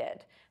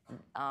needed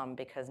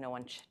because no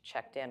one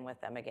checked in with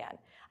them again.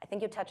 I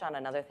think you touch on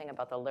another thing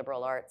about the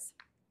liberal arts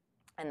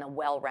and the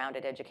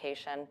well-rounded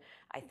education.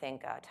 I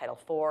think Title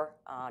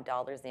IV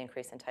dollars, the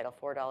increase in Title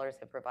IV dollars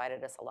have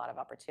provided us a lot of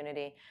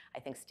opportunity. I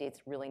think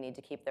states really need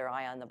to keep their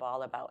eye on the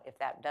ball about if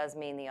that does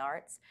mean the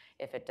arts,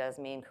 if it does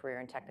mean career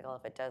and technical,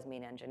 if it does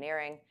mean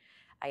engineering.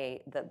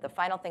 The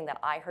final thing that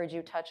I heard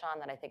you touch on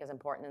that I think is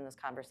important in this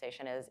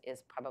conversation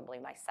is probably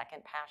my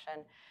second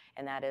passion,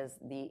 and that is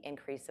the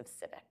increase of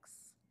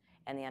civics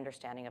and the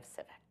understanding of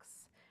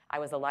civics. I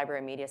was a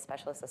library media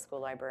specialist, a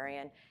school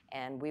librarian,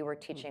 and we were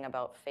teaching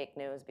about fake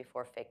news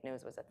before fake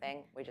news was a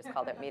thing. We just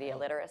called it media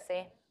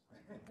literacy.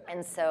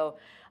 And so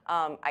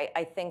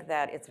I think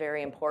that it's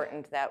very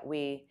important that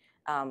we,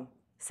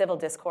 civil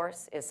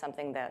discourse is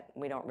something that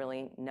we don't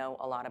really know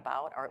a lot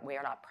about, or we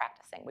are not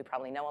practicing. We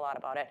probably know a lot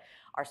about it.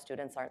 Our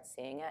students aren't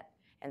seeing it.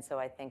 And so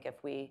I think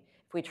if we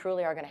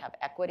truly are going to have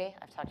equity,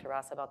 I've talked to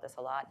Ross about this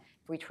a lot,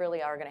 if we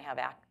truly are going to have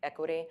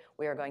equity,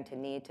 we are going to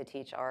need to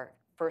teach our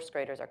first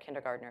graders, our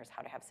kindergartners,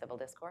 how to have civil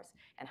discourse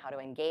and how to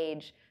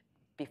engage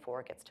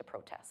before it gets to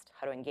protest,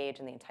 how to engage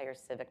in the entire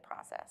civic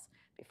process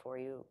before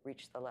you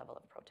reach the level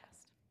of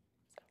protest.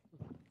 So.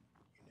 You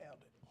nailed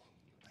it.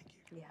 Thank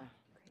you. Yeah.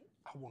 Great.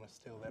 I want to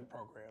steal that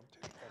program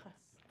too.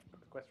 The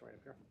question right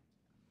up here.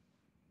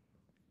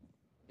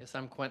 Yes,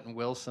 I'm Quentin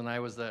Wilson. I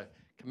was the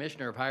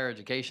commissioner of higher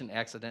education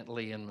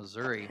accidentally in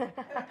Missouri.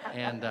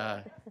 And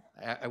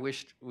I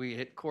wished we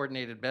had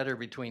coordinated better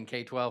between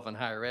K-12 and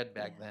higher ed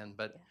back then.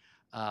 But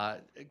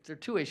there are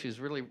two issues,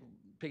 really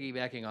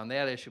piggybacking on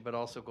that issue, but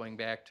also going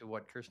back to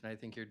what, Kirsten, I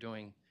think you're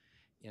doing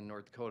in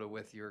North Dakota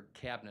with your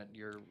cabinet,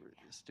 your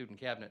student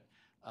cabinet.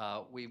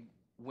 We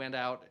went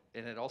out,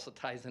 and it also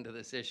ties into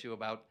this issue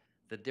about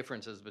the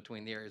differences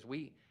between the areas.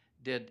 We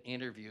did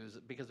interviews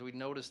because we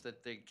noticed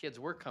that the kids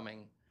were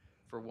coming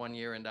for 1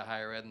 year into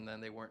higher ed and then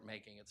they weren't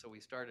making it. So we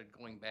started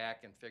going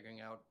back and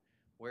figuring out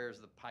where's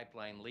the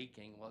pipeline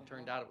leaking. Well, it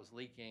turned out it was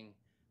leaking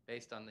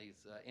based on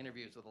these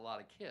interviews with a lot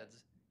of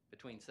kids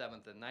between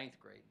 7th and 9th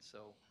grade.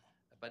 So,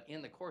 but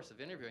in the course of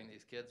interviewing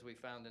these kids, we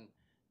found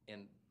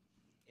in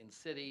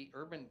city,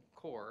 urban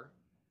core,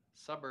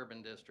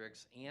 suburban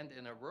districts, and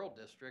in a rural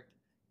district,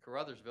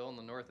 Caruthersville in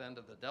the north end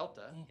of the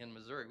Delta in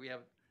Missouri. We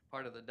have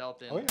part of the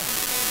Delta in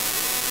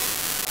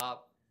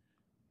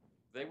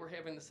they were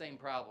having the same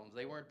problems.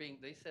 They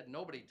said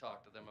nobody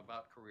talked to them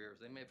about careers.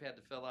 They may have had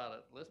to fill out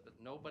a list, but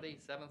nobody,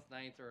 7th,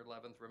 9th, or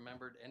 11th,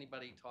 remembered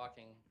anybody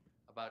talking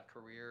about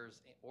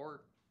careers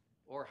or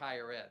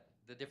higher ed,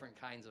 the different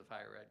kinds of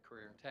higher ed,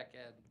 career and tech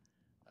ed,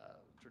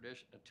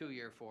 a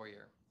 2-year,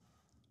 4-year.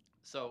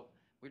 So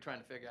we're trying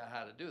to figure out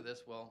how to do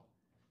this. Well,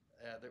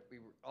 we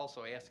were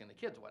also asking the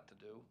kids what to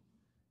do.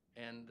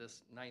 And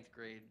this 9th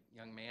grade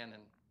young man in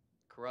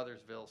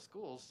Caruthersville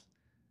schools,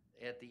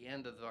 at the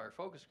end of our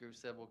focus group,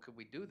 said, well, could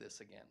we do this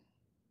again?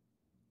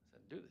 I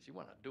said, do this? You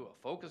want to do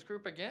a focus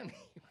group again?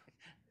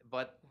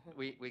 But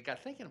we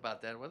got thinking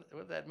about that. What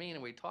does that mean?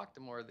 And we talked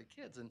to more of the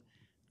kids. And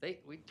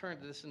we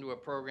turned this into a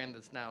program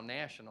that's now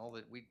national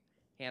that we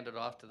handed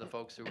off to the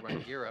folks who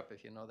run Gear Up,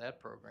 if you know that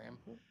program,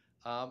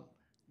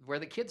 where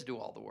the kids do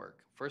all the work.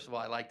 First of all,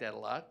 I like that a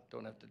lot.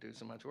 Don't have to do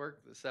so much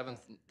work. The 7th,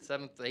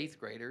 8th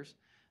graders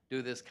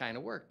do this kind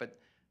of work. But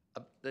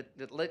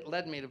that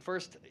led me to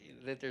first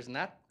that there's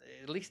not,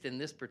 at least in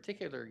this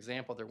particular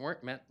example, there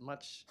weren't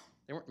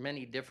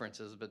many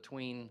differences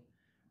between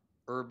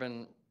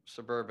urban,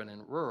 suburban,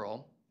 and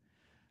rural,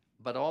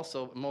 but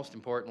also, most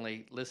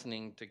importantly,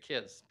 listening to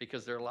kids,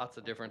 because there are lots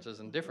of differences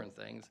in different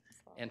things,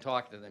 and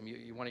talking to them.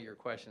 One of your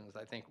questions,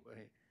 I think,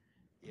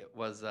 it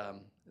was that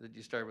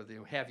you started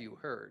with, have you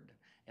heard?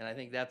 And I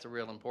think that's a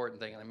real important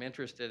thing. And I'm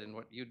interested in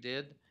what you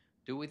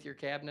do with your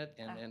cabinet,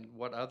 and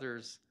what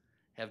others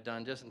have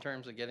done, just in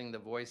terms of getting the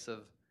voice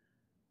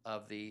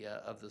of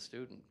the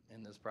student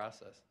in this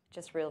process.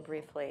 Just real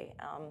briefly,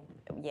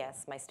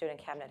 yes, my student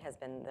cabinet has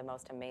been the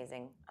most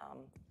amazing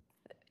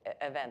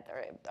event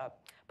or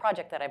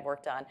project that I've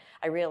worked on.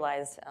 I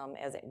realized,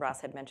 as Ross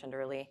had mentioned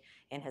early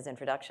in his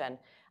introduction,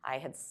 I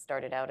had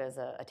started out as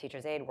a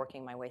teacher's aide,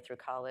 working my way through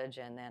college,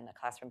 and then a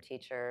classroom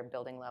teacher,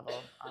 building level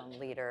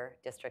leader,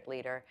 district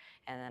leader,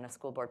 and then a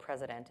school board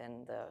president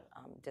in the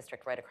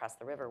district right across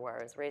the river where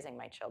I was raising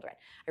my children.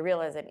 I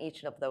realized that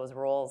each of those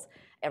roles,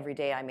 every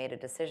day I made a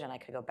decision, I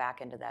could go back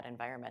into that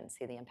environment and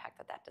see the impact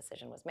that that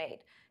decision was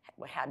made,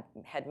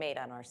 had made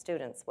on our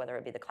students, whether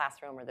it be the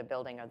classroom or the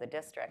building or the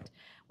district.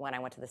 When I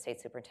went to the state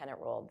superintendent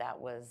role, that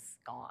was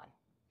gone,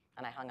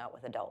 and I hung out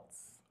with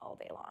adults all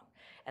day long.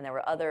 And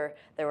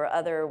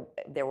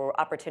there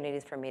were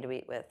opportunities for me to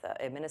meet with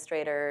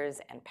administrators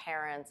and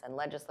parents and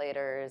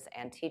legislators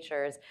and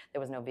teachers.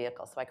 There was no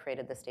vehicle, so I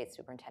created the state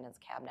superintendent's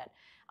cabinet.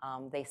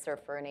 They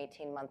serve for an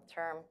 18-month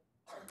term.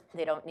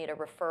 They don't need a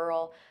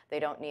referral. They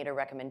don't need a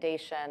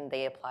recommendation.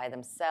 They apply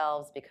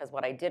themselves, because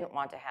what I didn't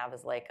want to have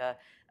is like a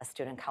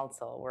student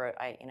council where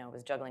I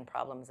was juggling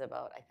problems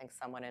about, I think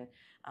someone in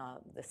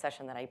the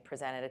session that I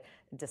presented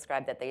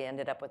described that they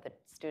ended up with the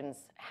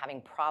students having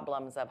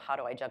problems of, how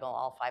do I juggle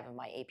all 5 of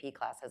my AP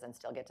classes and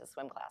still get to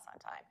swim class on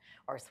time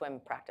or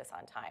swim practice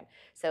on time?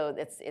 So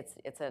it's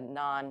a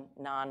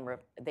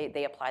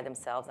they apply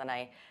themselves, and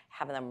I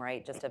have them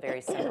write just a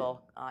very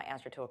simple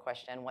answer to a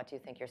question: what do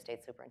you think your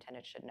state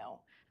superintendent should know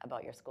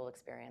about your school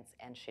experience?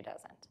 And she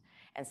doesn't.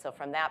 And so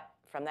from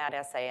that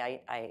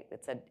essay,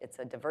 it's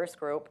a diverse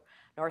group,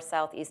 north,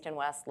 south, east, and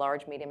west,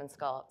 large, medium, and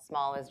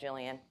small, as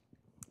Jillian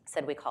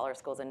said we call our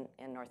schools in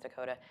North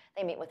Dakota.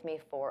 They meet with me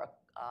for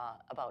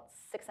about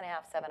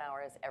 6.5, 7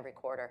 hours every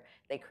quarter.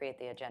 They create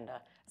the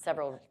agenda.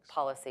 Several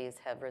policies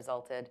have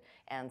resulted,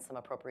 and some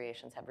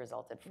appropriations have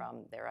resulted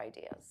from their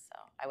ideas. So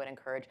I would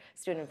encourage,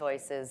 student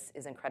voice is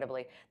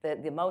incredibly,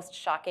 the most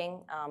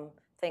shocking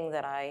thing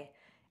that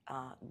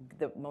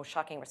the most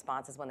shocking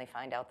response is when they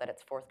find out that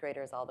it's 4th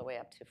graders all the way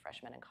up to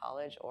freshmen in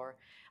college,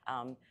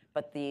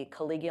 but the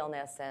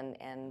collegialness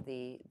and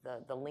the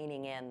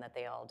leaning in that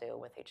they all do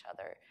with each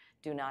other,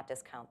 do not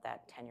discount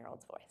that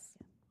 10-year-old's voice.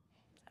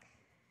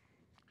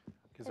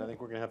 Because I think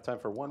we're going to have time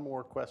for one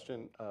more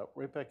question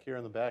right back here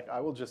in the back.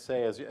 I will just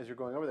say, as you're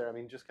going over there, I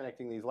mean, just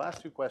connecting these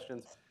last 2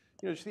 questions,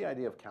 just the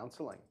idea of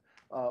counseling.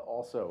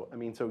 Also, I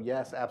mean, so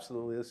yes,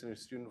 absolutely listening to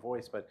student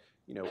voice, but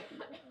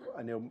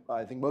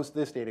I think most of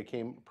this data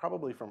came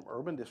probably from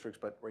urban districts,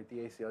 but right, the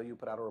ACLU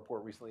put out a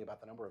report recently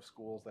about the number of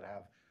schools that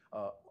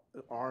have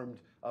armed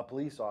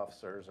police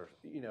officers, or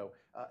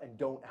and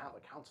don't have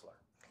a counselor.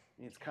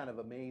 It's kind of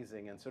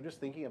amazing. And so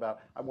just thinking about,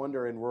 I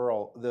wonder in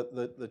rural,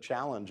 the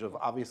challenge of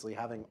obviously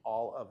having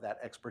all of that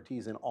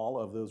expertise in all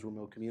of those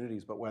remote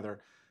communities, but whether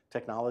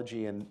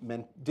technology and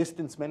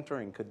distance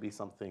mentoring could be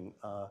something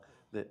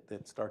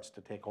that starts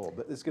to take hold.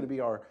 But this is going to be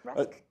our...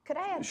 Russ, could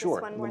I add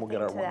sure, just one more thing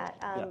to that?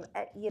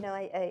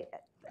 I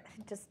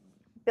just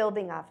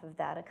building off of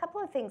that, a couple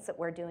of things that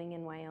we're doing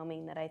in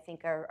Wyoming that I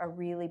think are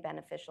really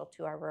beneficial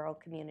to our rural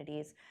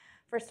communities.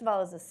 First of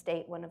all, as a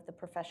state, one of the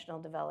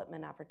professional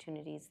development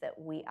opportunities that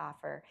we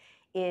offer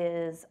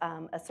is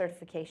a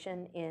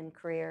certification in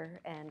career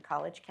and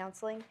college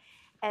counseling.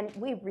 And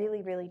we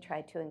really, really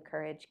try to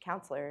encourage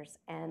counselors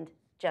and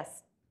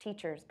just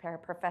teachers,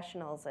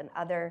 paraprofessionals, and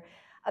other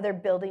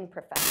building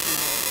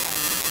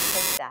professionals to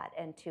take that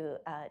and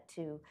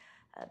to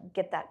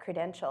get that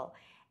credential.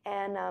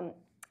 And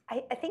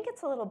I think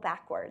it's a little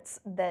backwards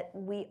that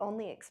we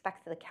only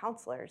expect the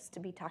counselors to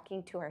be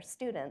talking to our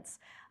students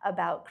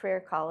about career,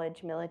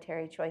 college,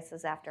 military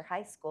choices after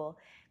high school,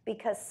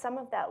 because some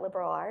of that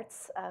liberal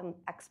arts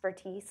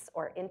expertise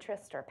or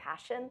interest or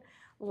passion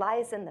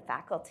lies in the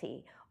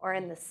faculty or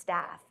in the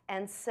staff.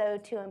 And so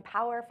to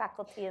empower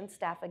faculty and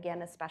staff,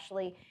 again,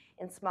 especially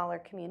in smaller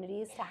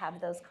communities, to have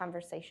those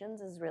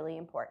conversations is really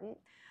important.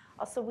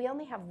 Also, we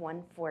only have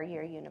one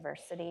four-year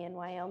university in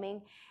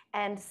Wyoming,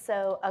 and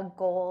so a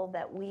goal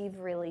that we've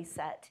really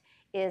set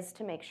is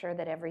to make sure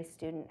that every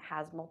student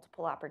has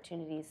multiple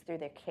opportunities through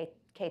their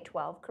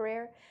K-12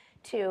 career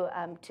to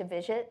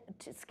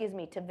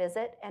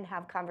visit and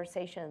have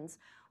conversations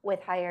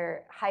with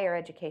higher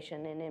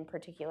education, and in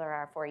particular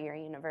our four-year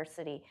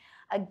university.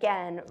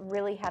 Again,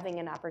 really having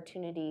an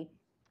opportunity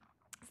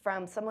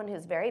from someone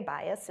who's very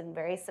biased and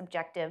very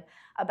subjective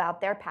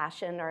about their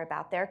passion or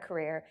about their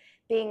career,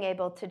 being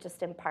able to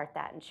just impart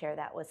that and share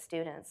that with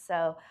students.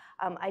 So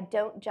I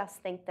don't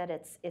just think that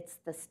it's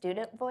the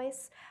student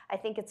voice. I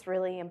think it's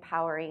really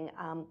empowering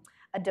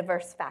a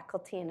diverse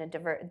faculty and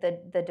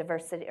the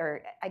diversity,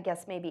 or I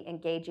guess maybe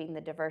engaging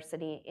the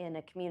diversity in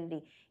a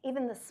community.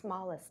 Even the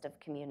smallest of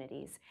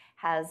communities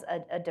has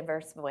a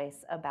diverse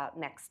voice about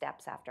next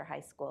steps after high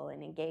school,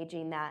 and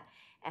engaging that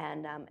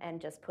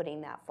and just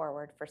putting that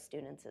forward for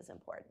students is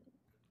important.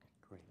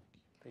 Great.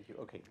 Thank you.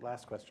 Okay,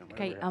 last question. right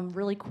Okay, over here.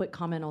 really quick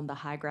comment on the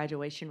high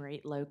graduation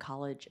rate, low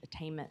college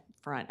attainment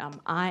front.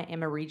 I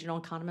am a regional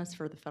economist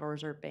for the Federal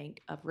Reserve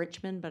Bank of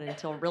Richmond, but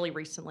until really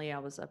recently, I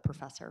was a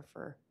professor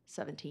for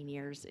 17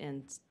 years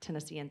in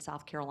Tennessee and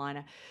South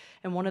Carolina.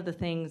 And one of the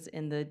things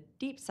in the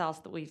Deep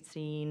South that we've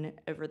seen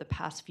over the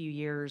past few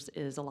years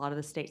is a lot of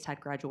the states had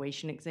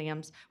graduation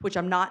exams, which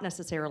I'm not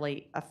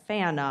necessarily a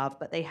fan of,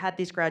 but they had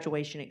these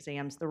graduation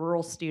exams. The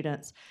rural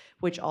students,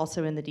 which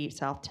also in the Deep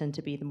South tend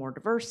to be the more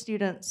diverse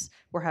students,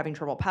 were having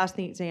trouble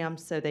passing the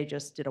exams, so they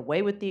just did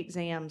away with the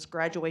exams.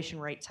 Graduation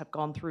rates have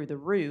gone through the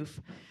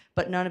roof,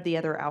 but none of the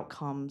other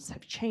outcomes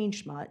have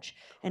changed much.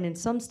 And in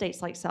some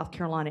states like South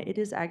Carolina, it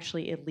is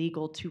actually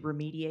illegal to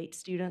remediate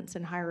students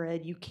in higher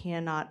ed. You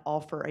cannot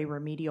offer a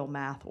remedial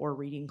math or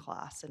reading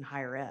class in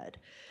higher ed.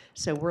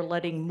 So we're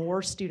letting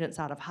more students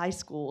out of high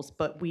schools,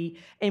 but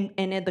and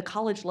at the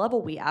college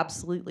level, we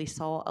absolutely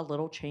saw a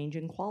little change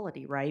in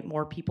quality, right?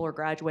 More people are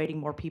graduating,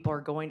 more people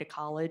are going to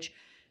college,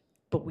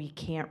 but we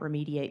can't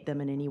remediate them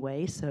in any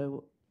way.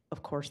 So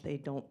of course, they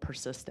don't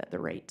persist at the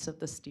rates of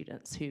the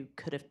students who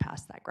could have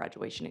passed that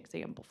graduation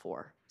exam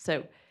before.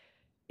 So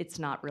it's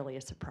not really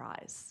a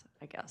surprise,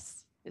 I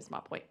guess, is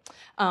my point.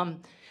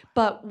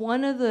 But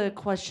one of the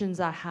questions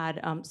I had,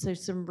 so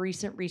some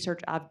recent research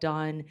I've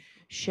done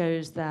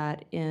shows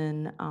that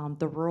in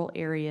the rural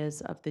areas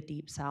of the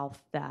Deep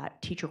South,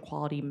 that teacher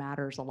quality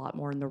matters a lot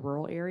more in the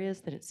rural areas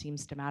than it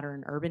seems to matter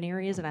in urban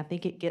areas. And I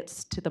think it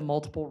gets to the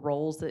multiple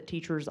roles that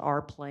teachers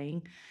are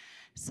playing.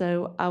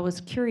 So I was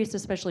curious,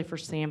 especially for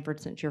Sanford,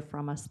 since you're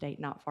from a state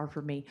not far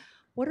from me,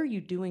 what are you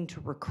doing to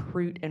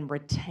recruit and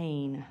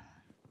retain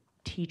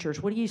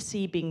teachers? What do you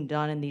see being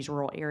done in these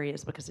rural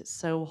areas? Because it's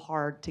so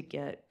hard to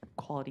get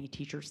quality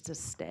teachers to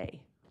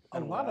stay.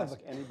 And we'll ask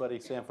anybody,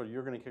 Sanford,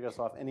 you're going to kick us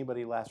off.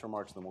 Anybody last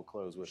remarks, then we'll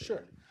close with it.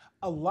 Sure.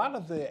 A lot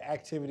of the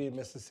activity in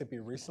Mississippi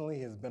recently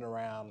has been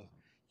around,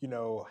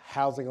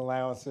 housing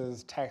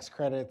allowances, tax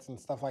credits, and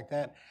stuff like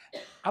that.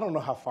 I don't know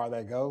how far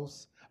that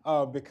goes.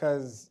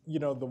 Because the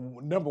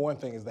number one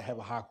thing is to have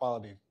a high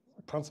quality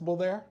principal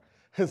there,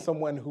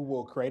 someone who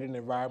will create an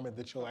environment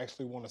that you'll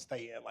actually want to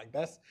stay in. Like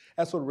that's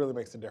what really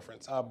makes a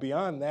difference.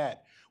 Beyond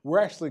that, we're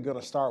actually going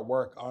to start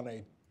work on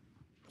a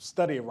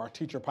study of our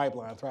teacher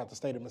pipeline throughout the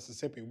state of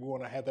Mississippi. We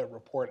want to have that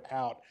report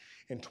out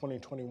in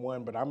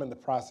 2021, but I'm in the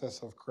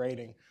process of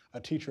creating a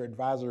teacher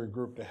advisory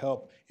group to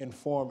help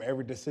inform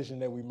every decision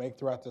that we make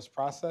throughout this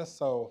process.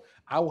 So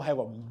I will have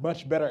a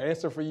much better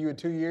answer for you in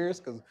 2 years,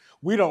 because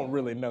we don't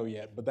really know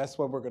yet, but that's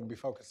what we're going to be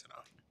focusing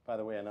on. By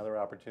the way, another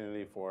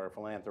opportunity for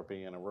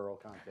philanthropy in a rural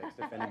context,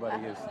 if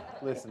anybody is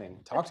listening.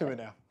 Talk to me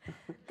now.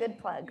 Good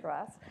plug,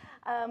 Ross.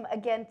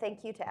 Again,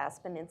 thank you to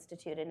Aspen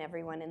Institute and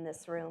everyone in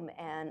this room,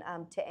 and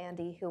to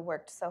Andy, who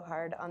worked so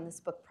hard on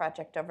this book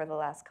project over the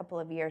last couple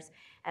of years.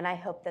 And I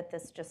hope that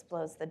this just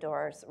blows the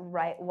doors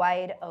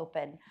wide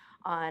open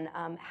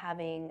on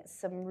having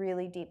some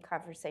really deep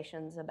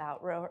conversations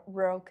about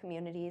rural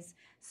communities,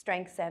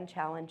 strengths and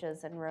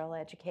challenges in rural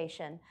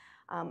education.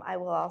 I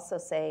will also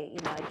say,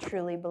 I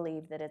truly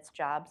believe that it's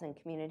jobs and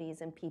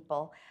communities and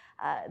people.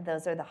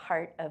 Those are the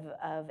heart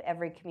of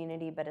every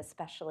community, but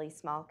especially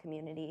small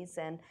communities.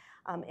 And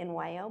in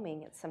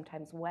Wyoming, it's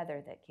sometimes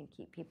weather that can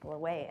keep people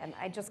away. And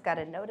I just got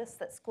a notice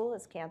that school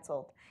is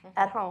canceled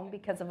at home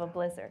because of a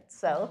blizzard.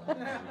 So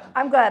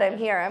I'm glad I'm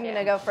here. I'm going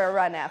to go for a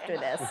run after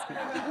this.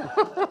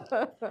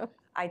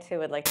 I too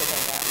would like to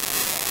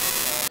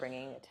thank for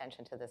bringing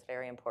attention to this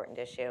very important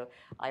issue.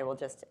 I will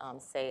just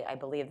say I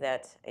believe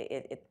that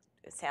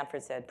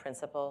Sanford said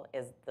principal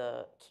is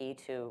the key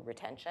to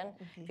retention.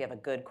 If you have a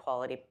good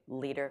quality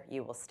leader,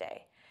 you will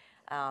stay.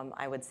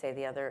 I would say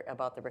the other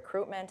about the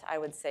recruitment, I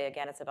would say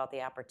again, it's about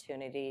the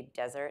opportunity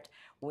desert.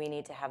 We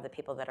need to have the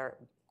people that are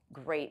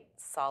great,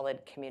 solid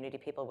community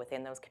people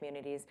within those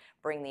communities,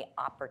 bring the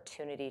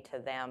opportunity to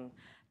them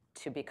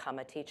to become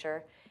a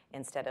teacher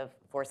instead of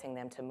forcing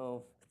them to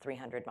move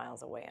 300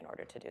 miles away in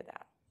order to do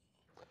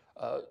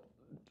that.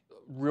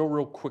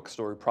 Real quick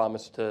story,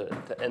 promise to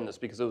end this,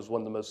 because it was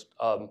one of the most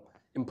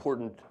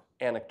important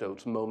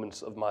anecdotes,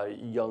 moments of my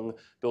young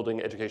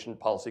building education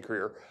policy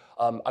career.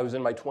 I was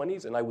in my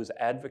 20s and I was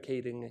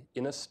advocating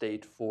in a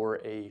state for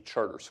a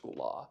charter school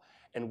law.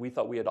 And we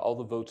thought we had all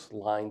the votes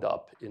lined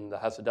up in the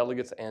House of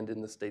Delegates and in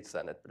the state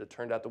Senate. But it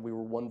turned out that we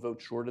were one vote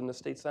short in the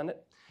state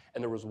Senate.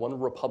 And there was one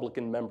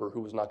Republican member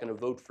who was not going to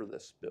vote for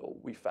this bill,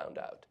 we found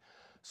out.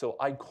 So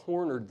I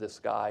cornered this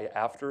guy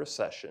after a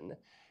session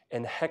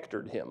and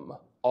hectored him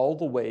all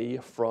the way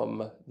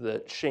from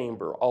the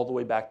chamber, all the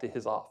way back to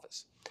his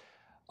office,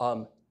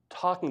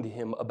 talking to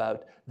him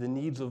about the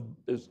needs of,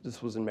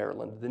 this was in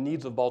Maryland, the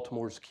needs of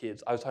Baltimore's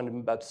kids. I was talking to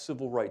him about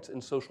civil rights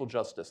and social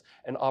justice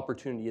and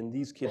opportunity and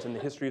these kids and the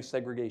history of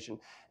segregation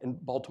in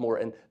Baltimore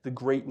and the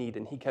great need.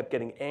 And he kept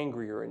getting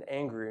angrier and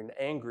angrier and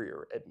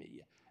angrier at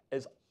me.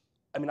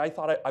 I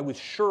thought I was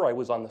sure I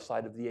was on the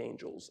side of the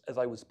angels as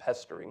I was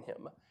pestering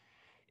him.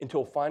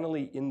 Until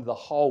finally in the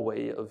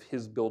hallway of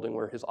his building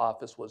where his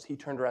office was, he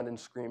turned around and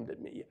screamed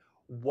at me,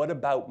 "What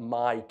about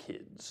my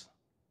kids?"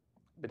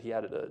 But he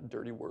added a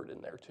dirty word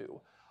in there too.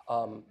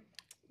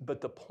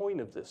 But the point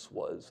of this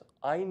was,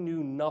 I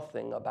knew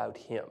nothing about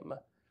him.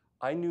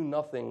 I knew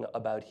nothing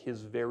about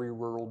his very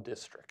rural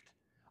district.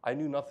 I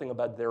knew nothing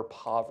about their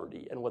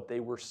poverty and what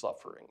they were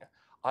suffering.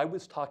 I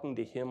was talking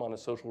to him on a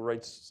social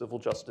rights, civil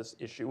justice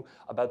issue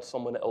about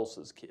someone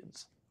else's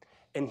kids.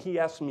 And he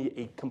asked me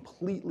a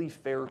completely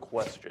fair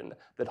question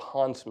that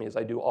haunts me as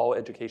I do all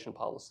education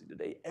policy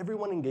today.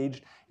 Everyone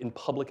engaged in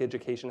public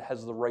education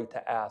has the right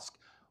to ask,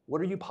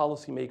 what are you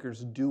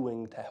policymakers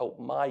doing to help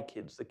my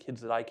kids, the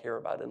kids that I care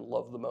about and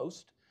love the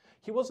most?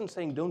 He wasn't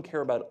saying don't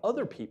care about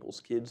other people's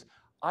kids.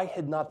 I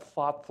had not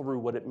thought through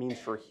what it means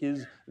for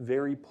his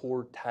very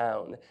poor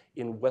town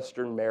in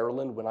Western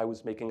Maryland when I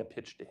was making a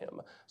pitch to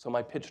him. So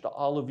my pitch to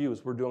all of you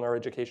as we're doing our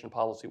education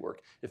policy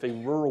work, if a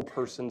rural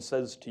person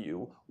says to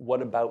you,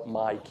 what about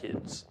my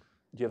kids?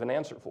 Do you have an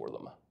answer for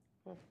them?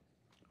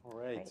 All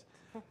right.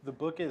 The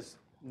book is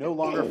no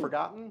longer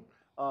forgotten,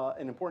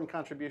 an important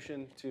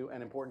contribution to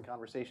an important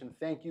conversation.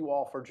 Thank you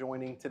all for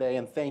joining today,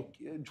 and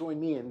join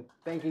me in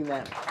thanking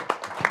them.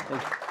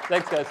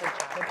 Thanks, guys.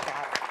 Good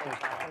job. Good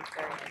job. Thanks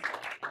very much.